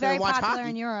watch soccer It's very than watch popular hockey.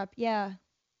 in Europe. Yeah.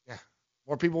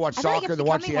 More people watch I feel like soccer it's than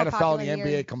watch the becoming more NFL and the popular NBA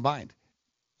here. combined.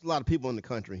 There's a lot of people in the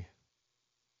country.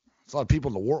 It's a lot of people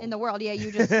in the world. In the world, yeah.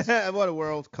 You just What a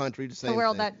world, country, the same the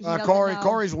world thing. that he doesn't Corey, know.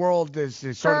 Corey's world is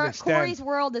sort of extends. Corey's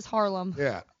world is Harlem.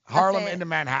 Yeah. Harlem it. into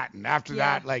Manhattan. After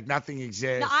Yeah. that, like nothing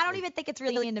exists. No, I don't even think it's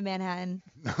really into Manhattan.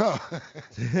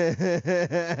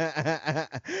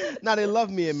 Now they love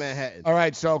me in Manhattan. All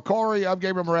right, so Corey, I'm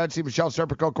Gabriel Morency, Michelle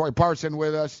Serpico, Corey Parson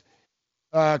with us.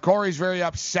 Corey's very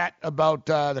upset about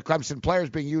the Clemson players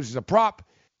being used as a prop.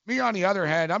 Me, on the other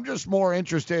hand, I'm just more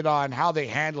interested on how they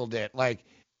handled it. Like,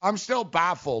 I'm still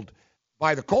baffled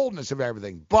by the coldness of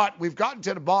everything, but we've gotten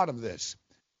to the bottom of this.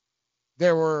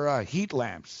 There were heat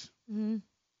lamps. Mm-hmm.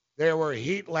 There were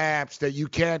heat lamps that you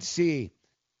can't see.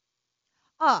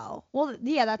 Oh, well,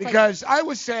 yeah, that's Because I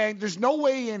was saying there's no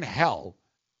way in hell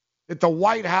that the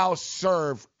White House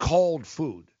served cold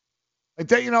food. Like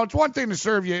they, it's one thing to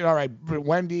serve you, all right,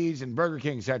 Wendy's and Burger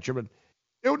King, etc., but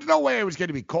there was no way it was going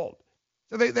to be cold.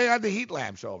 So they had the heat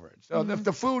lamps over it. So if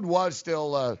the food was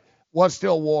still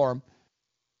warm,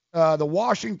 the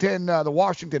Washington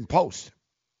Post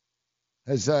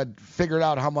has figured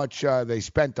out how much they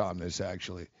spent on this,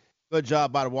 actually. Good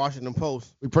job by the Washington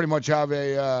Post. We pretty much have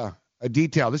a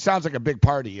detail. This sounds like a big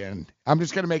party, and I'm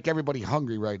just going to make everybody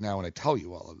hungry right now when I tell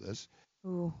you all of this.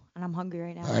 Ooh, and I'm hungry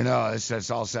right now. I know.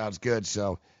 This all sounds good.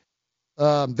 So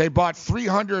they bought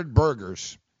 300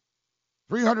 burgers.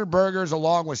 300 burgers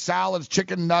along with salads,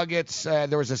 chicken nuggets.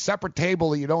 There was a separate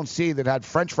table that you don't see that had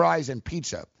French fries and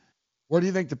pizza. Where do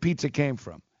you think the pizza came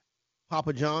from?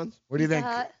 Papa John's. What do you think?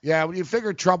 Pizza Hut. Yeah, you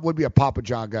figured Trump would be a Papa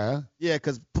John guy, huh? Yeah,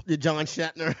 because John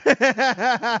Shatner.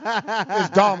 It's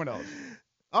Domino's.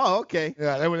 Oh, okay.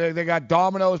 Yeah, they got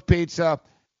Domino's pizza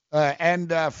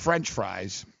and French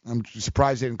fries. I'm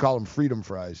surprised they didn't call them freedom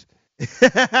fries.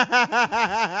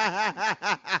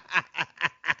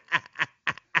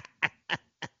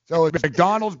 So it's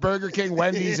McDonald's, Burger King,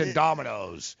 Wendy's, and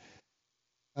Domino's.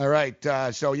 All right.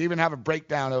 So you even have a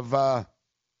breakdown of, well,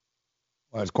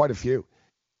 it's quite a few.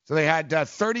 So they had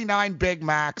 39 Big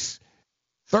Macs,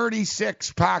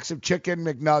 36 packs of chicken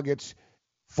McNuggets,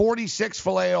 46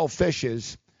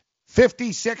 Filet-O-Fishes,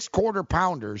 56 Quarter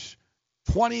Pounders,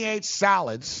 28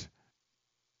 salads,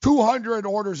 200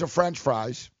 orders of French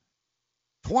fries,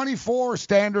 24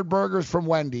 standard burgers from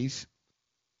Wendy's,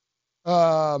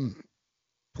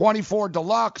 24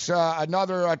 deluxe,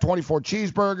 another 24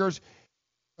 cheeseburgers.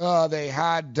 They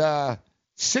had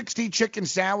 60 chicken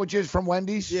sandwiches from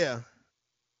Wendy's. Yeah.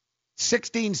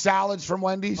 16 salads from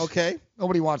Wendy's. Okay.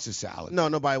 Nobody wants a salad. No,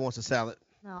 nobody wants a salad.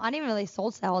 No, I didn't even know they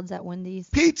sold salads at Wendy's.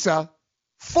 Pizza.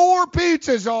 4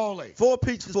 pizzas only. 4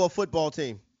 pizzas for a football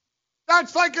team.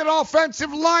 That's like an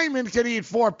offensive lineman could eat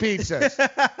 4 pizzas.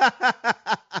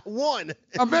 One.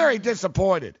 I'm very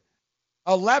disappointed.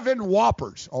 11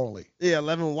 Whoppers only. Yeah,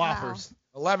 11 Whoppers.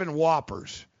 Wow. 11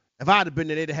 Whoppers. If I'd have been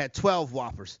there, they'd have had 12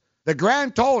 Whoppers. The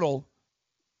grand total,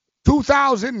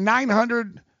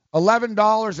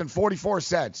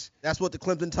 $2,911.44. That's what the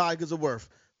Clemson Tigers are worth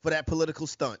for that political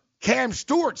stunt. Cam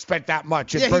Stewart spent that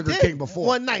much at Burger King before.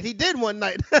 One night. He did one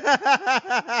night.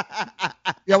 Yeah,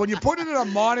 when you put it in a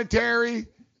monetary,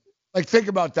 like think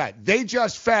about that. They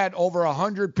just fed over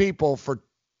 100 people for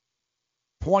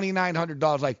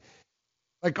 $2,900.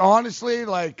 Like honestly,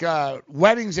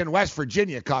 weddings in West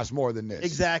Virginia cost more than this.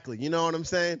 Exactly. You know what I'm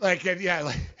saying?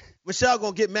 Yeah. Michelle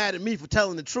gonna get mad at me for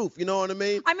telling the truth. You know what I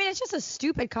mean? I mean, it's just a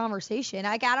stupid conversation.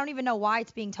 I don't even know why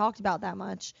it's being talked about that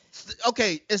much.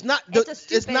 Okay, it's not.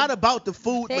 It's not about the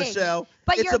food, thing. Michelle.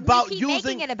 But it's you about keep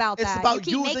using making it about it's that. About you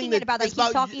keep using making the, it about that. it's You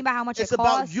keep about, talking about how much it's it about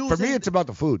costs. using, For me, it's about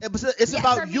the food. It's Yeah,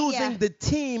 about for me, using yeah. the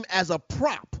team as a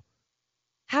prop.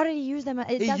 How did he use them?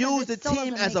 He used the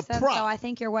team as a prop. So I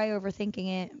think you're way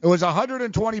overthinking it. It was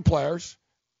 120 players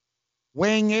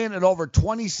weighing in at over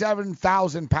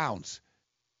 27,000 pounds.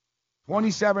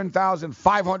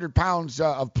 27,500 pounds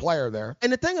of player there.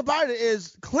 And the thing about it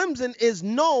is, Clemson is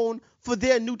known for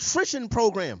their nutrition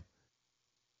program.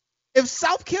 If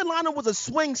South Carolina was a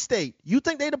swing state, you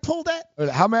think they'd have pulled that?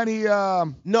 How many?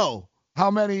 No.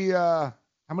 How many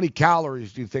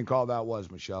calories do you think all that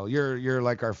was, Michelle? You're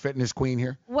like our fitness queen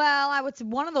here. Well, I would say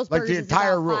one of those Like burgers the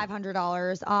entire is room. about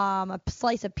 $500. A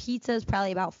slice of pizza is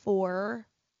probably about $4.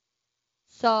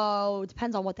 So it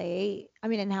depends on what they ate. I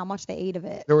mean, and how much they ate of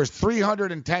it. There was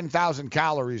 310,000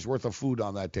 calories worth of food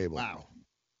on that table. Wow.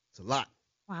 It's a lot.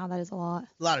 Wow, that is a lot.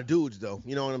 A lot of dudes, though.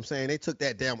 You know what I'm saying? They took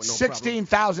that down with no problem.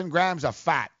 16,000 grams of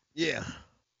fat. Yeah.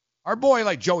 Our boy,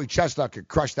 like Joey Chestnut, could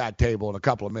crush that table in a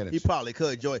couple of minutes. He probably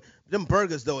could, Joey. Them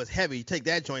burgers, though, is heavy. You take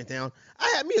that joint down.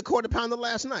 I had me a quarter pounder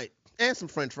last night and some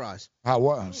French fries.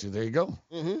 See, there you go.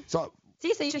 Mm-hmm. So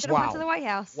you should have went to the White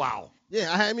House. Wow.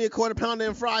 Yeah, I had me a quarter pounder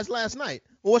and fries last night.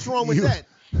 Well, what's wrong with that?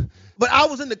 But I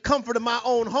was in the comfort of my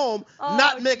own home,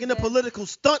 not making a political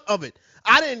stunt of it.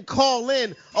 I didn't call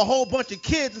in a whole bunch of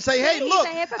kids and say, hey, look,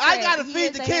 I got to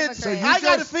feed the kids. I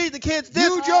got to feed the kids this.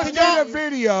 You just did a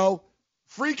video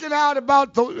freaking out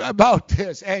about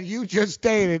this, and you just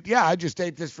stated, yeah, I just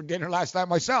ate this for dinner last night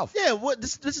myself. Yeah,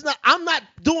 this is not. I'm not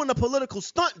doing a political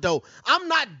stunt, though. I'm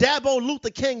not Dabo Luther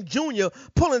King Jr.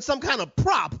 pulling some kind of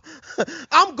prop.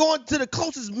 I'm going to the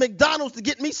closest McDonald's to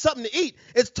get me something to eat.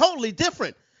 It's totally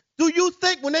different. Do you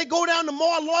think when they go down to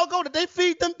Mar-a-Lago that they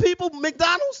feed them people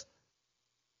McDonald's?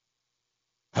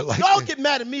 Y'all get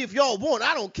mad at me if y'all want.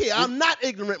 I don't care. I'm not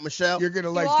ignorant, Michelle. You're going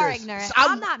to like you are this. ignorant.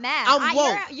 I'm not mad. I'm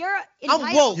woke.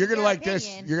 I'm woke. You're going to like this.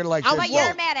 You're going to like this. But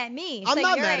you're mad at me. I'm so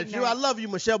not you're mad ignorant. at you. I love you,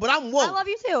 Michelle, but I'm woke. I love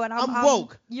you too, and I'm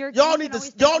woke. Y'all need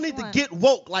to get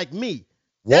woke like me.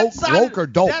 Woke or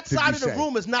dope? That side of the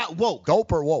room is not woke.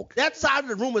 Dope or woke? That side of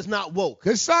the room is not woke.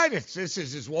 This side, this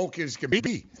is as woke as can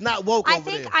be. It's not woke I over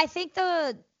there. think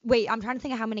Wait, I'm trying to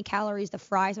think of how many calories the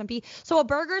fries might be. So a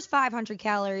burger's 500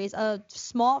 calories. A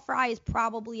small fry is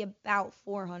probably about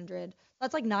 400.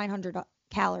 That's like 900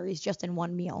 calories just in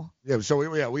one meal. Yeah.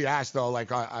 So we asked though, like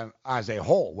as a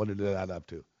whole, what did it add up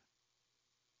to?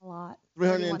 A lot.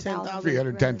 310,000.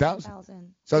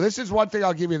 310,000. So this is one thing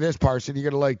I'll give you this, Parson. You're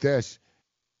gonna like this.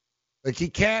 Like he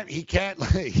can't.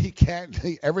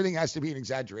 Everything has to be an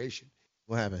exaggeration.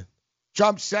 What happened?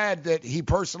 Trump said that he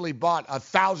personally bought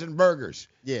 1,000 burgers.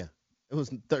 Yeah. It was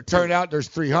 13. Turned out there's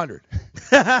 300.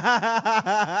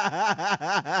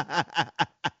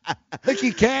 Like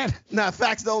he can't. Nah,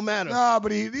 facts don't matter. No,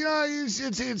 but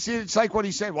it's like what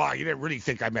he said. Well, you didn't really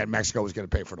think I meant Mexico was going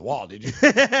to pay for the wall, did you?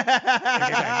 You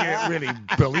didn't really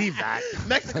believe that.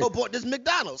 Mexico bought this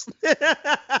McDonald's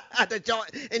that y'all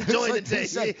enjoying like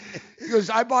today. He goes,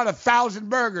 I bought 1,000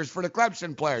 burgers for the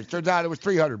Clemson players. Turns out it was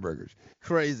 300 burgers.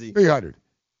 Crazy. 300.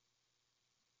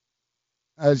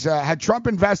 Had Trump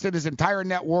invested his entire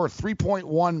net worth,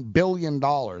 $3.1 billion,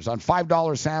 on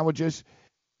 $5 sandwiches,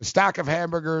 the stack of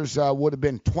hamburgers would have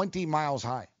been 20 miles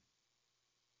high.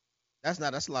 That's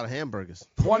a lot of hamburgers.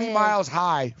 20 miles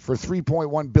high for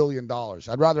 $3.1 billion.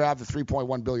 I'd rather have the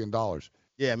 $3.1 billion.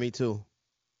 Yeah, me too.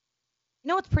 You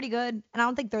know what's pretty good? And I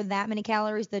don't think they're that many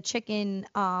calories. The chicken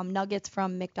nuggets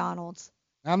from McDonald's.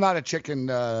 I'm not a chicken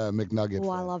McNugget.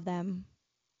 Oh, I love them.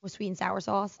 With sweet and sour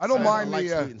sauce. I don't mind like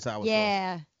the sweet and sour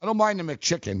yeah. sauce. I don't mind the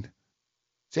McChicken.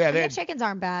 So yeah, The chickens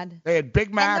aren't bad. They had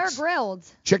Big Macs. And they're grilled.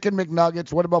 Chicken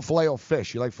McNuggets. What about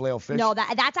Filet-O-Fish? You like Filet-O-Fish? No,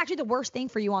 that's actually the worst thing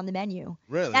for you on the menu.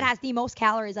 Really? That has the most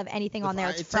calories of anything on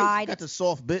there. It's fried. It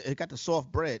got the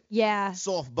soft bread. Yeah.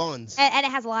 Soft buns. And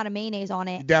it has a lot of mayonnaise on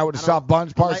it. You down with the soft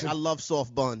buns, Parson? I love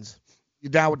soft buns. You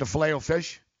down with the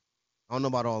Filet-O-Fish? I don't know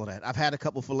about all of that. I've had a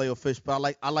couple Filet-O-Fish,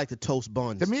 but I like the toast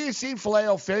buns. To me, it seems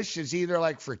Filet-O-Fish is either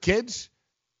like for kids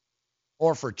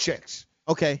or for chicks.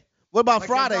 Okay. What about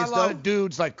Fridays though? A lot of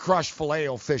dudes like crush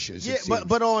Filet-O-Fishes. Yeah,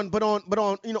 but on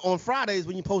Fridays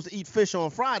when you're supposed to eat fish on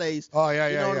Fridays. Oh yeah,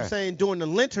 you know what I'm saying? During the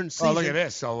Lenten season. Oh, look at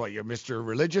this. So what? You're Mr.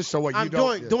 Religious. So what?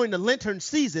 During the Lenten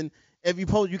season. If you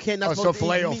can't not supposed to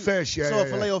Filet-O-Fish, eat meat, so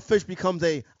Filet-O-Fish becomes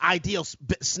a ideal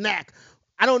snack.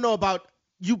 I don't know about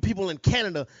you people in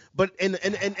Canada, but in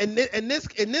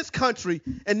this country,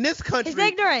 it's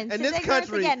ignorance.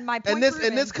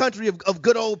 In this country of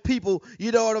good old people,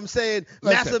 you know what I'm saying?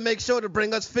 Listen, NASA makes sure to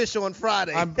bring us fish on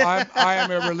Friday. I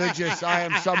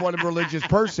am somewhat a religious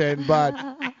person, but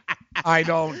I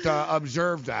don't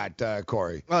observe that,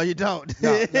 Corey. Oh, you don't?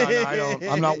 No, I don't.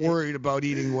 I'm not worried about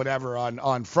eating whatever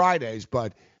on Fridays,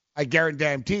 but I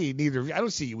guarantee I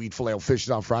don't see you eat Filet-O-Fish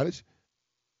on Fridays.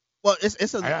 Well,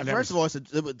 first of all,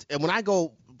 when I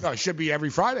go. No, it should be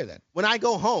every Friday then. When I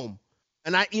go home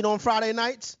and I eat on Friday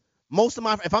nights,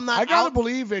 if I'm not I gotta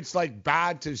believe it's like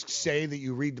bad to say that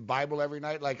you read the Bible every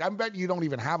night. Like I bet you don't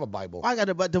even have a Bible.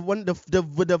 But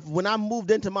when I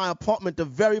moved into my apartment, the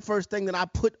very first thing that I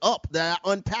put up that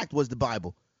I unpacked was the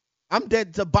Bible. I'm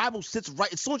dead. The Bible sits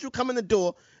right as soon as you come in the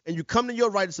door and you come to your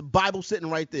right. It's a Bible sitting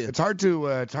right there. It's hard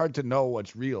to know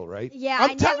what's real, right? Yeah,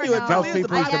 I'm telling you, tells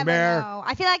people he's the mayor.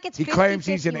 I feel like it's. He claims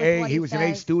he's an A. He was an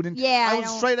A student. Yeah, I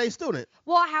was a straight A student.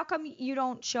 Well, how come you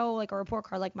don't show like a report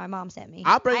card like my mom sent me?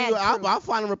 I'll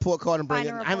find a report card and bring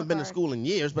it. I haven't been to school in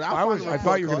years, but I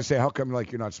thought you were going to say, how come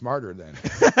like you're not smarter then?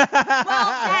 Well,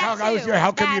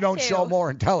 how come you don't show more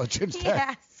intelligence?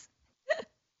 Yes.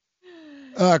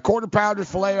 Quarter pounder,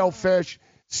 Filet-O-Fish.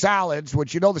 Salads,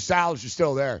 which the salads are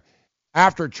still there.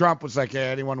 After Trump was like,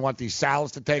 hey, anyone want these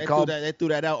salads to take home? They threw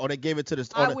that out, or they gave it to the.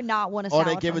 I would not want a Or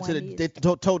salad they gave it from to Wendy's. They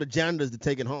told the janitors to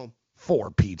take it home.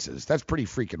 4 pizzas. That's pretty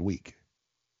freaking weak.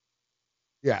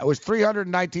 Yeah, it was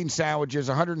 319 sandwiches,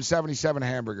 177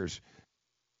 hamburgers.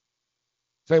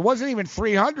 So it wasn't even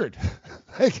 300.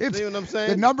 Like See what I'm saying?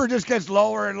 The number just gets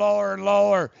lower and lower and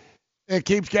lower. It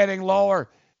keeps getting lower.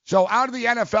 So out of the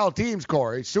NFL teams,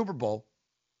 Corey, Super Bowl,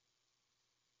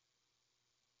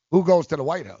 who goes to the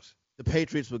White House? The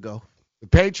Patriots would go. The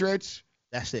Patriots.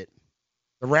 That's it.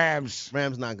 The Rams.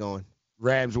 Rams not going.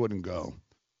 Rams wouldn't go.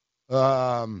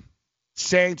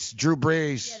 Saints, Drew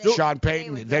Brees, Sean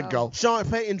Payton, they'd go. Sean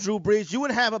Payton, Drew Brees. You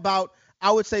would have about,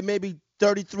 I would say maybe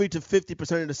 33 to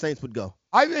 50% of the Saints would go.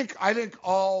 I think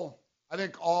all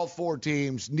 4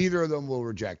 teams, neither of them will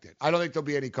reject it. I don't think there'll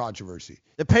be any controversy.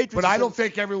 The Patriots, but I don't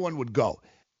think everyone would go.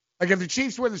 Like if the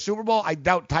Chiefs win the Super Bowl, I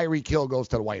doubt Tyreek Hill goes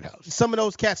to the White House. Some of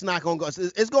those cats not going to go.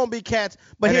 It's going to be cats.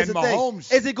 But and here's the Mahomes,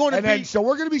 thing: is it going to be? So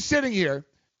we're going to be sitting here,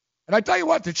 and I tell you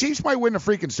what, the Chiefs might win the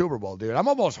freaking Super Bowl, dude. I'm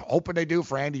almost hoping they do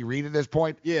for Andy Reid at this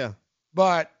point. Yeah.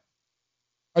 But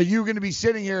are you going to be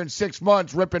sitting here in 6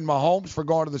 months ripping Mahomes for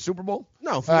going to the Super Bowl?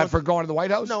 No. For going to the White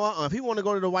House? No. If he want to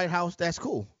go to the White House, that's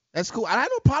cool. That's cool. I have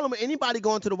no problem with anybody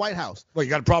going to the White House. Well, you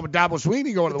got a problem with Dabo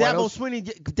Swinney going to the White House?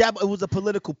 It was a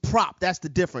political prop. That's the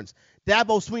difference.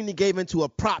 Dabo Swinney gave into a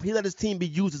prop. He let his team be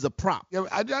used as a prop. Yeah,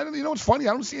 you know what's funny?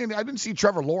 I didn't see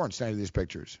Trevor Lawrence in any of these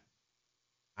pictures.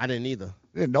 I didn't either.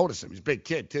 I didn't notice him. He's a big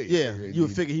kid too. Yeah, you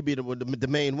would figure he'd be the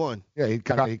main one. Yeah, he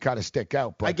kind of stick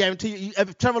out. But I guarantee you,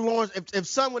 if Trevor Lawrence, if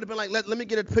son would have been like, let me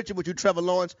get a picture with you, Trevor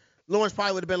Lawrence. Lawrence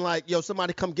probably would have been like, yo,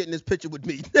 somebody come get in this picture with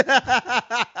me.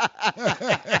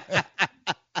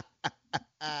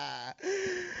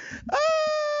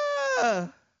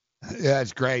 Yeah,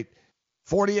 it's great.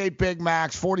 48 Big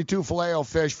Macs, 42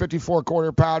 Filet-O-Fish, 54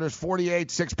 quarter pounders, 48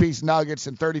 6-piece nuggets,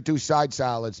 and 32 side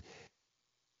salads.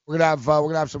 We're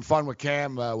gonna have some fun with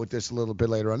Cam with this a little bit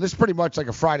later on. This is pretty much like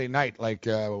a Friday night, like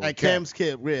Cam's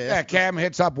kid. Yeah, Cam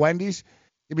hits up Wendy's.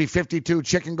 Give me 52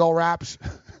 chicken go wraps.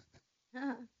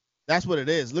 That's what it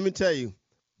is. Let me tell you.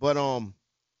 But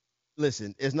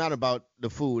listen, it's not about the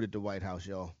food at the White House,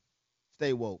 y'all.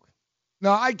 Stay woke.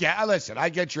 No, I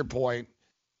get your point.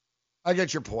 But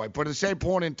at the same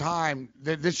point in time,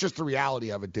 this is just the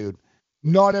reality of it, dude.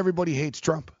 Not everybody hates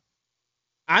Trump.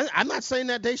 I'm not saying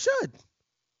that they should.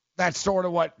 That's sort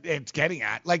of what it's getting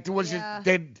at. Like, was it?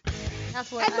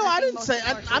 That's what I didn't say.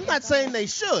 I'm not saying they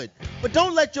should. But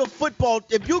don't let your football.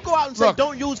 If you go out and say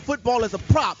don't use football as a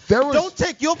prop, don't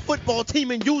take your football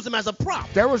team and use them as a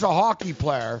prop. There was a hockey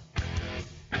player.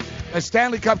 As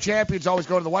Stanley Cup champions always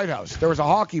go to the White House. There was a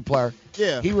hockey player.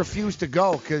 Yeah. He refused to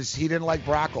go because he didn't like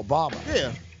Barack Obama.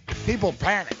 Yeah. People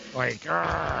panicked. Like,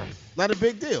 not a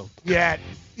big deal. Yet,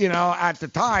 at the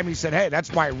time, he said, hey,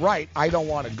 that's my right. I don't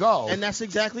want to go. And that's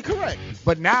exactly correct.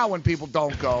 But now when people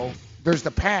don't go, there's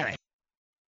the panic.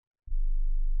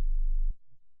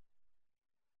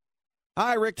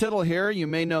 Hi, Rick Tittle here. You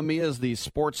may know me as the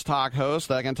sports talk host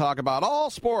that can talk about all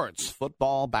sports: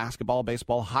 football, basketball,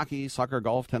 baseball, hockey, soccer,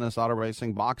 golf, tennis, auto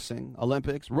racing, boxing,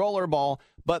 Olympics, rollerball.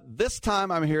 But this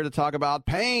time I'm here to talk about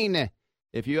pain.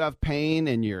 If you have pain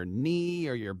in your knee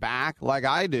or your back like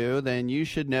I do, then you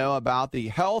should know about the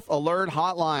Health Alert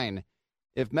Hotline.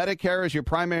 If Medicare is your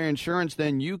primary insurance,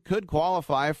 then you could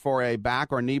qualify for a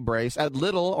back or knee brace at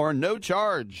little or no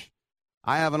charge.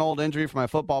 I have an old injury from my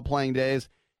football playing days,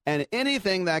 and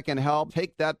anything that can help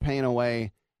take that pain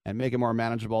away and make it more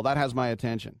manageable, that has my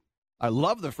attention. I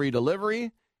love the free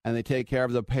delivery, and they take care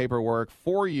of the paperwork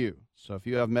for you. So if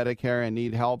you have Medicare and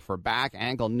need help for back,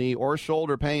 ankle, knee, or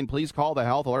shoulder pain, please call the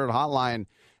Health Alert Hotline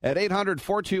at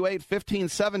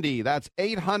 800-428-1570. That's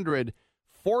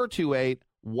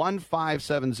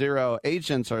 800-428-1570.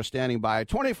 Agents are standing by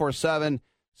 24/7,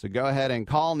 so go ahead and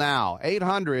call now.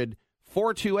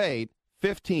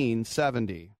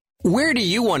 800-428-1570. Where do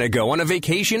you want to go on a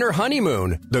vacation or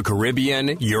honeymoon? The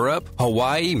Caribbean, Europe,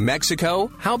 Hawaii,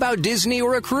 Mexico? How about Disney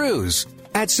or a cruise?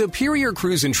 At Superior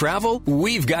Cruise and Travel,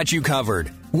 we've got you covered.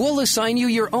 We'll assign you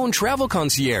your own travel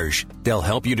concierge. They'll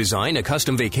help you design a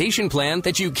custom vacation plan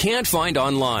that you can't find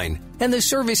online. And the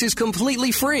service is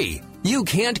completely free. You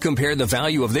can't compare the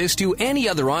value of this to any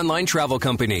other online travel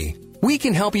company. We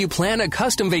can help you plan a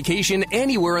custom vacation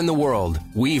anywhere in the world.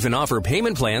 We even offer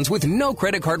payment plans with no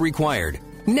credit card required.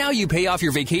 Now you pay off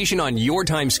your vacation on your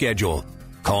time schedule.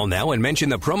 Call now and mention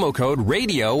the promo code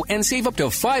RADIO and save up to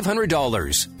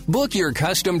 $500. Book your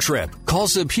custom trip. Call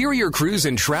Superior Cruise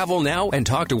and Travel now and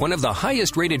talk to one of the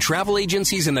highest rated travel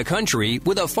agencies in the country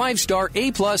with a 5-star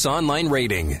A+ online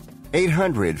rating.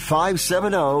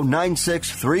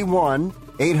 800-570-9631.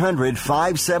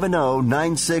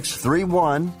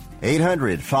 800-570-9631.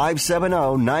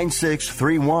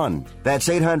 800-570-9631. That's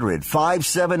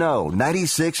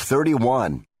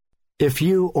 800-570-9631. If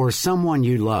you or someone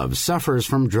you love suffers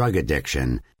from drug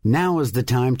addiction, now is the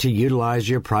time to utilize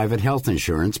your private health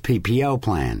insurance PPO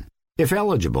plan. If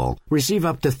eligible, receive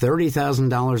up to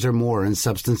 $30,000 or more in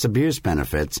substance abuse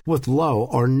benefits with low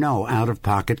or no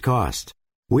out-of-pocket cost.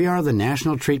 We are the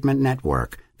National Treatment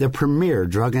Network, the premier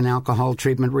drug and alcohol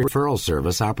treatment referral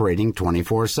service operating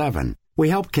 24/7. We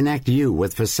help connect you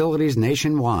with facilities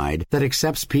nationwide that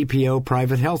accepts PPO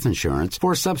private health insurance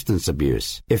for substance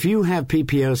abuse. If you have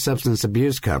PPO substance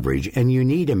abuse coverage and you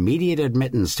need immediate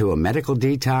admittance to a medical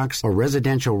detox or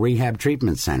residential rehab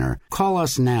treatment center, call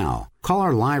us now. Call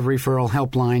our live referral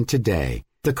helpline today.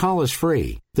 The call is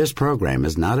free. This program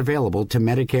is not available to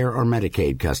Medicare or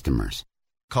Medicaid customers.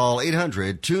 Call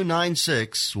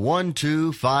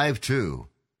 800-296-1252.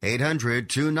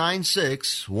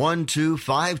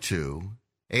 800-296-1252.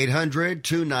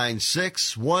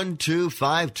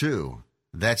 800-296-1252.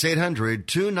 That's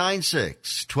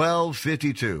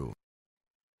 800-296-1252.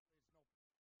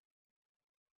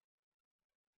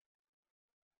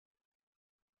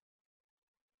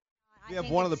 We have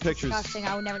one of the pictures. Disgusting.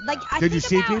 I would never. Like, I Did you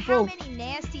think see about people? how many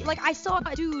nasty. Like, I saw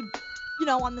a dude,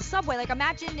 on the subway. Like,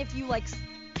 imagine if you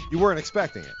You weren't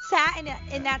expecting it. sat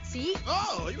in that seat.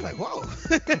 Oh, you're like, whoa.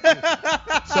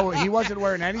 So he wasn't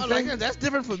wearing anything? I'm like, that's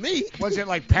different for me. Was it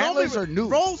like pantless or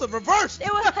nude? Roles are reversed.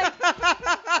 It was like.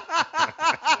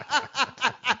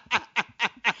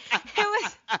 It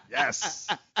was. Yes.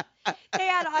 They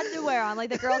had underwear on. Like,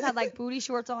 the girls had like booty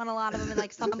shorts on, a lot of them, and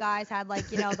like some guys had like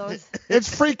those.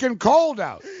 It's freaking cold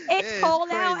out. It's cold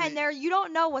out, and you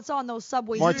don't know what's on those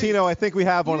subways. Martino, I think we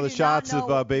have one of the do not shots of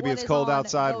know Baby what It's is Cold on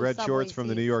Outside, those red subway shorts from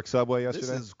the New York subway yesterday.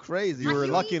 This is crazy. You were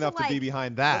You lucky need to, enough to be like-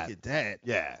 behind that. Look at that.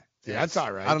 Yeah. Yeah, that's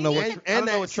all right. I don't know what And I don't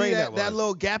know that, what see train that, that was. that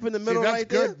little gap in the See, middle that's right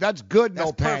good. there? That's good. No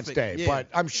That's pants perfect, day. yeah. But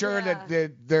I'm sure that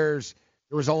there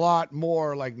was a lot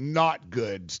more like not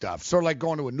good stuff. Sort of like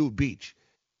going to a nude beach.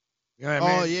 You know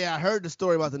what I Oh, mean? yeah, I heard the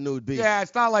story about the nude beach. Yeah,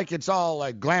 it's not like it's all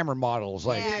like glamour models.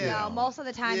 Like, Yeah, you know, no, most of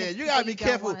the time. Yeah, it's you gotta people be you don't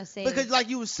careful wanna see. because, like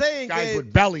you were saying, guys Gabe,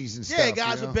 with bellies and stuff. yeah,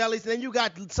 guys you know? with bellies, and then you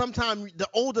got sometimes the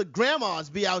older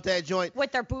grandmas be out that joint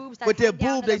with their boobs, that with their hang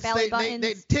down boob, to their belly buttons.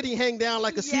 they titty hang down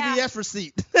like a Yeah. CVS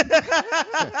receipt.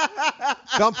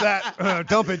 Dump that.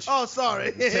 Dumpage. Oh,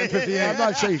 sorry. 10:58. Yeah, I'm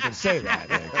not sure you can say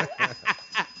that.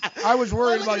 I was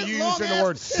worried about you using the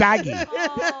word saggy.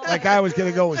 Like I was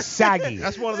going to go with saggy.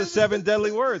 That's one of the 7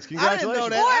 deadly words. Congratulations.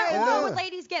 know that. Or would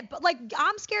ladies get, but like,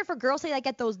 I'm scared for girls say like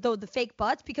get the fake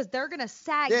butts because they're gonna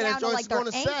sag Yeah, down that to like joint's their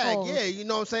going to ankles. sag. Yeah, you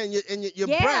know what I'm saying? And your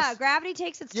Yeah, breasts. gravity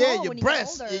takes its toll Yeah, your when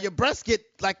breasts. you get older. Your breasts get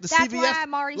like the That's CVS, why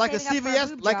I'm already like a saving up for a CVS,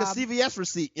 boob like a job. CVS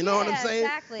receipt. You know what I'm Yeah, saying?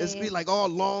 exactly. It's be like all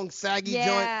long, saggy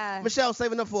Yeah. joint. Michelle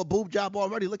saving up for a boob job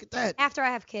already. Look at that. After I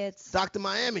have kids. Dr.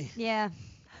 Miami. Yeah.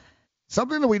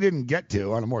 Something that we didn't get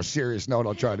to on a more serious note.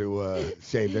 I'll try to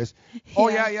save this. Oh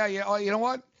yeah. Oh, you know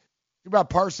what? Too bad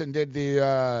Parson did the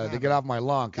Get Off My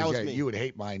Lawn That was because me. you would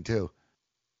hate mine too.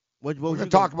 What We're was going you to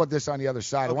talk about this on the other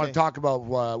side. I want Okay. to talk about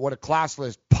what a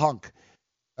classless punk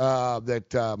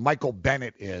that Michael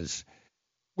Bennett is.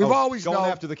 We've always going known.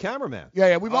 after the cameraman.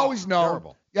 Yeah, we've always known.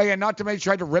 Terrible. Yeah, not to make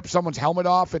try to rip someone's helmet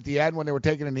off at the end when they were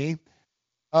taking a knee.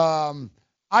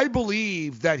 I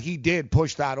believe that he did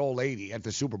push that old lady at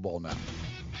the Super Bowl now.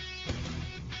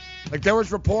 Like there was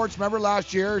reports, remember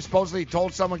last year, supposedly he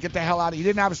told someone get the hell out of He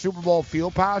didn't have a Super Bowl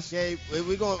field pass. Yeah,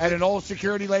 we're going. And an old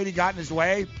security lady got in his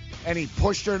way and he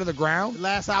pushed her to the ground. The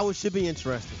last hour should be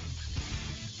interesting.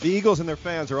 The Eagles and their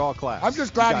fans are all class. I'm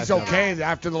just You glad guys he's know okay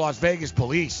after the Las Vegas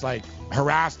police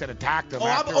harassed and attacked him. Oh,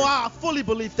 after. I fully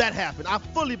believe that happened. I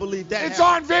fully believe that It's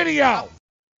happened. on video.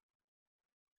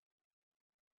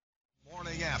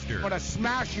 Morning after. I'm gonna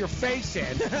smash your face in.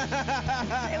 It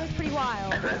was pretty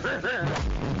wild.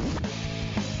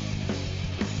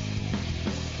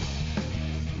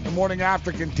 The morning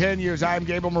after continues. I'm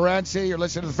Gable Morency. You're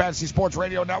listening to the Fantasy Sports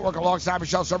Radio Network alongside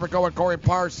Michelle Serpico and Corey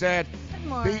Parson. Good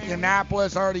morning. Pete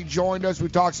Annapolis already joined us. We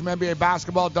talked some NBA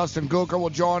basketball. Dustin Gooker will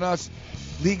join us.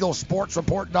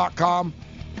 LegalSportsReport.com.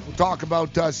 We'll talk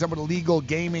about some of the legal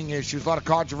gaming issues. A lot of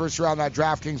controversy around that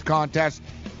DraftKings contest.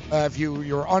 If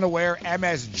you're unaware,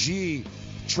 MSG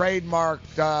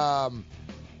trademarked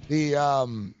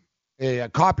a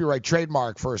copyright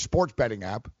trademark for a sports betting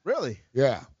app. Really?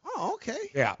 Yeah. Oh, okay.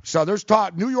 Yeah. So there's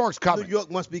talk. New York's coming. New York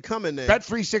must be coming there.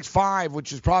 Bet365,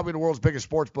 which is probably the world's biggest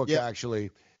sports book, actually.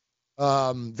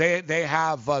 They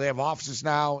have offices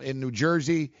now in New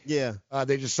Jersey. Yeah.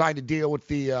 They just signed a deal with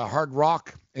the Hard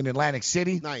Rock in Atlantic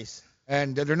City. Nice.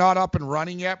 And they're not up and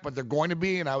running yet, but they're going to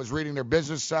be. And I was reading their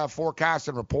business forecast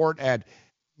and report, and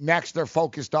next they're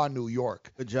focused on New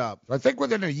York. Good job. I think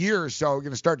within a year or so, we're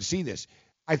going to start to see this.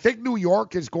 I think New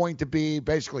York is going to be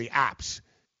basically apps.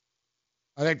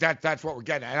 I think that's what we're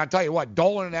getting. And I'll tell you what,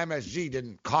 Dolan and MSG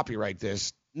didn't copyright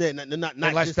this. Yeah, not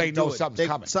unless just they to do know it. something's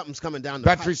coming. Something's coming down the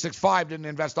pipe. Bet365 didn't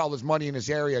invest all this money in this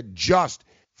area just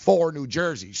for New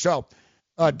Jersey. So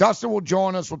Dustin will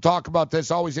join us. We'll talk about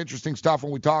this. Always interesting stuff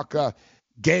when we talk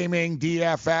gaming,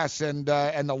 DFS,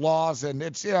 and the laws. And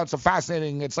it's it's a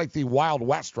fascinating. It's like the Wild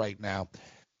West right now.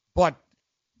 But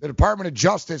the Department of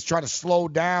Justice trying to slow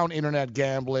down internet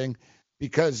gambling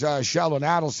because Sheldon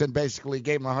Adelson basically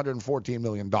gave him $114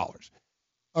 million. All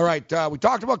right, we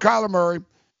talked about Kyler Murray.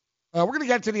 We're going to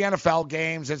get to the NFL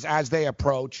games as they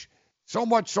approach. So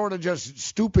much sort of just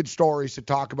stupid stories to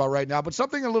talk about right now, but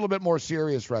something a little bit more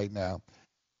serious right now.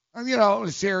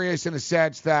 Serious in a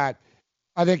sense that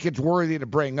I think it's worthy to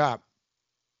bring up.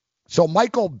 So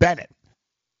Michael Bennett.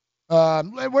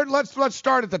 Let's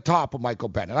start at the top of Michael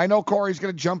Bennett. I know Corey's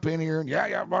going to jump in here.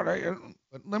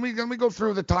 But let me go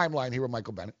through the timeline here with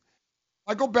Michael Bennett.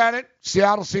 Michael Bennett,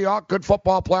 Seattle Seahawks, good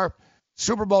football player,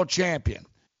 Super Bowl champion.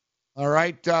 All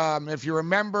right. If you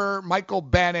remember, Michael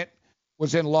Bennett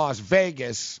was in Las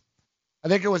Vegas. I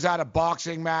think it was at a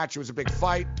boxing match. It was a big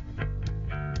fight.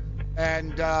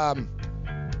 And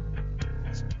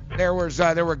there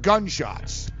were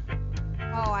gunshots.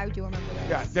 Oh, I do remember that.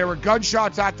 Yeah, there were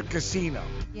gunshots at the casino.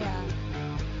 Yeah.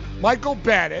 Michael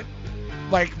Bennett,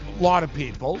 like a lot of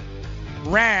people,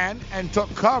 ran and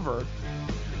took cover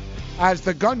as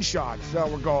the gunshots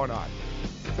were going on.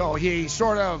 So he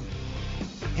sort of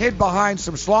hid behind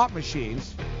some slot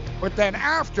machines. But then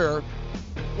after,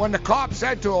 when the cop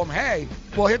said to him, hey,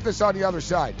 we'll hit this on the other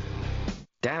side.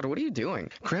 Dad, what are you doing?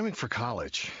 Cramming for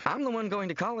college. I'm the one going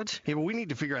to college. Yeah, but we need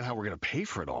to figure out how we're going to pay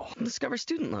for it all. Discover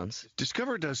Student Loans.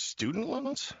 Discover does student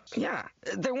loans? Yeah,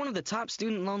 they're one of the top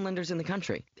student loan lenders in the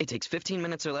country. It takes 15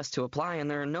 minutes or less to apply, and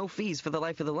there are no fees for the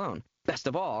life of the loan. Best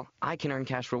of all, I can earn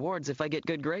cash rewards if I get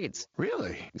good grades.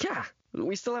 Really? Yeah,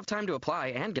 we still have time to apply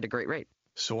and get a great rate.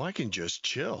 So I can just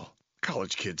chill.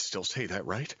 College kids still say that,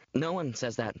 right? No one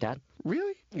says that, Dad.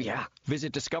 Really? Yeah.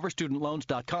 Visit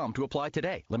discoverstudentloans.com to apply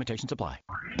today. Limitations apply.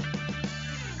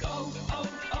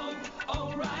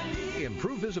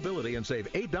 Improve visibility and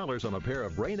save $8 on a pair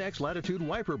of Rain-X Latitude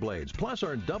wiper blades. Plus,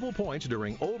 earn double points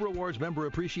during Old Rewards Member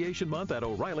Appreciation Month at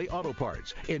O'Reilly Auto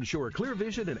Parts. Ensure clear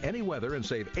vision in any weather and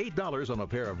save $8 on a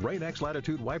pair of Rain-X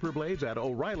Latitude wiper blades at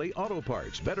O'Reilly Auto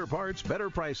Parts. Better parts, better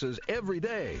prices every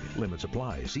day. Limits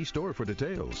apply. See store for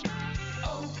details.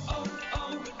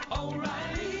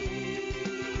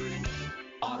 O'Reilly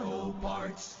Auto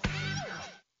Parts.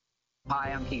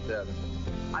 Hi, I'm Keith Urban.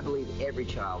 I believe every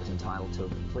child is entitled to a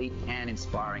complete and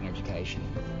inspiring education.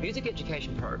 Music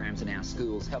education programs in our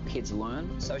schools help kids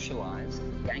learn, socialize,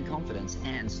 gain confidence,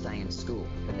 and stay in school.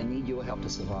 But they need your help to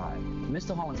survive.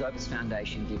 Mr. Holland's Opus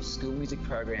Foundation gives school music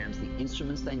programs the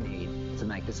instruments they need to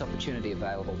make this opportunity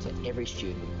available to every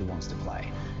student who wants to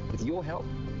play. With your help,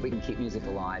 we can keep music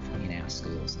alive in our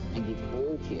schools and give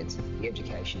all kids the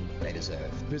education they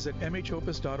deserve. Visit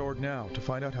mhopus.org now to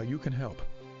find out how you can help.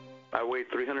 I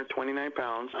weighed 329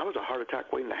 pounds. I was a heart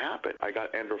attack waiting to happen. I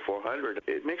got Andro 400.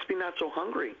 It makes me not so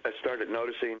hungry. I started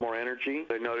noticing more energy.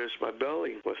 I noticed my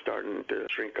belly was starting to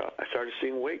shrink up. I started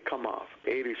seeing weight come off,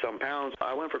 80-some pounds.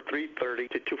 I went from 330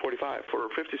 to 245. For a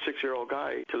 56-year-old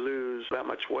guy to lose that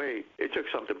much weight, it took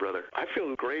something, brother. I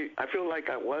feel great. I feel like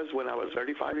I was when I was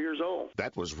 35 years old.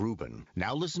 That was Ruben.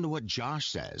 Now listen to what Josh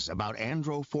says about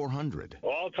Andro 400.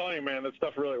 Well, I'll tell you, man, that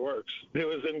stuff really works. It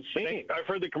was insane. I've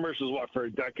heard the commercials, for a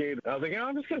decade. I was like,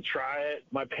 I'm just going to try it.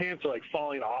 My pants are,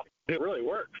 falling off. It really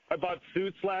works. I bought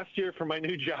suits last year for my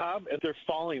new job, and they're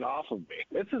falling off of me.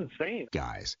 It's insane.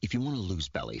 Guys, if you want to lose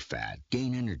belly fat,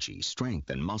 gain energy,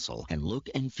 strength, and muscle, and look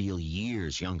and feel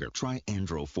years younger, try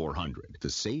Andro 400,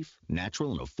 the safe,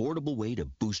 natural, and affordable way to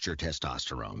boost your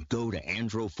testosterone. Go to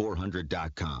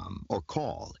andro400.com or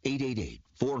call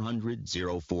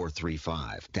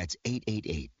 888-400-0435. That's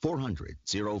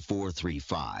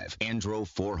 888-400-0435.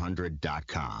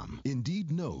 Andro400.com.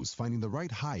 Indeed knows finding the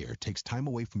right hire takes time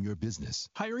away from your business.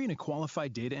 Hiring a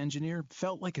qualified data engineer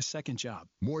felt like a second job.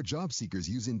 More job seekers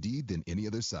use Indeed than any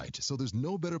other site, so there's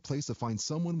no better place to find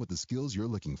someone with the skills you're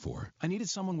looking for. I needed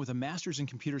someone with a master's in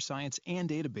computer science and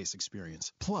database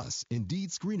experience. Plus,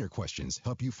 Indeed screener questions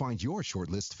help you find your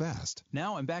shortlist fast.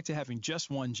 Now I'm back to having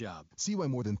just one job. See why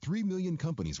more than 3 million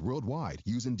companies worldwide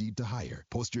use Indeed to hire.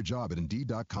 Post your job at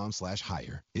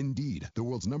Indeed.com/hire. Indeed, the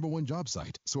world's #1 job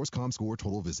site. Source.com/score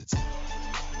total visits.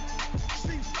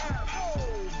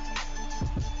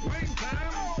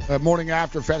 Morning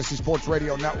After Fantasy Sports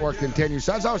Radio Network continues.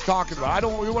 So as I was talking about,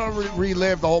 we want to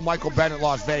relive the whole Michael Bennett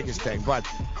Las Vegas thing, but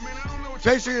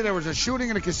basically there was a shooting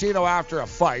in a casino after a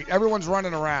fight. Everyone's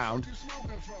running around.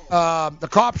 The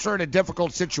cops are in a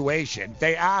difficult situation.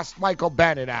 They asked Michael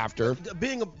Bennett after.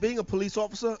 Being a police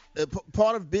officer,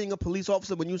 part of being a police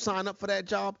officer when you sign up for that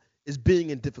job is being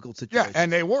in difficult situations. Yeah,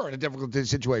 and they were in a difficult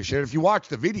situation. If you watch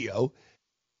the video,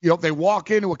 they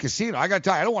walk into a casino. I got to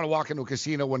tell you, I don't want to walk into a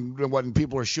casino when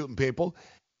people are shooting people.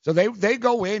 So they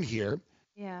go in here,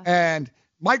 and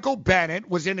Michael Bennett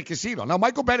was in a casino. Now,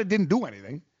 Michael Bennett didn't do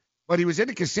anything, but he was in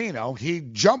a casino. He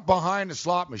jumped behind the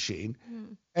slot machine,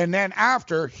 and then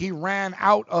after, he ran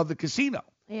out of the casino.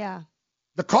 Yeah.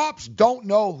 The cops don't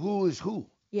know who is who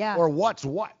or what's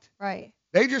what. Right.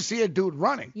 They just see a dude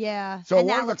running. Yeah. So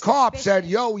one of the cops said,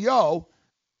 yo,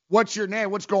 what's your name?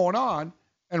 What's going on?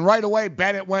 And right away,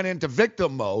 Bennett went into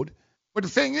victim mode. But the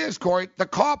thing is, Corey, the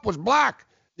cop was black.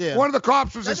 Yeah. One of the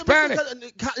cops was Hispanic.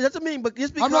 Doesn't mean, but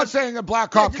just because I'm not saying a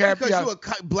black cop can't be. Because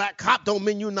you're a black cop don't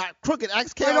mean you're not crooked.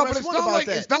 Ask KRS-One but it's not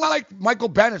that. It's not like Michael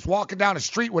Bennett's walking down the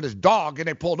street with his dog and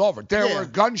they pulled over. There were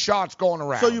gunshots going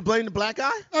around. So you blame the black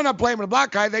guy? No, not blaming the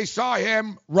black guy. They saw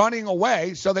him running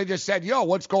away, so they just said, yo,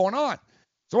 what's going on?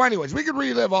 So anyways, we could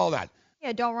relive all that.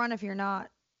 Yeah, don't run if you're not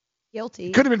guilty.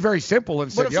 It could have been very simple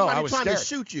and said, yo, I was trying scared. to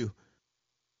shoot you.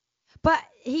 But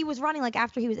he was running like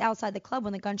after he was outside the club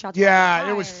when the gunshots were fired.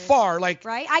 It was far. Like,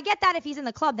 right? I get that if he's in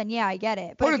the club, then yeah, I get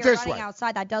it. But put if it you're this running way.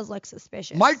 outside, that does look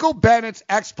suspicious. Michael Bennett's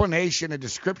explanation and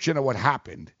description of what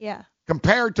happened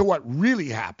compared to what really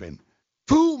happened,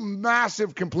 two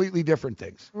massive, completely different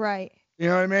things. Right. You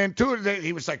know what I mean?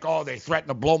 He was like, oh, they threatened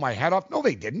to blow my head off. No,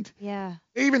 they didn't. Yeah.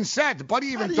 They even said, the buddy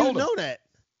even How do told you him. know that?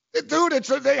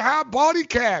 Dude, they have body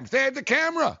cams. They had the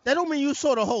camera. That don't mean you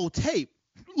saw the whole tape.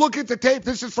 Look at the tape.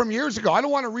 This is from years ago. I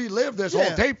don't want to relive this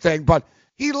whole tape thing, but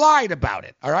he lied about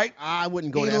it, all right? I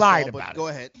wouldn't go he that lied far, about but it. go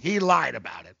ahead. He lied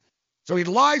about it. So he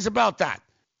lies about that.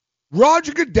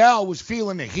 Roger Goodell was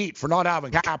feeling the heat for not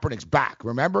having Kaepernick's back,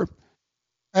 remember?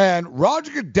 And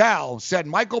Roger Goodell said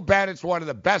Michael Bennett's one of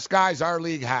the best guys our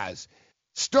league has.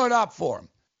 Stood up for him.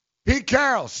 Pete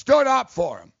Carroll stood up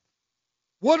for him.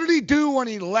 What did he do when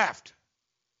he left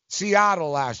Seattle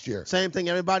last year? Same thing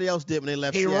everybody else did when they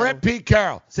left Seattle. He ripped Pete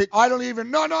Carroll.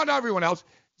 Not everyone else.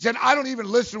 He said, I don't even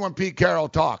listen when Pete Carroll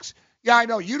talks. Yeah, I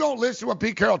know. You don't listen when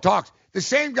Pete Carroll talks. The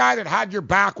same guy that had your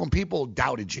back when people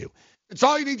doubted you. It's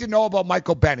all you need to know about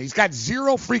Michael Bennett. He's got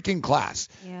zero freaking class.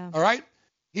 Yeah. All right?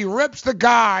 He rips the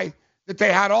guy that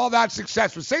they had all that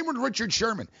success with. Same with Richard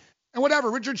Sherman. And whatever,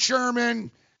 Richard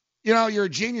Sherman, you're a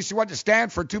genius. You went to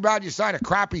Stanford. Too bad you signed a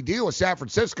crappy deal with San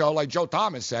Francisco, like Joe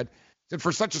Thomas said. Said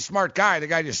for such a smart guy, the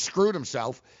guy just screwed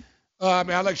himself. I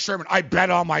like Sherman. I bet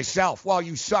on myself. Well,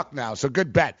 you suck now, so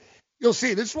good bet. You'll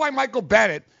see. This is why Michael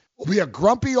Bennett will be a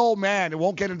grumpy old man who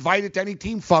won't get invited to any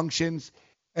team functions,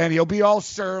 and he'll be all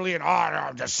surly and,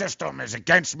 no, the system is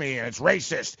against me and it's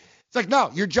racist. It's like,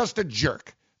 no, you're just a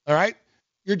jerk, all right?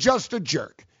 You're just a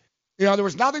jerk. There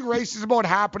was nothing racist about what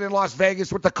happened in Las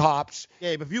Vegas with the cops.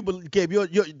 Gabe, if you Gabe, you're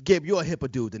a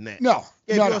hipper dude than that. No,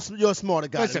 Gabe, no, you're a smarter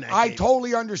guy. Listen, than that, I Gabe.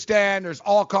 totally understand. There's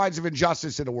all kinds of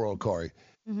injustice in the world, Corey.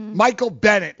 Mm-hmm. Michael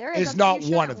Bennett is not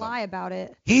one of them. Lie about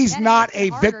it. He's not a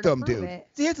victim, dude.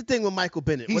 See, here's the thing with Michael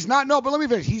Bennett. He's not. No, but let me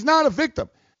finish. He's not a victim.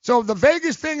 So the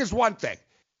Vegas thing is one thing.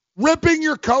 Ripping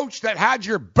your coach that had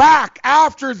your back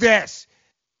after this,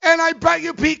 and I bet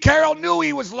you Pete Carroll knew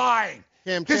he was lying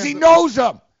because he knows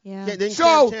him. Yeah. Didn't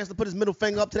Cam chance to put his middle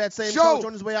finger up to that same coach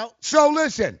on his way out? So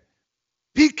listen,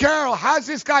 Pete Carroll has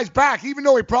this guy's back, even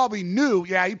though he probably knew.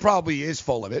 Yeah, he probably is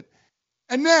full of it.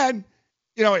 And then,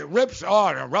 it rips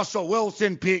on Russell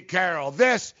Wilson, Pete Carroll,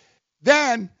 this.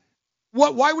 Then,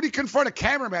 why would he confront a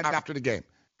cameraman after the game?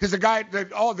 Because the guy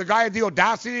had the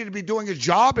audacity to be doing his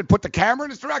job and put the camera in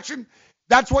his direction?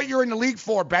 That's what you're in the league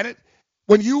for, Bennett.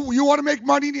 When you want to make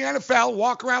money in the NFL,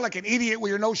 walk around like an idiot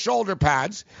with your no shoulder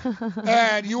pads,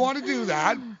 and you want to do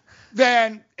that,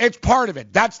 then it's part of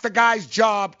it. That's the guy's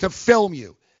job to film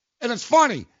you. And it's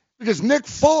funny because Nick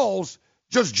Foles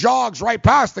just jogs right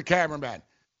past the cameraman.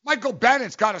 Michael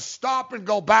Bennett's got to stop and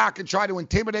go back and try to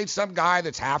intimidate some guy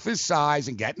that's half his size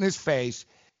and get in his face.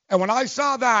 And when I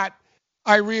saw that,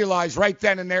 I realized right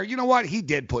then and there, you know what? He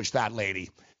did push that lady.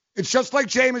 It's just like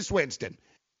Jameis Winston.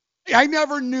 I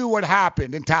never knew what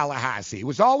happened in Tallahassee. It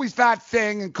was always that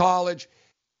thing in college.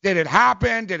 Did it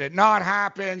happen? Did it not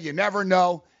happen? You never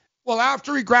know. Well,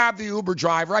 after he grabbed the Uber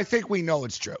driver, I think we know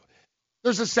it's true.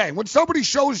 There's a saying, when somebody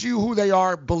shows you who they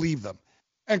are, believe them.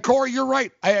 And Corey, you're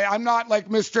right. I'm not like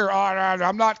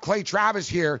I'm not Clay Travis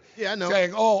here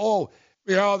saying,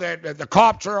 the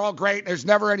cops are all great. There's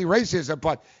never any racism.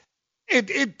 But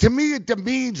it to me, it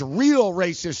demeans real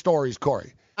racist stories,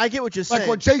 Corey. I get what you're saying. Like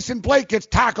when Jason Blake gets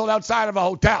tackled outside of a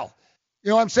hotel. You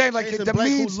know what I'm saying? Like Jason it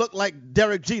Blake, demeans. who looked like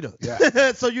Derek Jeter.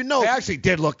 Yeah. So you know. They actually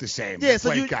did look the same. Yeah, the so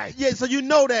Blake you guy. so you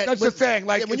know that. That's the thing.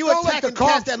 Like when it's you not attacking like the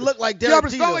cop that look like Derek Yeah, but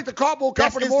it's Jeter, not like the cop woke up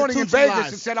that's in the morning in Vegas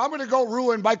institutionalized. and said, "I'm going to go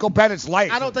ruin Michael Bennett's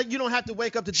life." I don't think you don't have to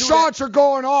wake up to do Shots that. are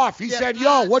going off. He Yeah, said,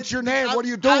 "Yo, what's your name? What are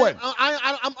you doing?"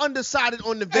 I'm undecided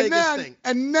on the Vegas thing.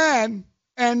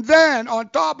 And then on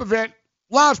top of it,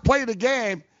 last play of the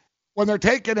game, when they're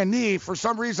taking a knee, for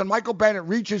some reason, Michael Bennett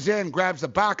reaches in, grabs the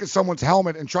back of someone's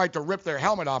helmet, and tried to rip their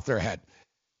helmet off their head.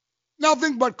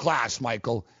 Nothing but class,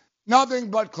 Michael.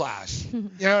 Nothing but class. You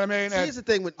know what I mean? Here's the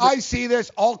thing with I see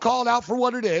this all called out for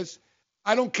what it is.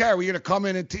 I don't care. You're gonna come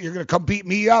in and you're gonna come beat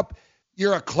me up.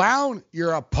 You're a clown.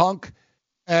 You're a punk.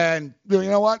 And you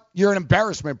know what? You're an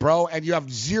embarrassment, bro. And you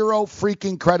have zero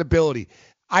freaking credibility.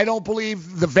 I don't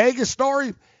believe the Vegas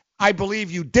story. I believe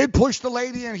you did push the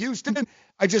lady in Houston.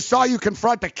 I just saw you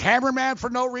confront the cameraman for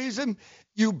no reason.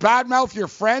 You badmouth your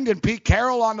friend and Pete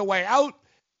Carroll on the way out.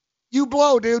 You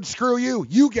blow, dude. Screw you.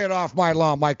 You get off my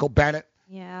lawn, Michael Bennett.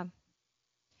 Yeah.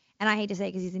 And I hate to say it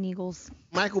because he's an Eagles.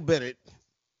 Michael Bennett.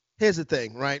 Here's the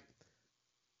thing, right?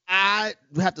 I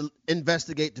have to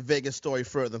investigate the Vegas story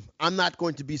further. I'm not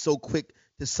going to be so quick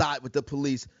to side with the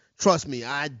police. Trust me,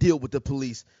 I deal with the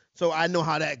police, so I know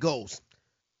how that goes.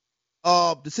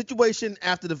 The situation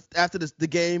after the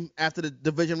game, after the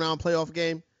division round playoff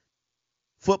game,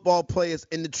 football players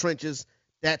in the trenches,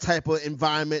 that type of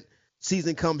environment.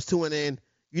 Season comes to an end.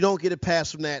 You don't get a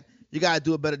pass from that. You got to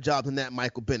do a better job than that,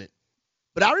 Michael Bennett.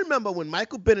 But I remember when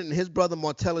Michael Bennett and his brother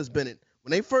Martellus Bennett,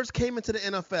 when they first came into the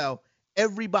NFL,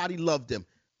 everybody loved him.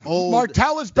 Oh,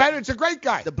 Martellus Bennett's a great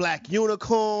guy. The Black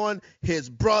Unicorn, his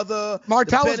brother,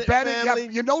 Martellus Bennett. Yeah,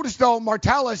 you notice though,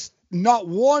 Martellus, not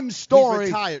one story.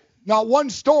 He's retired. Not one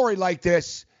story like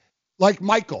this, like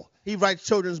Michael. He writes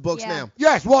children's books now.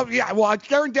 Yes, well, I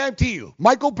guarantee you,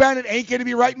 Michael Bennett ain't going to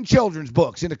be writing children's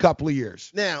books in a couple of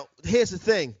years. Now, here's the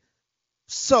thing.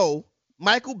 So,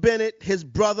 Michael Bennett, his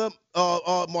brother,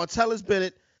 Martellus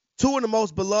Bennett, two of the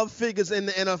most beloved figures in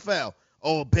the NFL.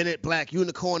 Oh, Bennett, Black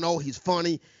Unicorn. Oh, he's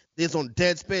funny. He's on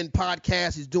Deadspin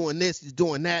podcast. He's doing this. He's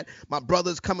doing that. My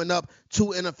brother's coming up. Two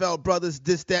NFL brothers,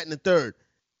 this, that, and the third.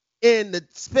 In the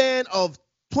span of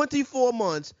 24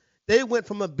 months, they went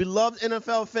from a beloved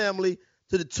NFL family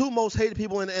to the two most hated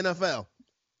people in the NFL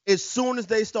as soon as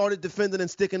they started defending and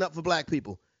sticking up for black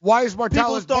people. Why is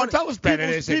Martellus Bennett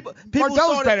isn't hated? People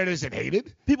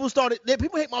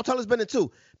hate Martellus Bennett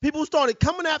too. People started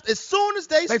coming after as soon as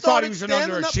they started thought he was an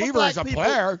standing up for underachiever black as a people.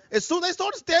 player. As soon as they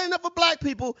started standing up for black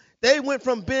people, they went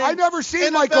from being I never seen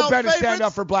NFL Michael Bennett favorites, stand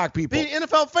up for black people. being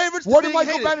NFL favorites. What to did being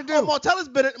Michael hated. Bennett do? Oh,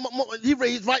 Martellus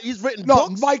Bennett, he's written No,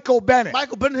 books. Michael Bennett.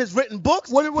 Michael Bennett has written books.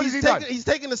 What has he done? He's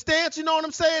taking a stance. You know what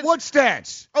I'm saying? What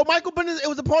stance? Oh, Michael Bennett, it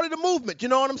was a part of the movement. You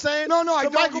know what I'm saying? No, I So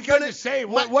don't. Michael You can't Bennett, just say I I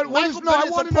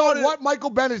want to know what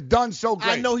Michael Bennett's done so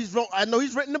great. I know he's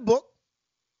written a book.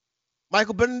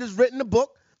 Michael Bennett has written a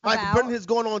book. Michael Bennett has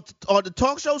gone on the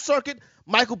talk show circuit.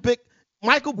 Michael Bennett.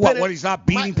 What, he's not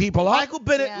beating people up? Michael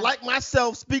Bennett, like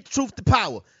myself, speaks truth to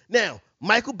power. Now,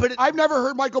 Michael Bennett. I've never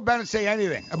heard Michael Bennett say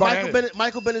anything about anything.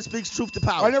 Michael Bennett speaks truth to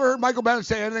power. I never heard Michael Bennett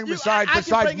say anything besides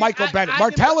bring Michael in, Bennett.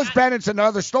 Martellus Bennett's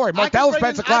another story. Martellus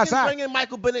Bennett's a class I act. can bring in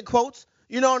Michael Bennett quotes.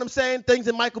 You know what I'm saying? Things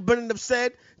that Michael Bennett have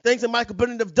said, things that Michael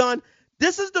Bennett have done.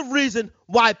 This is the reason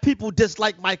why people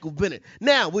dislike Michael Bennett.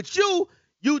 Now, with you,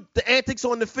 the antics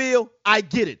on the field, I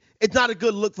get it. It's not a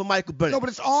good look for Michael Bennett. No, but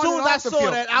it's on and and off off the As soon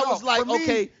field. as I saw that, I was like,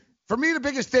 okay. For me, the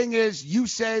biggest thing is you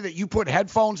say that you put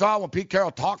headphones on when Pete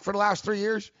Carroll talked for the last 3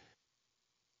 years.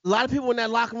 A lot of people in that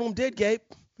locker room did, Gabe.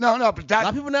 No, but a lot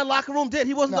of people in that locker room did.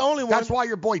 He wasn't the only one. That's why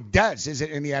your boy Dez is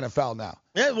in the NFL now.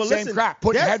 Yeah, well, Same crap.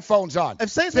 Putting headphones on.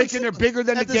 Thinking they're bigger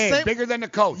than the game, bigger than the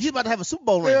coach. He's about to have a Super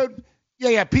Bowl ring.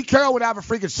 Yeah. Pete Carroll would have a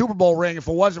freaking Super Bowl ring if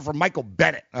it wasn't for Michael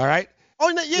Bennett. All right. Oh,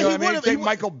 yeah, you know what I mean? Think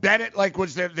Michael Bennett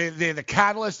was the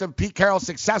catalyst of Pete Carroll's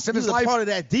success in his life. He was a part of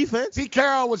that defense. Pete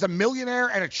Carroll was a millionaire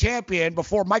and a champion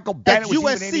before Michael Bennett was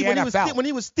USC, even in the NFL. When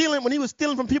he was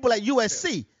stealing from people at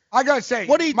USC. I gotta say,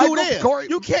 what did he do there? Corey,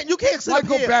 you can't sit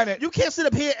Michael up here. Bennett. You can't sit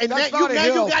up here and That's now not a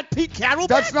hill. you got Pete Carroll.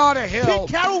 That's back? not a hill.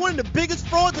 Pete Carroll, one of the biggest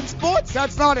frauds in sports.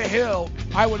 That's not a hill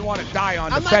I would want to die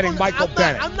on defending Michael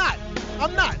Bennett. I'm not.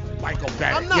 Michael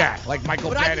Bennett. I'm not. Yeah, like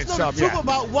Michael Bennett. But I just know the truth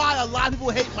about why a lot of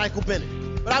people hate Michael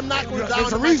Bennett. But I'm not going to die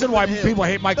There's on a reason why Bennett people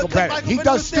hate Michael Bennett. Michael He Bennett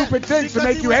does stupid things to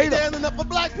make you hate him. Standing up for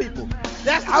black people.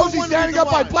 That's How is he standing up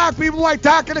by black people like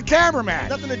attacking a cameraman?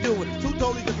 Nothing to do with it. Two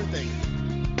totally different things.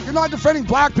 You're not defending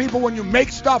black people when you make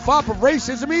stuff up of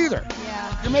racism either.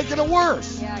 Yeah. You're making it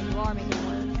worse. Yeah, you are making it worse.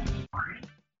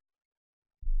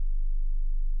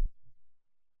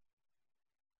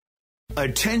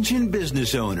 Attention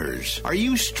business owners. Are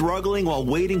you struggling while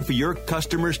waiting for your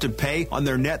customers to pay on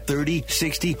their net 30,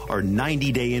 60, or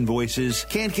 90-day invoices?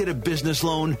 Can't get a business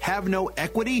loan? Have no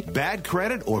equity? Bad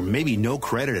credit? Or maybe no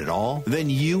credit at all? Then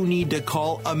you need to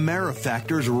call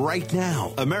AmeriFactors right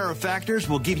now. AmeriFactors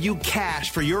will give you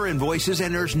cash for your invoices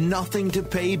and there's nothing to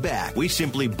pay back. We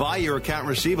simply buy your account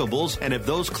receivables, and if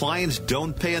those clients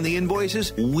don't pay on the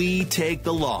invoices, we take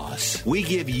the loss. We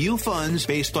give you funds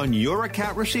based on your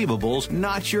account receivables,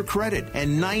 not your credit.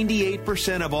 And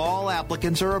 98% of all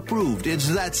applicants are approved.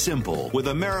 It's that simple. With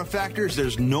AmeriFactors,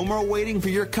 there's no more waiting for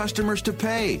your customers to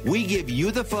pay. We give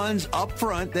you the funds up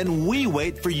front, then we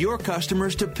wait for your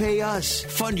customers to pay us.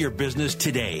 Fund your business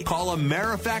today. Call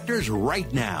AmeriFactors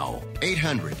right now.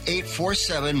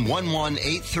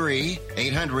 800-847-1183.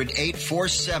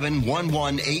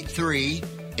 800-847-1183.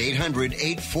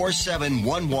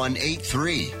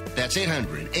 800-847-1183. That's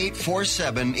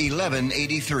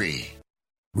 800-847-1183.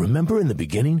 Remember in the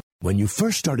beginning, when you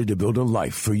first started to build a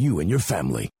life for you and your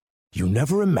family, you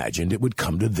never imagined it would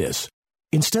come to this.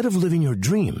 Instead of living your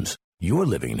dreams, you're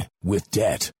living with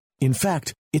debt. In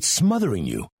fact, it's smothering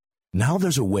you. Now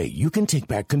there's a way you can take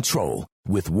back control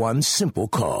with one simple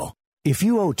call. If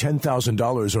you owe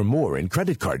 $10,000 or more in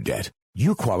credit card debt,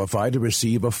 you qualify to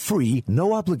receive a free,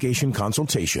 no-obligation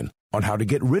consultation on how to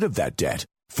get rid of that debt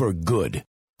for good.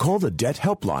 Call the Debt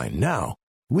Helpline now.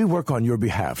 We work on your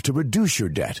behalf to reduce your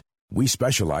debt. We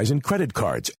specialize in credit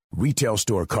cards, retail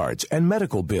store cards, and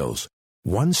medical bills.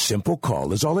 One simple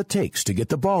call is all it takes to get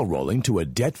the ball rolling to a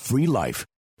debt-free life.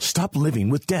 Stop living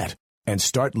with debt and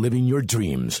start living your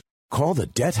dreams. Call the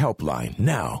Debt Helpline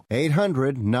now.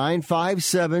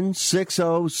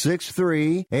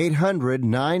 800-957-6063.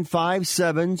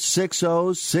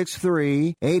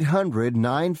 800-957-6063.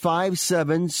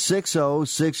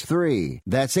 800-957-6063.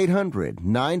 That's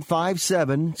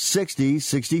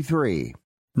 800-957-6063.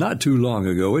 Not too long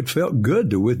ago, it felt good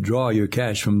to withdraw your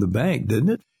cash from the bank,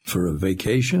 didn't it? For a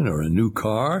vacation or a new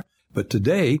car. But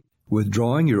today,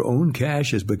 withdrawing your own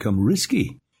cash has become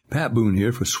risky. Pat Boone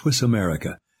here for Swiss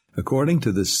America. According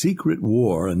to The Secret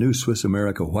War, a new Swiss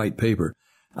America white paper,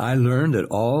 I learned that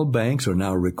all banks are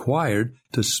now required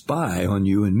to spy on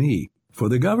you and me for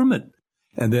the government,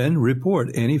 and then report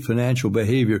any financial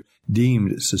behavior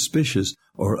deemed suspicious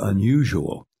or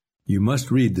unusual. You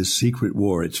must read The Secret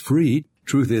War. It's free.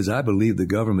 Truth is, I believe the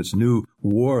government's new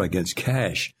war against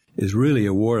cash is really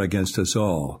a war against us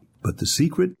all. But the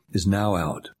secret is now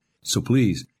out. So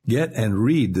please, get and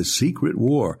read The Secret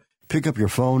War. Pick up your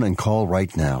phone and call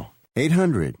right now.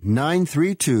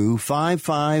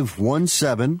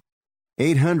 800-932-5517.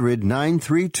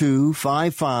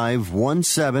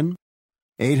 800-932-5517.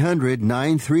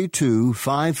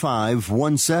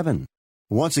 800-932-5517.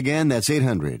 Once again, that's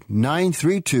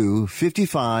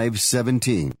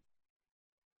 800-932-5517.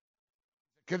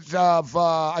 Because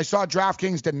I saw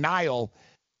DraftKings denial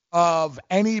of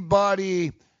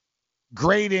anybody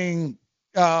grading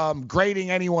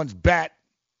anyone's bet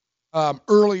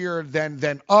earlier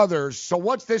than others. So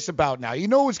what's this about now? You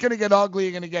know it's going to get ugly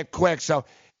and going to get quick. So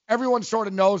everyone sort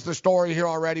of knows the story here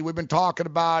already. We've been talking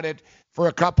about it for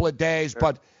a couple of days. Sure.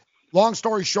 But long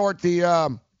story short, the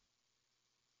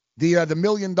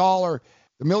 $1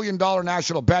 million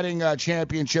national betting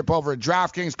championship over at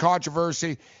DraftKings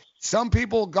controversy. Some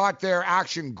people got their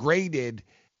action graded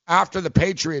after the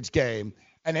Patriots game,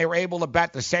 and they were able to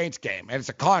bet the Saints game. And it's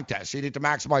a contest. So you need to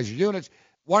maximize your units.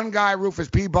 One guy,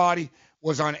 Rufus Peabody,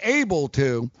 was unable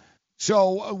to.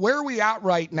 So where are we at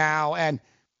right now? And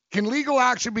can legal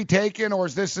action be taken, or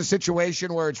is this a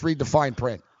situation where it's read the fine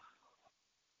print?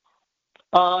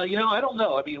 I don't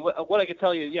know. I mean, what I can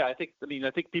tell you, I think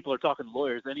people are talking to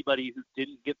lawyers. Anybody who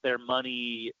didn't get their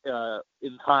money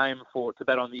in time to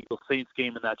bet on the Eagles-Saints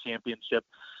game in that championship,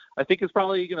 I think is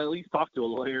probably going to at least talk to a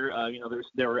lawyer.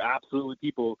 There were absolutely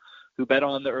people who bet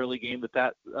on the early game, the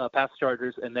past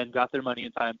Chargers, and then got their money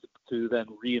in time to then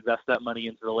reinvest that money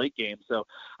into the late game. So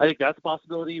I think that's a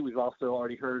possibility. We've also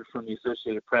already heard from the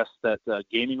Associated Press that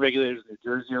gaming regulators in New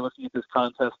Jersey are looking at this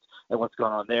contest and what's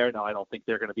going on there. Now, I don't think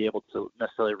they're going to be able to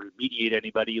necessarily remediate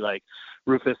anybody. Like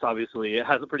Rufus, obviously,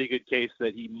 has a pretty good case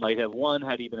that he might have won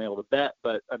had he been able to bet.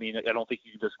 But, I mean, I don't think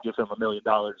you can just give him $1 million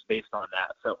based on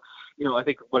that. So, I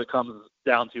think what it comes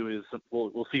down to is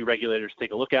we'll see regulators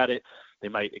take a look at it.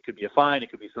 It could be a fine,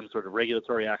 it could be some sort of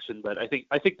regulatory action, but I think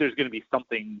there's going to be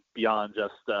something beyond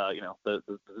just the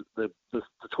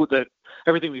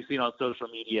everything we've seen on social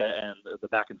media and the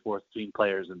back and forth between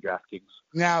players and DraftKings.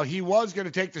 Now, he was going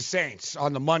to take the Saints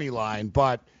on the money line,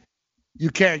 but you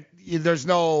can't. There's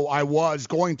no I was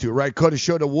going to, right? Coulda,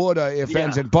 shoulda, woulda, if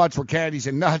ends and buts were candies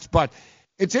and nuts. But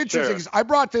it's interesting because I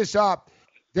brought this up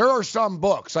there are some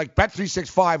books, like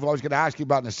Bet365, I was going to ask you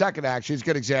about in a second, actually, is a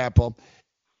good example.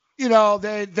 You know,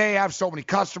 they have so many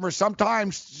customers.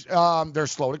 Sometimes they're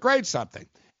slow to grade something,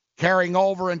 carrying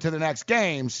over into the next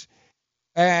games.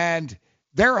 And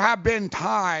there have been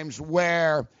times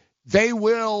where they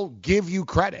will give you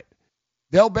credit.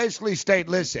 They'll basically state,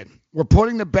 listen, we're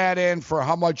putting the bet in for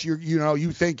how much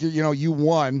you think you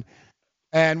won,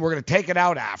 and we're going to take it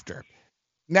out after.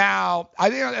 Now,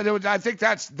 I think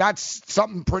that's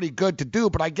something pretty good to do,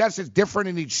 but I guess it's different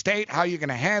in each state how you're going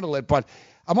to handle it. But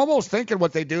I'm almost thinking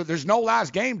what they do, there's no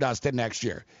last game, Dustin, next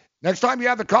year. Next time you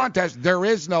have the contest, there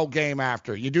is no game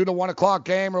after. You do the 1 o'clock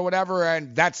game or whatever,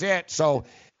 and that's it. So,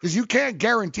 because you can't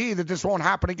guarantee that this won't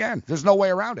happen again. There's no way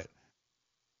around it.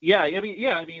 Yeah, I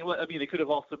mean, they could have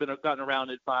also gotten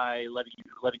around it by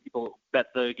letting people bet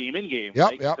the game in game. Yep,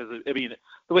 right? yep. Because I mean,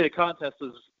 the way the contest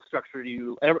was structured,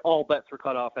 all bets were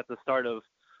cut off at the start of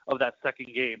that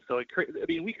second game. So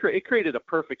it created a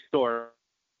perfect storm.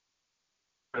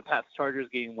 The Pats Chargers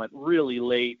game went really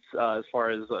late as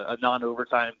far as a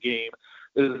non-overtime game.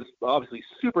 It was obviously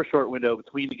super short window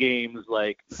between the games,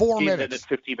 like 4 minutes, ended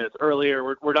 15 minutes earlier.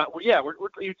 We're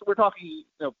talking,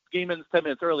 game ends 10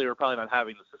 minutes earlier. We're probably not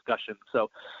having this discussion. So,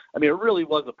 I mean, it really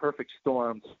was a perfect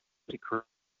storm.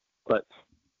 But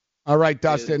all right,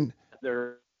 Dustin.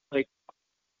 They're like,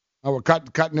 we're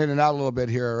cutting in and out a little bit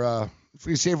here. If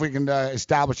we see if we can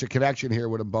establish a connection here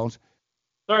with them, Bones.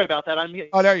 Sorry about that. I'm here.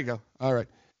 Oh, there you go. All right.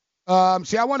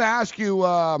 I want to ask you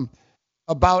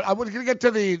about. I was going to get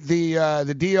to the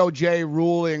DOJ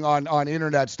ruling on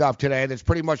internet stuff today. That's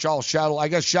pretty much all Sheldon. I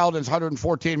guess Sheldon's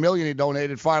 $114 million he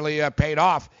donated finally paid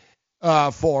off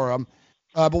for him.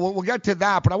 But we'll get to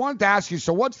that. But I wanted to ask you.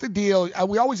 So what's the deal?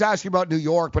 We always ask you about New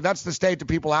York, but that's the state that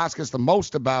people ask us the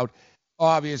most about,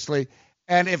 obviously.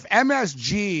 And if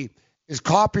MSG is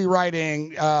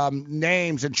copywriting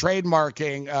names and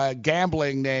trademarking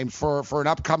gambling names for an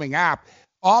upcoming app,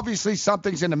 obviously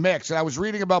something's in the mix. And I was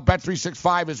reading about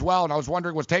Bet365 as well, and I was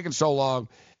wondering what's taking so long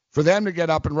for them to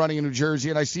get up and running in New Jersey.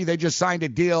 And I see they just signed a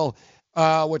deal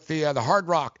with the Hard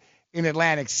Rock in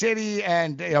Atlantic City,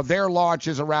 and their launch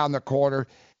is around the corner.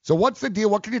 So what's the deal?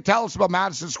 What can you tell us about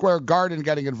Madison Square Garden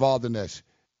getting involved in this?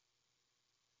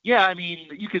 Yeah, I mean,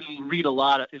 you can read a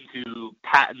lot into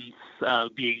patents and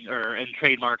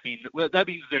trademarking. Well, that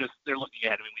means they're looking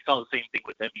ahead. I mean, we saw the same thing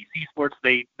with NBC Sports.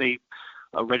 They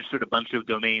registered a bunch of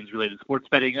domains related to sports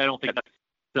betting. I don't think that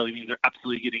necessarily means they're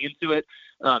absolutely getting into it.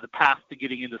 The path to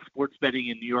getting into sports betting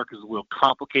in New York is a little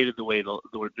complicated the way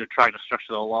they're trying to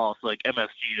structure the law. So, like,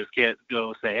 MSG just can't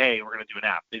go say, hey, we're going to do an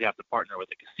app. They'd have to partner with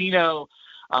a casino.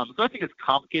 So I think it's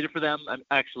complicated for them.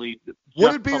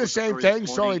 Would it be the same thing?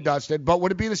 Sorry, Dustin, but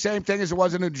would it be the same thing as it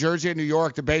was in New Jersey and New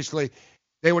York that basically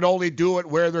they would only do it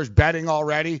where there's betting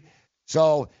already?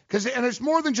 So, and it's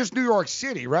more than just New York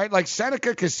City, right? Like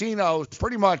Seneca Casino,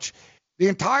 pretty much the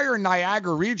entire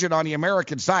Niagara region on the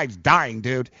American side is dying,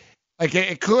 dude. Like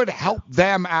it could help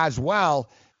them as well.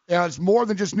 It's more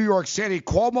than just New York City.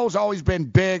 Cuomo's always been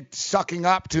big, sucking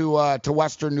up to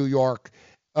Western New York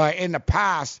in the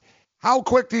past. How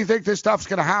quick do you think this stuff's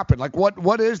going to happen? Like,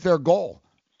 what is their goal?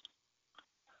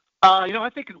 I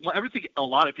think everything a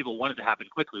lot of people wanted to happen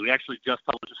quickly. We actually just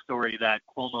published a story that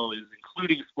Cuomo is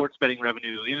including sports betting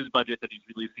revenue in his budget that he's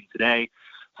releasing today.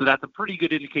 So that's a pretty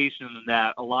good indication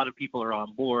that a lot of people are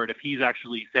on board. If he's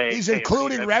actually saying he's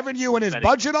including revenue in his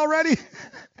budget already.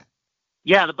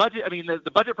 Yeah, the budget. I mean,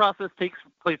 the budget process takes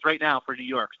place right now for New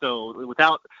York. So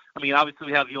obviously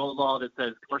we have the old law that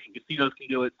says commercial casinos can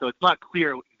do it. So it's not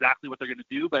clear exactly what they're going to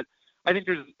do. But I think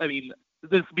this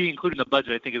being included in the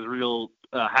budget, I think is a real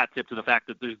hat tip to the fact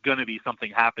that there's going to be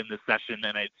something happen this session.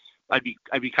 And I'd be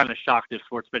kind of shocked if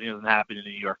sports betting doesn't happen in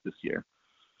New York this year.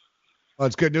 Well,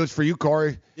 it's good news for you,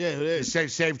 Corey. Yeah, it is.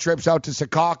 Save trips out to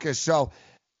Secaucus. So,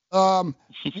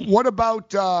 what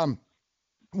about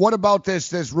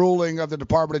this ruling of the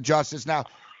Department of Justice? Now,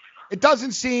 it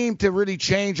doesn't seem to really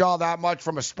change all that much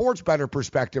from a sports bettor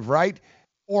perspective, right?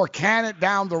 Or can it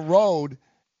down the road?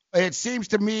 It seems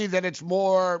to me that it's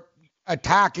more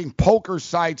attacking poker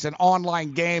sites and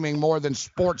online gaming more than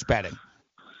sports betting.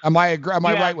 Am I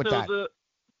right with that?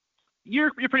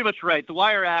 You're pretty much right. The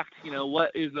Wire Act,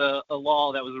 what is a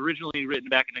law that was originally written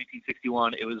back in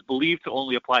 1961. It was believed to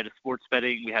only apply to sports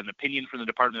betting. We had an opinion from the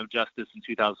Department of Justice in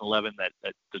 2011 that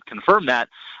confirmed that.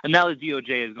 And now the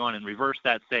DOJ has gone and reversed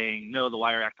that, saying, no, the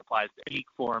Wire Act applies to any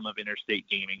form of interstate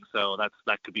gaming. So that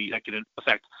could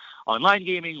affect online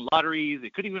gaming, lotteries.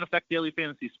 It could even affect daily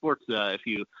fantasy sports if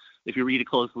you if you read it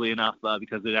closely enough,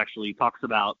 because it actually talks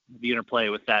about the interplay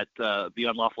with that the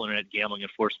Unlawful Internet Gambling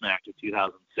Enforcement Act of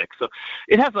 2006. So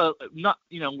it has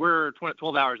we're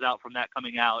 12 hours out from that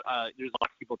coming out. There's a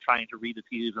lot of people trying to read the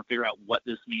teas and figure out what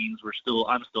this means.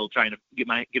 I'm still trying to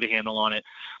get a handle on it.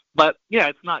 But yeah,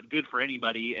 it's not good for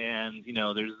anybody. And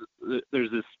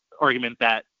there's this argument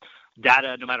that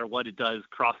data, no matter what it does,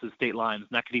 crosses state lines,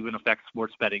 and that could even affect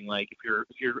sports betting. Like if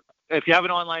you have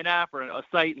an online app or a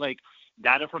site, like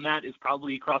data from that is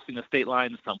probably crossing a state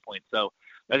line at some point. So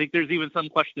I think there's even some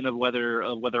question of whether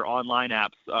online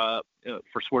apps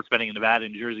for sports betting in Nevada,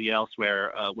 New Jersey,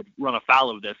 elsewhere would run afoul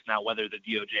of this. Now, whether the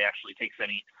DOJ actually takes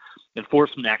any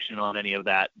enforcement action on any of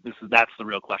that, that's the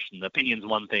real question. The opinion's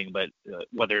one thing, but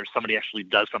whether somebody actually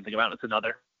does something about it's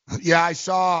another. Yeah, I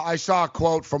saw a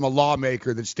quote from a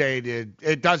lawmaker that stated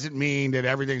it doesn't mean that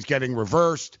everything's getting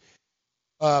reversed,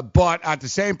 but at the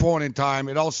same point in time,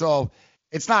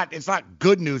 it's not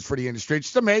good news for the industry. It's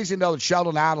just amazing though that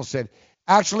Sheldon Adelson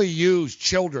actually used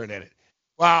children in it.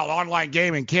 Wow, online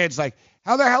gaming, kids, like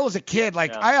how the hell is a kid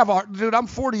like? Yeah. I'm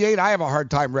 48. I have a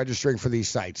hard time registering for these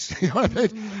sites. You know what I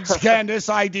mean? Scan this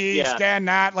ID, scan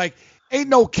that. Like, ain't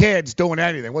no kids doing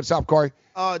anything. What's up, Corey?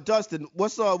 Dustin,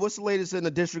 what's the latest in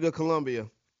the District of Columbia?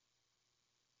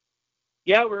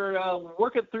 Yeah, we're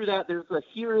working through that. There's a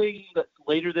hearing that's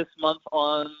later this month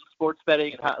on sports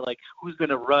betting and how, like who's going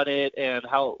to run it and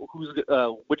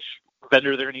which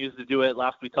vendor they're going to use to do it.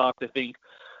 Last we talked, I think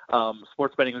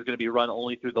sports betting is going to be run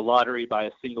only through the lottery by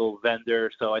a single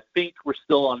vendor. So I think we're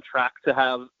still on track to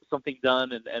have something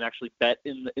done and actually bet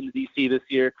in the DC this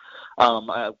year.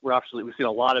 We've seen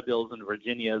a lot of bills in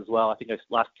Virginia as well. I think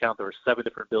last count there were 7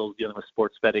 different bills dealing with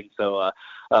sports betting. So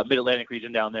Mid-Atlantic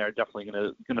region down there definitely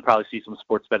going to probably see some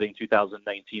sports betting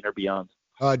 2019 or beyond.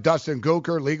 Dustin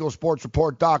Gooker,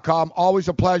 LegalSportsReport.com. Always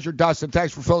a pleasure, Dustin.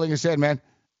 Thanks for filling us in, man.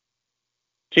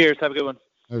 Cheers. Have a good one.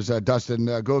 There's Dustin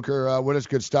Gooker with us.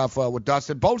 Good stuff with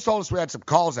Dustin. Both told us we had some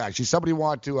calls, actually. Somebody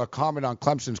wanted to comment on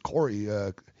Clemson's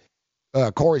Corey's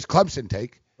Clemson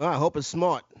take. I hope it's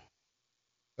smart.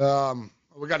 We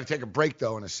got to take a break,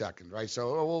 though, in a second, right?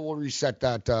 So we'll reset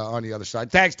that on the other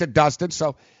side. Thanks to Dustin.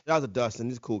 So that was a Dustin.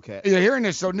 He's a cool cat. You're hearing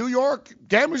this. So New York,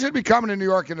 gamblers should be coming to New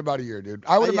York in about a year, dude.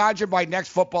 I would imagine by next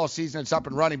football season it's up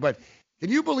and running. But can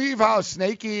you believe how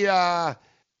snaky and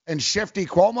shifty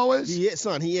Cuomo is? He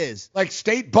is. Like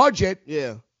state budget.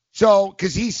 Yeah. So,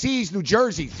 because he sees New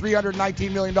Jersey,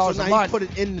 $319 million a month. He put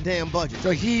it in the damn budget.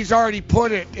 So he's already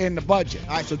put it in the budget.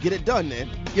 All right, so get it done then.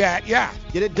 Yeah.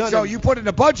 Get it done. So you put it in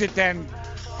the budget, then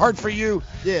hard for you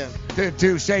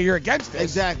to say you're against it.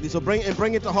 Exactly. So bring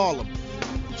it to Harlem.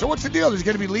 So what's the deal? There's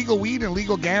going to be legal weed and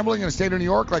legal gambling in the state of New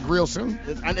York like real soon?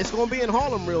 And it's going to be in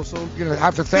Harlem real soon. You're going to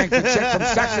have to thank the chick from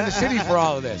Sex and the City for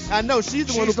all of this. I know. She's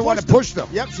the one who pushed them.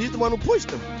 Yep, she's the one who pushed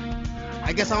them.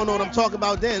 I guess I don't know what I'm talking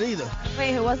about then either.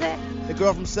 Wait, who was it? The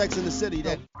girl from Sex and the City.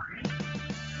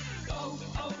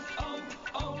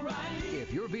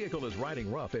 If your vehicle is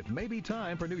riding rough, it may be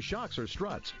time for new shocks or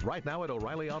struts. Right now at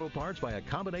O'Reilly Auto Parts, buy a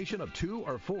combination of 2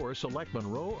 or 4 select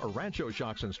Monroe or Rancho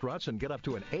shocks and struts and get up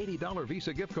to an $80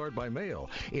 Visa gift card by mail.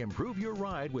 Improve your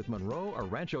ride with Monroe or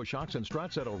Rancho shocks and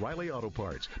struts at O'Reilly Auto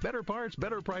Parts. Better parts,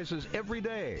 better prices every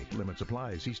day. Limits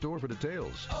apply. See store for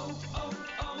details.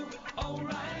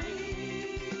 O'Reilly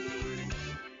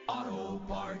Auto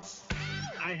Parts.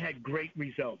 I had great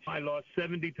results. I lost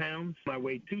 70 pounds. I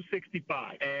weighed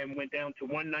 265 and went down to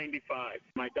 195.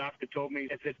 My doctor told me,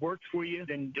 if it works for you,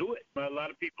 then do it. A lot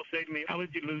of people say to me, how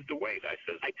did you lose the weight? I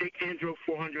said, I take Andro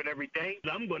 400 every day.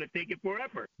 I'm going to take it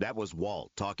forever. That was Walt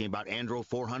talking about Andro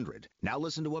 400. Now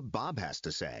listen to what Bob has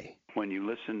to say. When you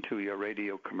listen to your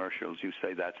radio commercials, you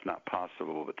say that's not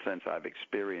possible, but since I've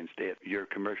experienced it, your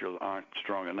commercials aren't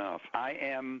strong enough. I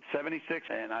am 76,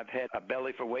 and I've had a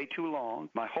belly for way too long.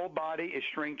 My whole body is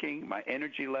shrinking. My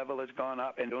energy level has gone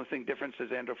up, and the only thing difference is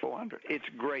Andro 400. It's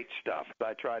great stuff.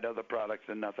 I tried other products,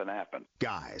 and nothing happened.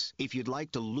 Guys, if you'd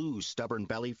like to lose stubborn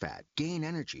belly fat, gain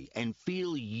energy, and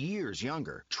feel years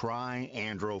younger, try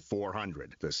Andro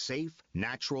 400, the safe,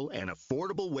 natural, and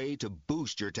affordable way to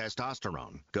boost your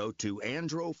testosterone. Go to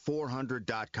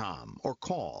andro400.com or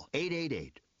call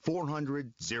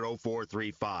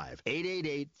 888-400-0435.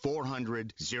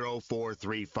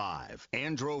 888-400-0435.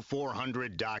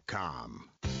 andro400.com.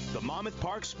 The The Monmouth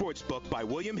Park Sportsbook by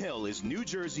William Hill is New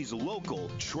Jersey's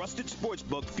local, trusted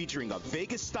sportsbook featuring a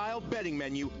Vegas-style betting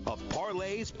menu of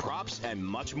parlays, props, and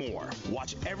much more.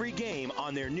 Watch every game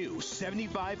on their new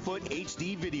 75-foot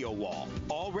HD video wall.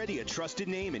 Already a trusted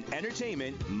name in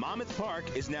entertainment, Monmouth Park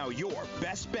is now your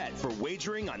best bet for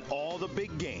wagering on all the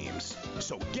big games.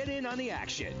 So get in on the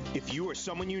action. If you or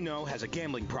someone you know has a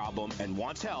gambling problem and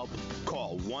wants help,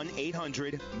 call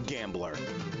 1-800-GAMBLER.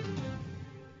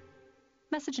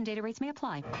 Message and data rates may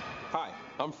apply. Hi,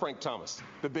 I'm Frank Thomas,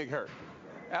 the Big Hurt.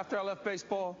 After I left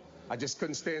baseball, I just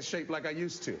couldn't stay in shape like I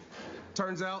used to.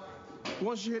 Turns out,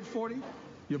 once you hit 40,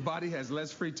 your body has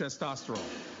less free testosterone,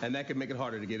 and that can make it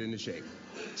harder to get into shape.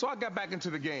 So I got back into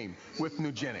the game with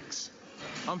Nugenics.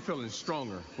 I'm feeling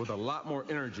stronger with a lot more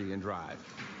energy and drive.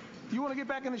 You want to get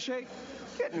back into shape?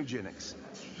 Get Nugenics.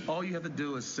 All you have to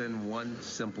do is send one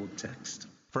simple text.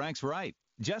 Frank's right.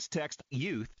 Just text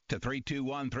YOUTH to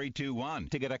 321-321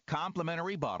 to get a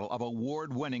complimentary bottle of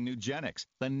award-winning Nugenics,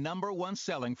 the #1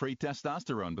 selling free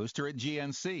testosterone booster at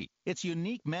GNC. Its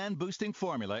unique man-boosting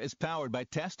formula is powered by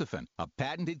Testofen, a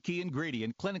patented key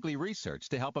ingredient clinically researched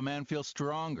to help a man feel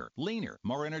stronger, leaner,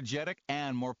 more energetic,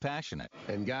 and more passionate.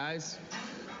 And guys,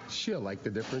 she'll like the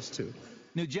difference too.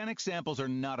 Nugenic samples are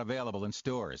not available in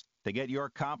stores. To get your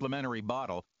complimentary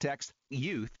bottle, text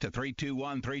YOUTH to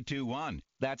 321-321.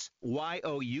 That's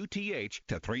YOUTH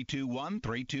to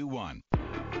 321-321.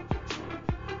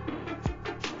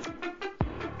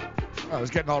 I was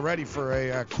getting all ready for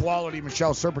a quality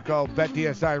Michelle Serpico Bet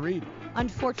DSI read.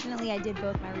 Unfortunately, I did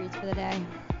both my reads for the day.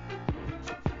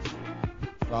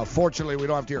 Fortunately, we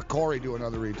don't have to hear Corey do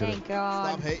another read today. Thank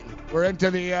God. Stop hating. We're into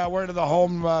the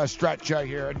home stretch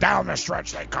here. Down the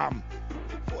stretch they come.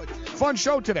 Fun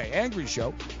show today, angry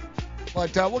show.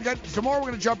 But we'll get tomorrow. We're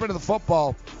going to jump into the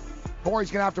football. Corey's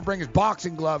going to have to bring his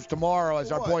boxing gloves tomorrow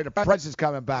as our boy the Prez is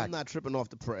coming back. I'm not tripping off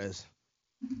the Prez.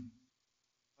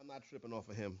 I'm not tripping off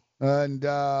of him. And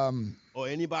or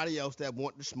anybody else that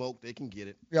want to smoke, they can get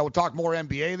it. Yeah, we'll talk more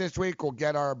NBA this week. We'll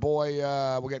get our boy.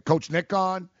 We'll get Coach Nick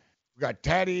on. We got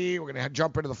Teddy. We're going to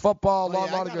jump into the football. A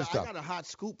lot of good stuff. I got a hot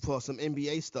scoop for some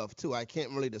NBA stuff, too. I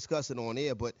can't really discuss it on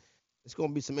air, but it's going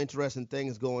to be some interesting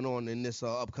things going on in this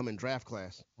upcoming draft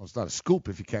class. Well, it's not a scoop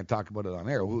if you can't talk about it on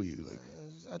air. Who are you?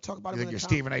 I talk about it you when think you're the time,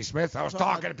 Stephen A. Smith? I was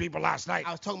talking to people last night.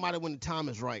 I was talking about it when the time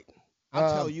is right.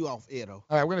 I'll tell you off air, though.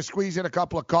 All right, we're going to squeeze in a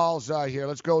couple of calls here.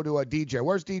 Let's go to DJ.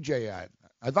 Where's DJ at?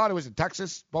 I thought it was in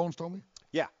Texas, Bones told me.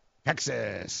 Yeah.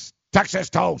 Texas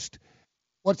toast.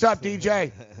 What's up,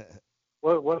 DJ?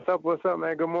 What's up,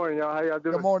 man? Good morning, y'all. How y'all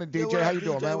doing? Good morning, DJ. How you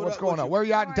doing, man? What's going on? Where are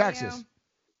you at in Texas?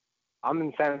 I'm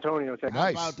in San Antonio, Texas.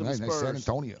 Nice, San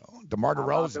Antonio. DeMar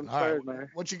DeRozan. All right, man.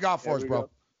 What you got for us, bro?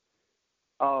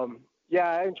 Yeah,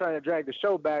 I ain't trying to drag the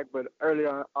show back, but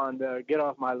earlier on the Get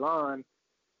Off My Lawn,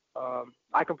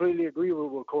 I completely agree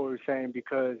with what Corey was saying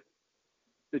because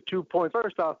the 2 points.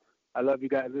 First off, I love you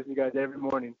guys. Listen to you guys every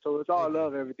morning. So it's all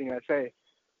love, everything I say.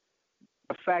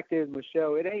 The fact is,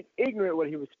 Michelle, it ain't ignorant what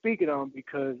he was speaking on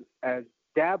because as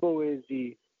Dabo is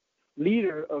the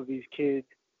leader of these kids,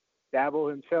 Dabo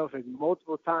himself has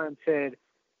multiple times said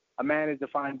a man is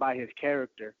defined by his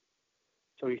character.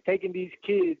 So he's taking these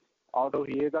kids, although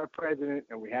he is our president,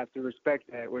 and we have to respect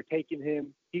that.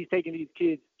 He's taking these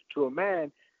kids to a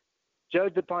man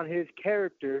judged upon his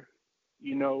character.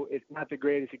 You know, it's not the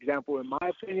greatest example in my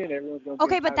opinion. Everyone's going to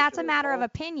Okay, but that's a matter of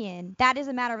opinion. That is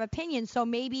a matter of opinion. So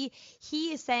maybe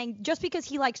he is saying just because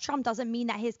he likes Trump doesn't mean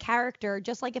that his character,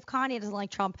 just like if Kanye doesn't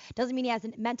like Trump, doesn't mean he has a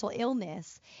mental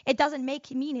illness. It doesn't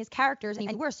mean his character is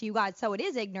any worse to you guys. So it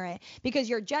is ignorant because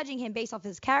you're judging him based off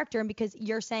his character, and because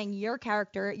you're saying your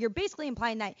character, you're basically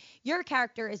implying that your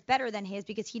character is better than his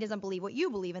because he doesn't believe what you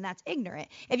believe, and that's ignorant.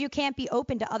 If you can't be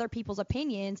open to other people's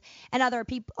opinions and other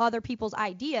people's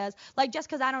ideas, like just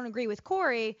because I don't agree with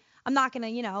Corey, I'm not going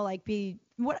to,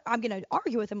 I'm going to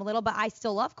argue with him a little, but I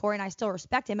still love Corey and I still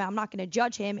respect him. And I'm not going to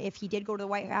judge him if he did go to the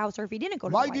White House or if he didn't go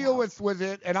to the White House. My deal with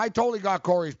it, and I totally got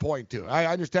Corey's point too. I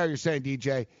understand what you're saying,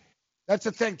 DJ. That's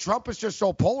the thing. Trump is just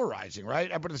so polarizing, right?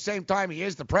 But at the same time, he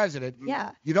is the president.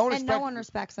 Yeah. You don't and no one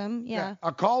respects him. Yeah.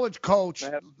 A college coach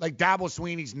like Dabo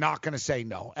Swinney's not going to say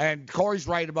no. And Corey's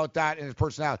right about that in his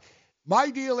personality. My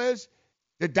deal is,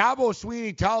 did Dabo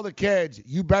Swinney tell the kids,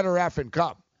 you better effing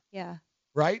come? Yeah.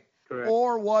 Right? Correct.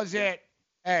 Or was it,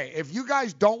 hey, if you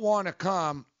guys don't want to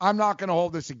come, I'm not going to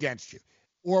hold this against you?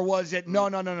 Or was it, no,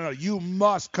 you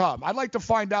must come? I'd like to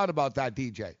find out about that,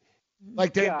 DJ.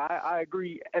 I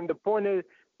agree. And the point is,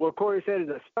 what Corey said is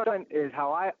a stunt is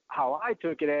how I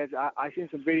took it as. I seen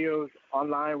some videos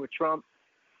online with Trump.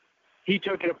 He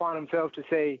took it upon himself to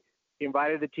say he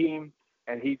invited the team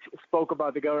and he spoke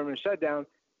about the government shutdown.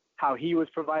 how he was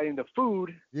providing the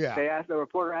food. Yeah. The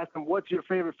reporter asked him, "What's your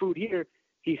favorite food here?"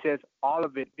 He says, "All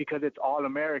of it, because it's all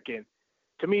American."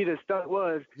 To me, the stunt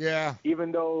was,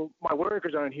 even though my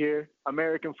workers aren't here,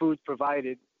 American food's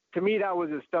provided. To me, that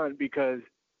was a stunt because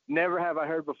never have I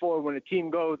heard before when a team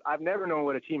goes, I've never known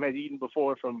what a team has eaten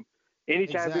before from any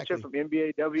championship, from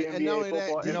NBA, WNBA,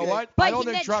 football. You know what? But I don't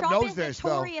think Trump knows is this, though.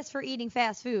 notorious for eating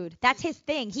fast food. That's his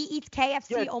thing. He eats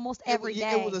KFC almost every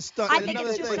day. It was a stunt. I And think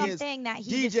it's just another thing something that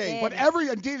he DJ, just did. But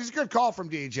it's a good call from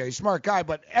DJ, smart guy.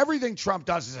 But everything Trump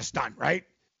does is a stunt, right?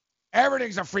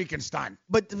 Everything's a freaking stunt.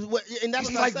 But and that's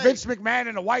He's what like I'm saying. Vince McMahon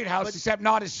in the White House, except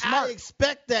not as smart. I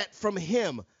expect that from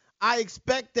him. I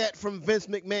expect that from Vince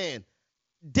McMahon.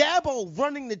 Dabo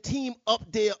running the team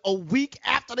up there a week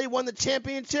after they won the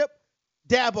championship.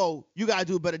 Dabo, you gotta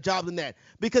do a better job than that.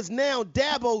 Because now,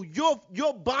 Dabo,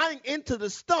 you're buying into the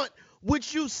stunt,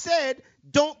 which you said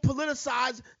don't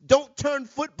politicize, don't turn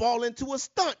football into a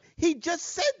stunt. He just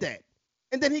said that.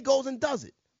 And then he goes and does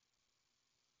it.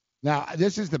 Now,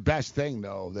 this is the best thing,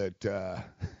 though, that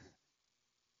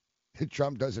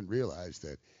Trump doesn't realize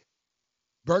that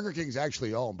Burger King's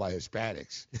actually owned by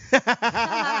Hispanics. I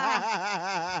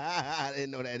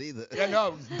didn't know that either. Yeah,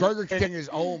 no, Burger King is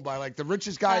owned by, like, the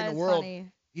richest guy in the world.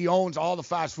 Funny. He owns all the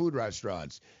fast food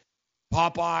restaurants.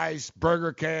 Popeyes,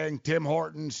 Burger King, Tim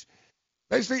Hortons.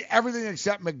 Basically everything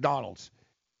except McDonald's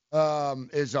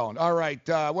is owned. All right,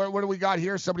 what do we got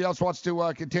here? Somebody else wants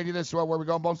to continue this? Where are we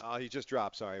going, Bones? He just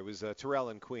dropped. Sorry, it was Terrell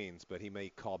in Queens, but he may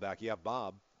call back. Yeah,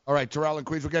 Bob. All right, Terrell in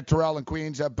Queens. We'll get Terrell in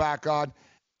Queens back on.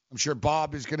 I'm sure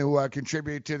Bob is going to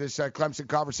contribute to this Clemson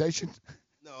conversation.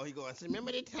 No, he goes,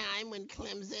 remember the time when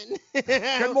Clemson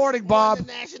Good morning, Bob. won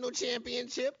the national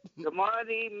championship? Good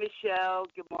morning, Michelle.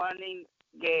 Good morning,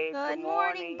 Gabe. Good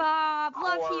morning, Bob.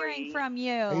 Love hearing from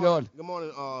you. How you doing? Good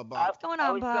morning, Bob. What's going I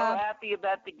on, was Bob? so happy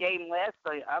about the game last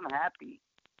night. I'm happy.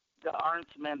 The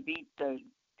Orangemen beat the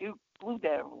Duke Blue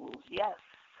Devils. Yes.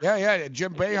 Yeah.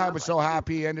 Jim Boeheim was so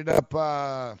happy he ended up.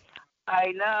 I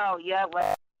know. Yeah.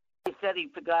 Well, he said he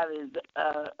forgot his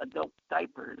adult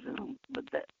diapers, but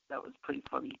that was pretty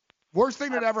funny. Worst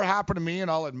thing that ever happened to me, and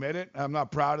I'll admit it, I'm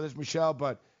not proud of this, Michelle,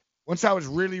 but once I was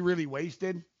really, really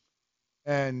wasted,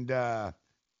 and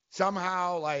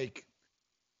somehow, like,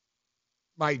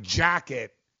 my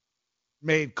jacket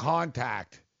made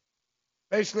contact.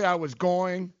 Basically, I was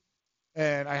going,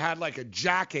 and I had, like, a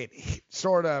jacket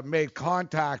sort of made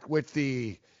contact with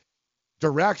the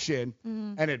direction,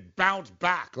 and it bounced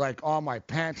back, like, on my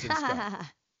pants and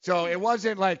stuff. So it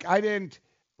wasn't like I didn't,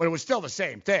 but it was still the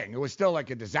same thing. It was still like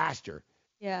a disaster.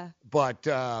 Yeah. But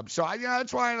so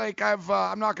that's why like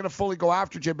I'm not gonna fully go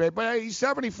after Jim Bay. But hey, he's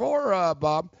 74,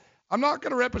 Bob. I'm not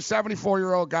gonna rip a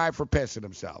 74-year-old guy for pissing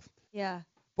himself. Yeah.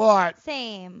 But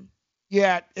Same.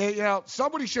 yeah,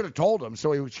 somebody should have told him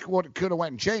so he could have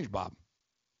went and changed, Bob.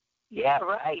 Yeah,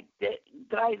 right. The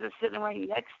guys are sitting right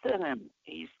next to him.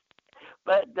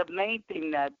 But the main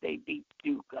thing that they beat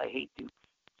Duke. I hate Duke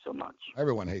so much.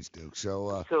 Everyone hates Duke.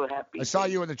 So happy. I saw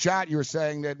you in the chat. You were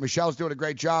saying that Michelle's doing a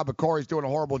great job, but Corey's doing a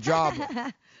horrible job.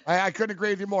 I couldn't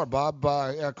agree with you more, Bob.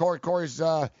 Corey's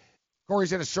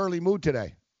in a surly mood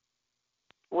today.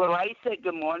 Well, I said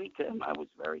good morning to him. I was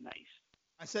very nice.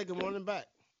 I said good morning back.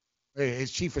 Hey,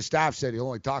 his chief of staff said he'll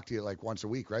only talk to you like once a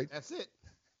week, right? That's it.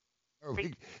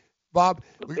 Bob,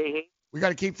 we got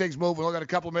to keep things moving. We've got a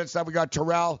couple of minutes left. We got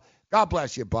Terrell. God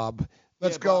bless you, Bob.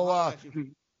 Let's go.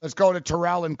 Let's go to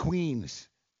Terrell in Queens.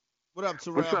 What up,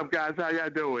 Terrell? What's up, guys? How y'all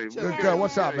doing? Good.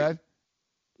 What's up, man?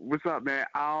 What's up, man?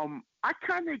 I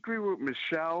kind of agree with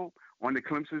Michelle on the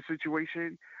Clemson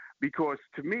situation because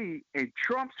to me, in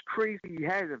Trump's crazy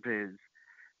head of his,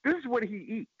 this is what he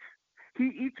eats. He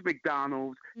eats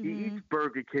McDonald's. He eats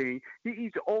Burger King. He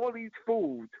eats all these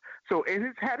foods. So in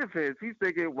his head of his, he's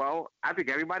thinking, well, I think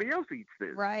everybody else eats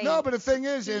this. Right. No, but the thing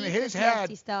is, in his head,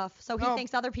 nasty stuff. So he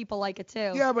thinks other people like it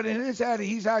too. Yeah, but in his head,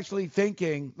 he's actually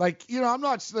thinking, like, I'm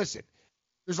not, listen,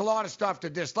 there's a lot of stuff to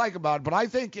dislike about it, but I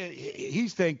think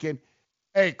he's thinking,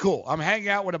 hey, cool, I'm hanging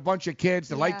out with a bunch of kids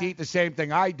that like to eat the same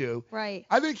thing I do. Right.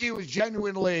 I think he was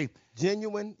genuine.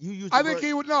 You use. I think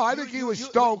he would. No, I think he was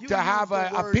stoked to have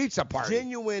a pizza party.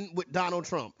 Genuine with Donald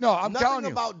Trump. No, I'm Nothing telling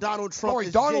you. about Donald Trump Corey,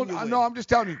 is Donald. genuine. No, I'm just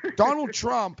telling you. Donald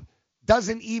Trump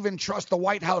doesn't even trust the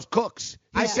White House cooks.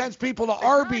 He sends people to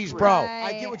Arby's, bro.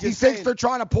 I get what you're he saying. thinks they're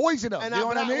trying to poison him. And you know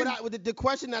what I mean? The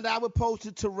question that I would pose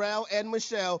to Terrell and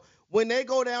Michelle, when they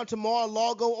go down to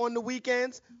Mar-a-Lago on the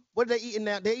weekends, what are they eating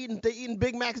now? They eating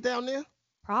Big Macs down there?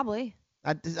 Probably.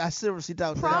 I seriously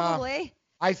doubt that. Probably.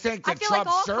 I think that I feel Trump's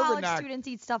like all serving college that. students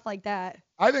eat stuff like that.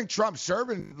 I think Trump's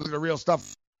serving the real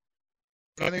stuff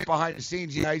I think behind the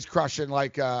scenes, he's crushing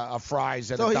like a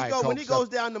fries and So a Diet Coke. when he goes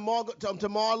down to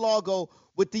Mar-a-Lago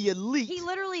with the elite. He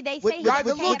literally, they With- say with- he's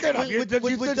with- Look at him.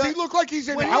 Does he look like he's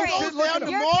in when he outfit? goes Look down at to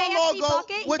him. Your KFC Mar-a-Lago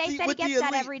bucket, with they the said he with the gets that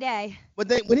elite. every day.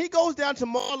 But when he goes down to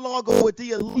Mar-a-Lago with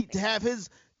the elite to have his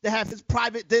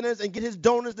private dinners and get his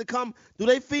donors to come, do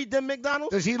they feed them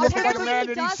McDonald's? Does he look like a man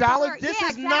that eats salad? This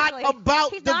is not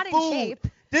about He's the not in food. shape.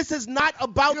 This is not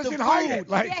about He the doesn't hide food. it,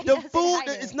 like- Yeah, he the doesn't food hide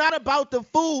it. it's not about the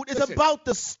food. It's Listen, about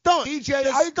the stunt. DJ, the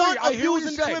I agree. stunt I of hear what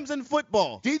using you're saying. Clemson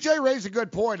football. DJ raised a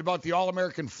good point about the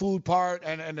all-American food part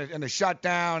and the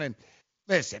shutdown. And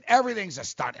listen, everything's a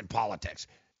stunt in politics.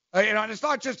 And it's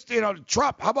not just,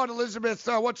 Trump. How about Elizabeth,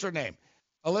 what's her name?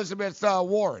 Elizabeth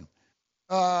Warren.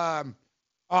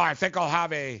 I think I'll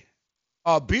have a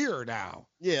beer now.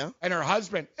 Yeah. And her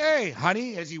husband, hey,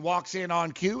 honey, as he walks in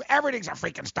on cue, everything's a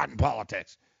freaking stunt in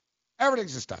politics.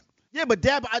 Everything's a stunt. Yeah, but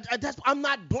Dabo, I'm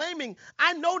not blaming.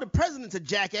 I know the president's a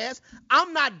jackass.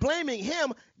 I'm not blaming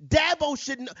him. Dabo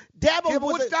shouldn't. Yeah, but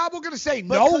what's Dabo going to say?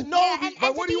 But- No? no,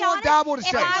 But what do you want Dabo to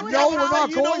say? No, we're not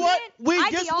you know going. what? We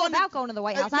I'd just be all wanted- about going to the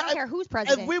White House. I don't care who's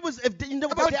president. If you know,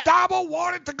 But Dabo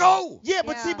wanted to go. Yeah,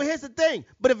 but see, but here's the thing.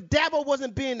 But if Dabo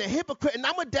wasn't being a hypocrite, and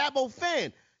I'm a Dabo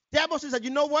fan, Dabo says, you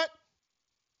know what?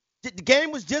 The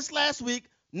game was just last week.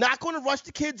 Not going to rush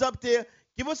the kids up there.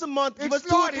 Give us a month. Give us It's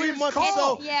 2 or not 3 his months call.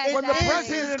 or so. Yeah, When the It is president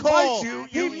his invites call. you,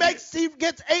 He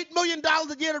gets $8 million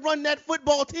a year to run that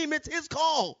football team. It's his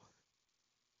call.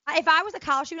 If I was a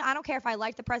college student, I don't care if I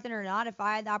liked the president or not. If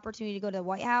I had the opportunity to go to the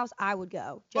White House, I would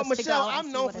go. But Just to Michelle, go and I'm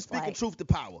see known what for it's speaking like. truth to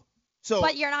power. So,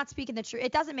 But you're not speaking the truth.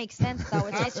 It doesn't make sense though.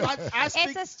 It's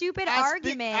it's a stupid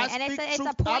argument, and it's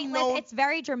a pointless. It's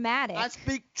very dramatic. I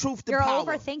speak truth to You're power.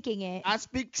 overthinking it. I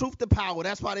speak truth to power.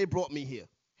 That's why they brought me here.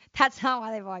 That's not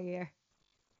why they brought you here.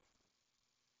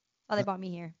 Oh, they brought me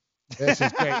here. This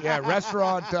is great. Yeah,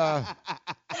 restaurant.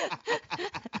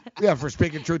 Yeah, for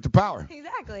speaking truth to power.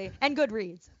 Exactly. And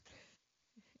Goodreads.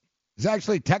 It's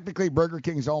actually technically Burger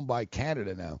King's owned by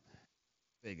Canada now.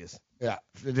 Vegas. Yeah,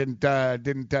 didn't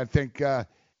think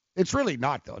it's really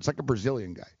not though. It's like a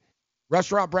Brazilian guy.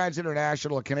 Restaurant Brands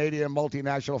International, a Canadian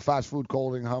multinational fast food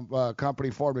holding company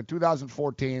formed in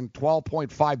 2014,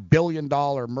 $12.5 billion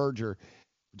merger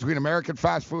between American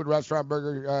fast food restaurant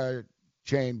burger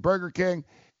chain Burger King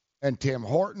and Tim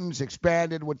Hortons,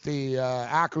 expanded with the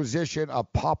acquisition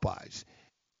of Popeyes.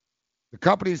 The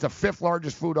company is the 5th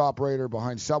largest food operator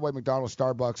behind Subway, McDonald's,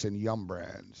 Starbucks, and Yum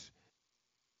Brands.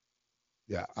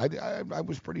 Yeah, I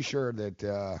was pretty sure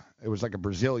that it was like a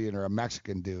Brazilian or a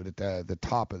Mexican dude at the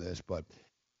top of this, but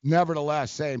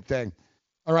nevertheless, same thing.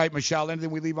 All right, Michelle, anything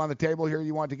we leave on the table here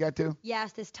you want to get to?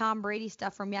 Yes, this Tom Brady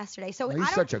stuff from yesterday. So He's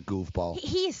such a goofball.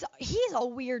 He's a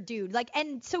weird dude.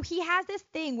 And so he has this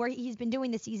thing where he's been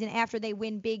doing the season after they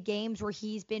win big games where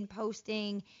he's been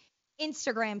posting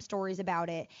Instagram stories about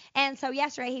it. And so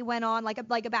yesterday he went on like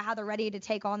about how they're ready to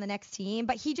take on the next team,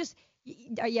 but he just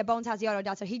Bones has the auto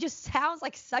down, so he just sounds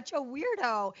like such a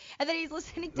weirdo. And then he's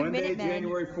listening to Monday, Minutemen.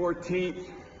 January 14th.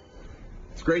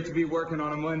 It's great to be working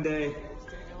on a Monday.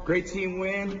 Great team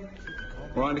win.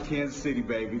 We're on to Kansas City,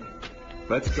 baby.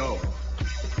 Let's go.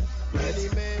 Let's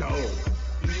go.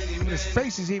 His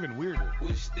face is even weirder.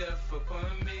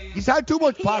 He's had too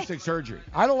much plastic surgery.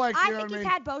 I don't like, I you know think what I he's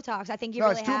mean? had Botox. I think he No,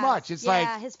 really it's too has. much. It's yeah,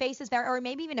 like- his face is very, or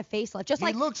maybe even a facelift. Just He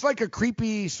like looks like a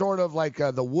creepy sort of like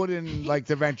the wooden, like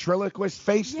the ventriloquist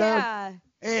face there. yeah,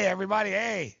 Hey, everybody,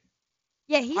 hey.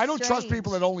 yeah. He's I don't trust strange.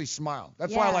 people that only smile.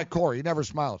 That's why I Yeah. like Corey. He never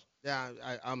smiles. Yeah,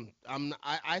 I'm not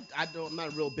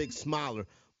a real big smiler,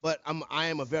 but I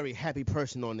am a very happy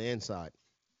person on the inside.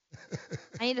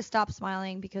 I need to stop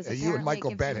smiling because Yeah, you apparently and Michael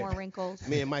it gives me Bennett. more wrinkles.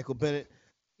 Me and Michael Bennett.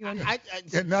 You and- I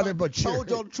Yeah, nothing but told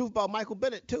cheer. y'all the truth about Michael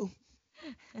Bennett too.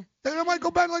 Hey,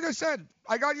 Michael Bennett, like I said,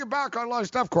 I got your back on a lot of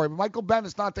stuff, Corey, but Michael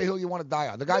Bennett's not the hill you want to die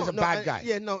on. The guy's a bad guy.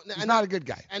 Yeah, no, He's not a good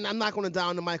guy. And I'm not going to die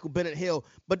on the Michael Bennett hill.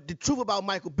 But the truth about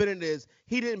Michael Bennett is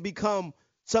he didn't become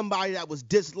somebody that was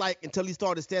disliked until he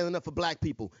started standing up for black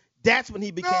people. That's when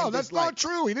he became No, that's disliked. not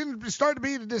true. He didn't start to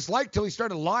be disliked till he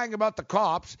started lying about the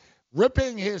cops,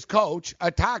 ripping his coach,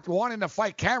 wanting to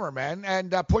fight cameramen,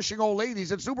 and pushing old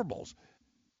ladies at Super Bowls.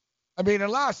 I mean, in the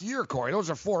last year, Corey, those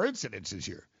are 4 incidents this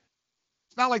year.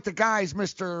 It's not like the guy's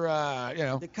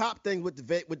Mr. The cop thing with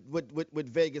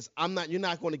with Vegas, you're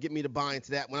not going to get me to buy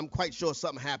into that one. I'm quite sure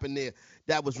something happened there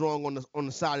that was wrong on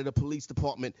the side of the police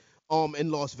department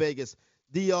in Las Vegas.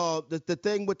 The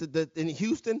thing with the in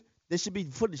Houston, there should be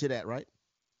footage of that, right?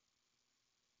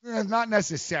 Not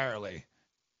necessarily.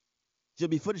 Should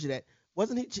be footage of that.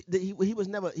 Wasn't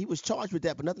he was charged with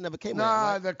that, but nothing ever came of that,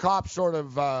 Nah, right? the cops sort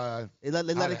of They let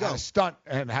it had go. a stunt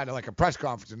and had like a press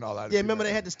conference and all that. Yeah, remember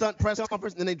they had the stunt press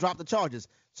conference and then they dropped the charges.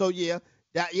 So yeah,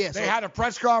 They had a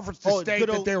press conference to state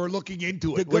that they were looking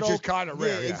into it, which is kind of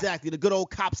rare. Yeah, exactly. The good old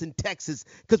cops in Texas,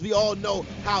 because we all know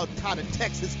how the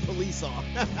Texas police are.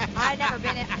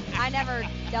 I never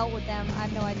dealt with them. I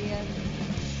have no idea.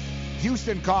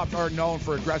 Houston cops are known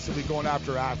for aggressively going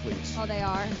after athletes. Oh, they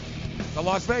are. The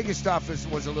Las Vegas stuff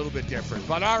was a little bit different.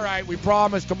 But all right, we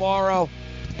promise tomorrow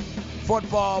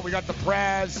football. We got the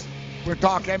Prez. We're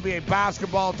talking NBA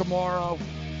basketball tomorrow.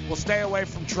 We'll stay away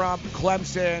from Trump,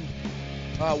 Clemson,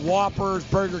 Whoppers,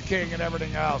 Burger King, and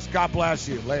everything else. God bless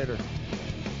you. Later.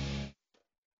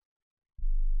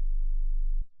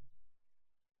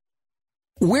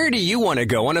 Where do you want to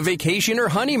go on a vacation or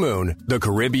honeymoon? The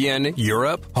Caribbean,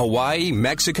 Europe, Hawaii,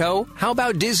 Mexico? How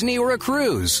about Disney or a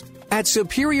cruise? At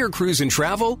Superior Cruise and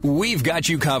Travel, we've got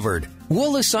you covered.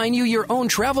 We'll assign you your own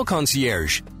travel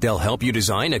concierge. They'll help you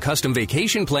design a custom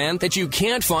vacation plan that you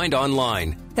can't find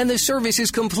online. And the service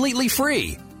is completely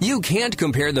free. You can't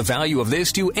compare the value of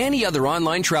this to any other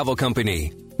online travel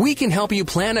company. We can help you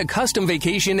plan a custom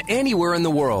vacation anywhere in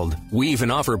the world. We even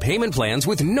offer payment plans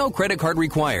with no credit card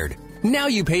required. Now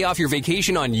you pay off your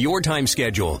vacation on your time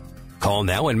schedule. Call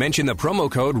now and mention the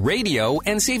promo code RADIO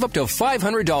and save up to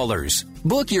 $500.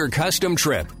 Book your custom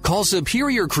trip. Call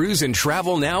Superior Cruise and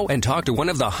Travel now and talk to one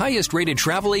of the highest rated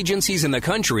travel agencies in the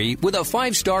country with a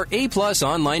 5-star A+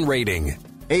 online rating.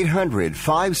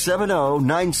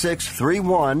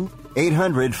 800-570-9631.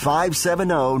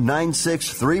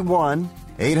 800-570-9631.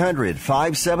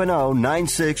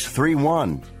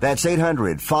 800-570-9631. That's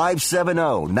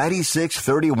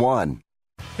 800-570-9631.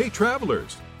 Hey,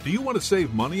 travelers. Do you want to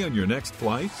save money on your next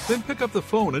flight? Then pick up the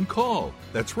phone and call.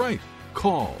 That's right,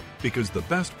 call, because the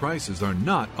best prices are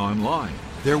not online.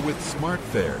 They're with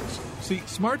SmartFares. See,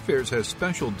 SmartFares has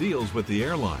special deals with the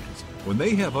airlines. When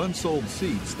they have unsold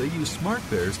seats, they use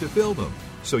SmartFares to fill them.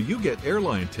 So you get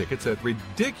airline tickets at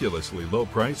ridiculously low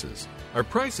prices. Our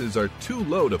prices are too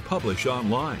low to publish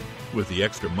online. With the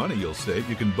extra money you'll save,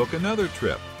 you can book another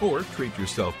trip or treat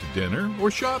yourself to dinner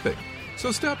or shopping. So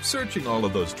stop searching all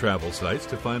of those travel sites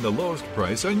to find the lowest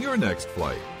price on your next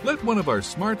flight. Let one of our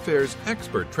SmartFares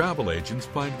expert travel agents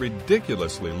find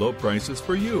ridiculously low prices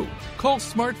for you. Call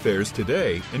SmartFares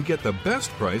today and get the best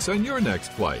price on your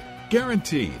next flight.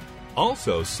 Guaranteed.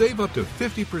 Also, save up to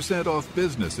 50% off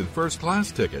business and first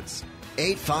class tickets.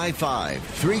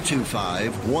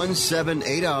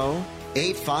 855-325-1780.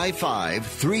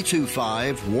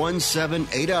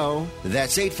 855-325-1780.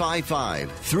 That's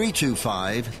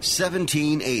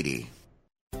 855-325-1780.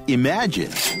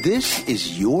 Imagine this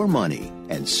is your money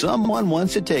and someone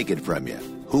wants to take it from you.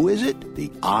 Who is it? The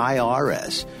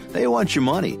IRS. They want your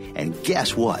money, and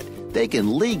guess what? They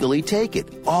can legally take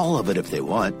it, all of it if they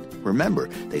want. Remember,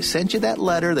 they sent you that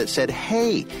letter that said,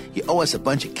 hey, you owe us a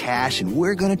bunch of cash and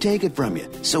we're going to take it from you.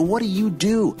 So what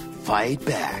do? Fight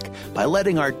back by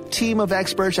letting our team of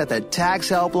experts at the Tax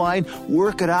Helpline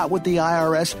work it out with the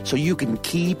IRS so you can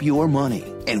keep your money.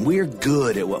 And we're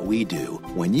good at what we do.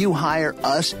 When you hire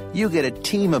us, you get a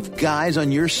team of guys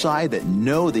on your side that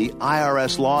know the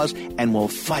IRS laws and will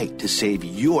fight to save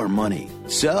your money.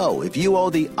 So, if you owe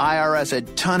the IRS a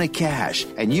ton of cash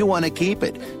and you want to keep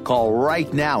it, call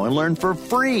right now and learn for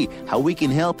free how we can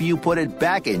help you put it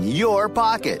back in your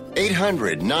pocket.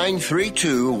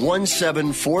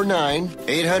 800-932-1749.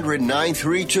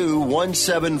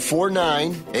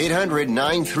 800-932-1749.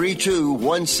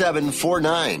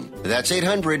 800-932-1749. That's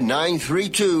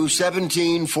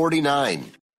 800-932-1749.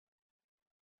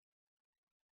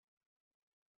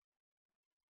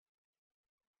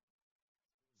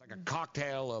 A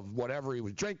cocktail of whatever he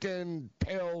was drinking,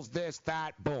 pills, this,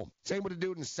 that, boom. Same with the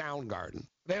dude in Soundgarden.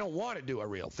 They don't want to do a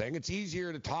real thing. It's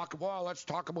easier to talk, well, let's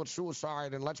talk about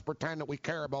suicide and let's pretend that we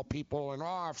care about people and,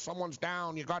 if someone's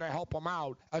down, you got to help them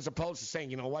out, as opposed to saying,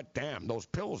 you know what, damn, those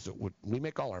pills that we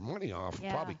make all our money off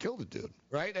would probably kill the dude,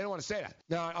 right? They don't want to say that.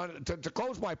 Now, to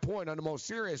close my point on the most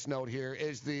serious note here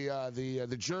is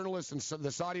the journalist and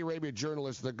the Saudi Arabia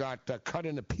journalist that got cut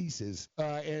into pieces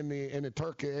in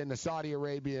the Saudi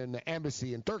Arabian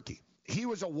embassy in Turkey. He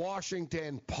was a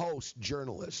Washington Post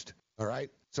journalist. All right.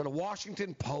 So the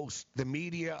Washington Post, the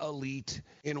media elite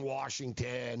in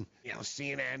Washington,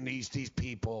 CNN, these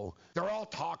people, they're all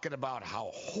talking about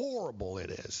how horrible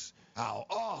it is. How,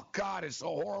 oh, God, it's so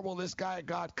horrible. This guy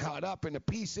got cut up into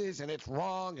pieces and it's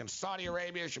wrong and Saudi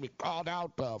Arabia should be called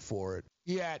out for it.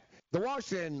 Yet the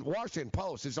Washington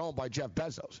Post is owned by Jeff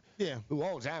Bezos, who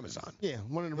owns Amazon. Yeah,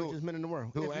 one of the richest men in the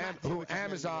world. Who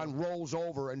Amazon rolls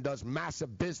over and does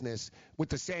massive business with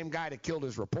the same guy that killed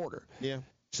his reporter. Yeah.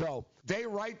 So they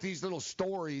write these little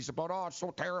stories about, oh, it's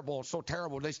so terrible, it's so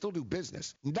terrible. They still do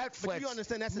business. But you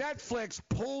understand Netflix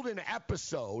pulled an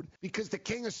episode because the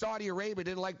king of Saudi Arabia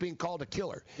didn't like being called a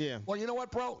killer. Yeah. Well, you know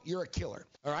what, bro? You're a killer.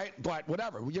 All right? But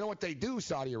whatever. You know what they do,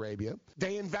 Saudi Arabia?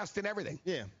 They invest in everything.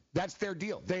 Yeah. That's their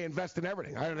deal. They invest in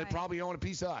everything. They probably own a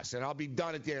piece of us, and I'll be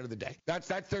done at the end of the day. That's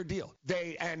their deal.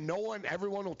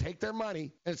 Everyone will take their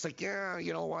money, and it's like, yeah,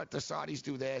 you know what? The Saudis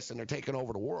do this, and they're taking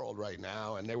over the world right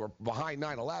now, and they were behind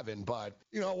 9/11, but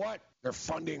you know what? They're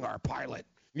funding our pilot.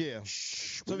 Yeah.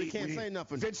 So they can't say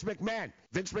nothing. Vince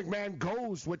McMahon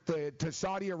goes to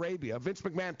Saudi Arabia. Vince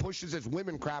McMahon pushes his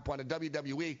women crap on the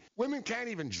WWE. Women can't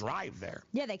even drive there.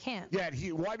 Yeah, they can't. Yeah,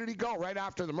 why did he go right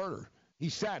after the murder? He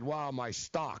said, well, my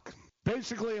stock.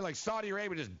 Basically, like Saudi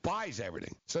Arabia just buys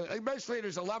everything. So basically,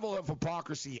 there's a level of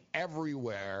hypocrisy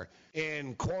everywhere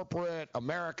in corporate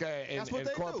America and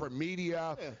corporate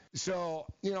media. Yeah. So,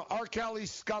 R. Kelly,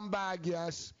 scumbag,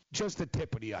 yes. Just the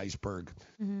tip of the iceberg.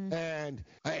 Mm-hmm. And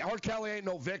R. Kelly ain't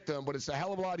no victim, but it's a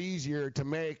hell of a lot easier to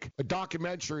make a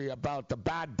documentary about the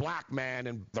bad black man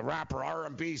and the rapper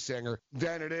R&B singer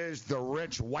than it is the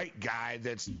rich white guy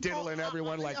that's diddling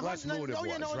everyone like Les Moon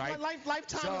was, right?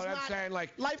 Lifetime is not. Saying,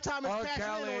 like, Lifetime is R. passionate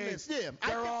Kelly, on this. Yeah,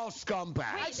 they're all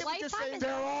scumbags.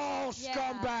 They're all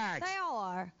scumbags. They all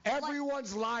are.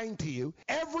 Everyone's lying to you.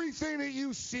 Everything that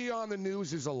you see on the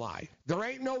news is a lie. There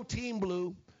ain't no Team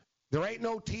Blue. There ain't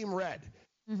no Team Red,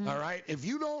 all right? If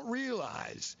you don't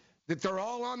realize that they're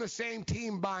all on the same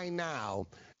team by now,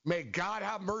 may God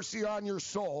have mercy on your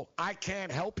soul. I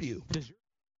can't help you.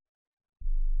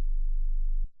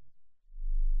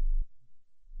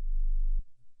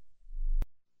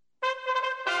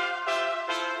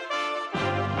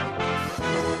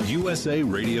 USA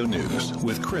Radio News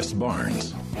with Chris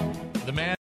Barnes. The man